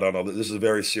around a lot on all this. This is a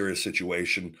very serious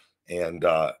situation, and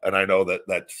I know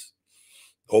that's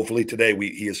hopefully today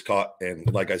he is caught.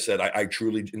 And like I said, I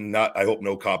truly not. I hope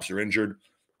no cops are injured.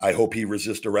 I hope he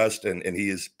resists arrest and he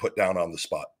is put down on the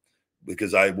spot,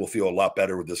 because I will feel a lot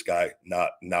better with this guy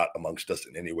not amongst us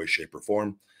in any way, shape, or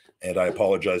form. And I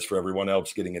apologize for everyone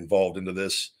else getting involved into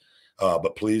this,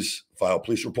 but please file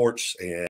police reports and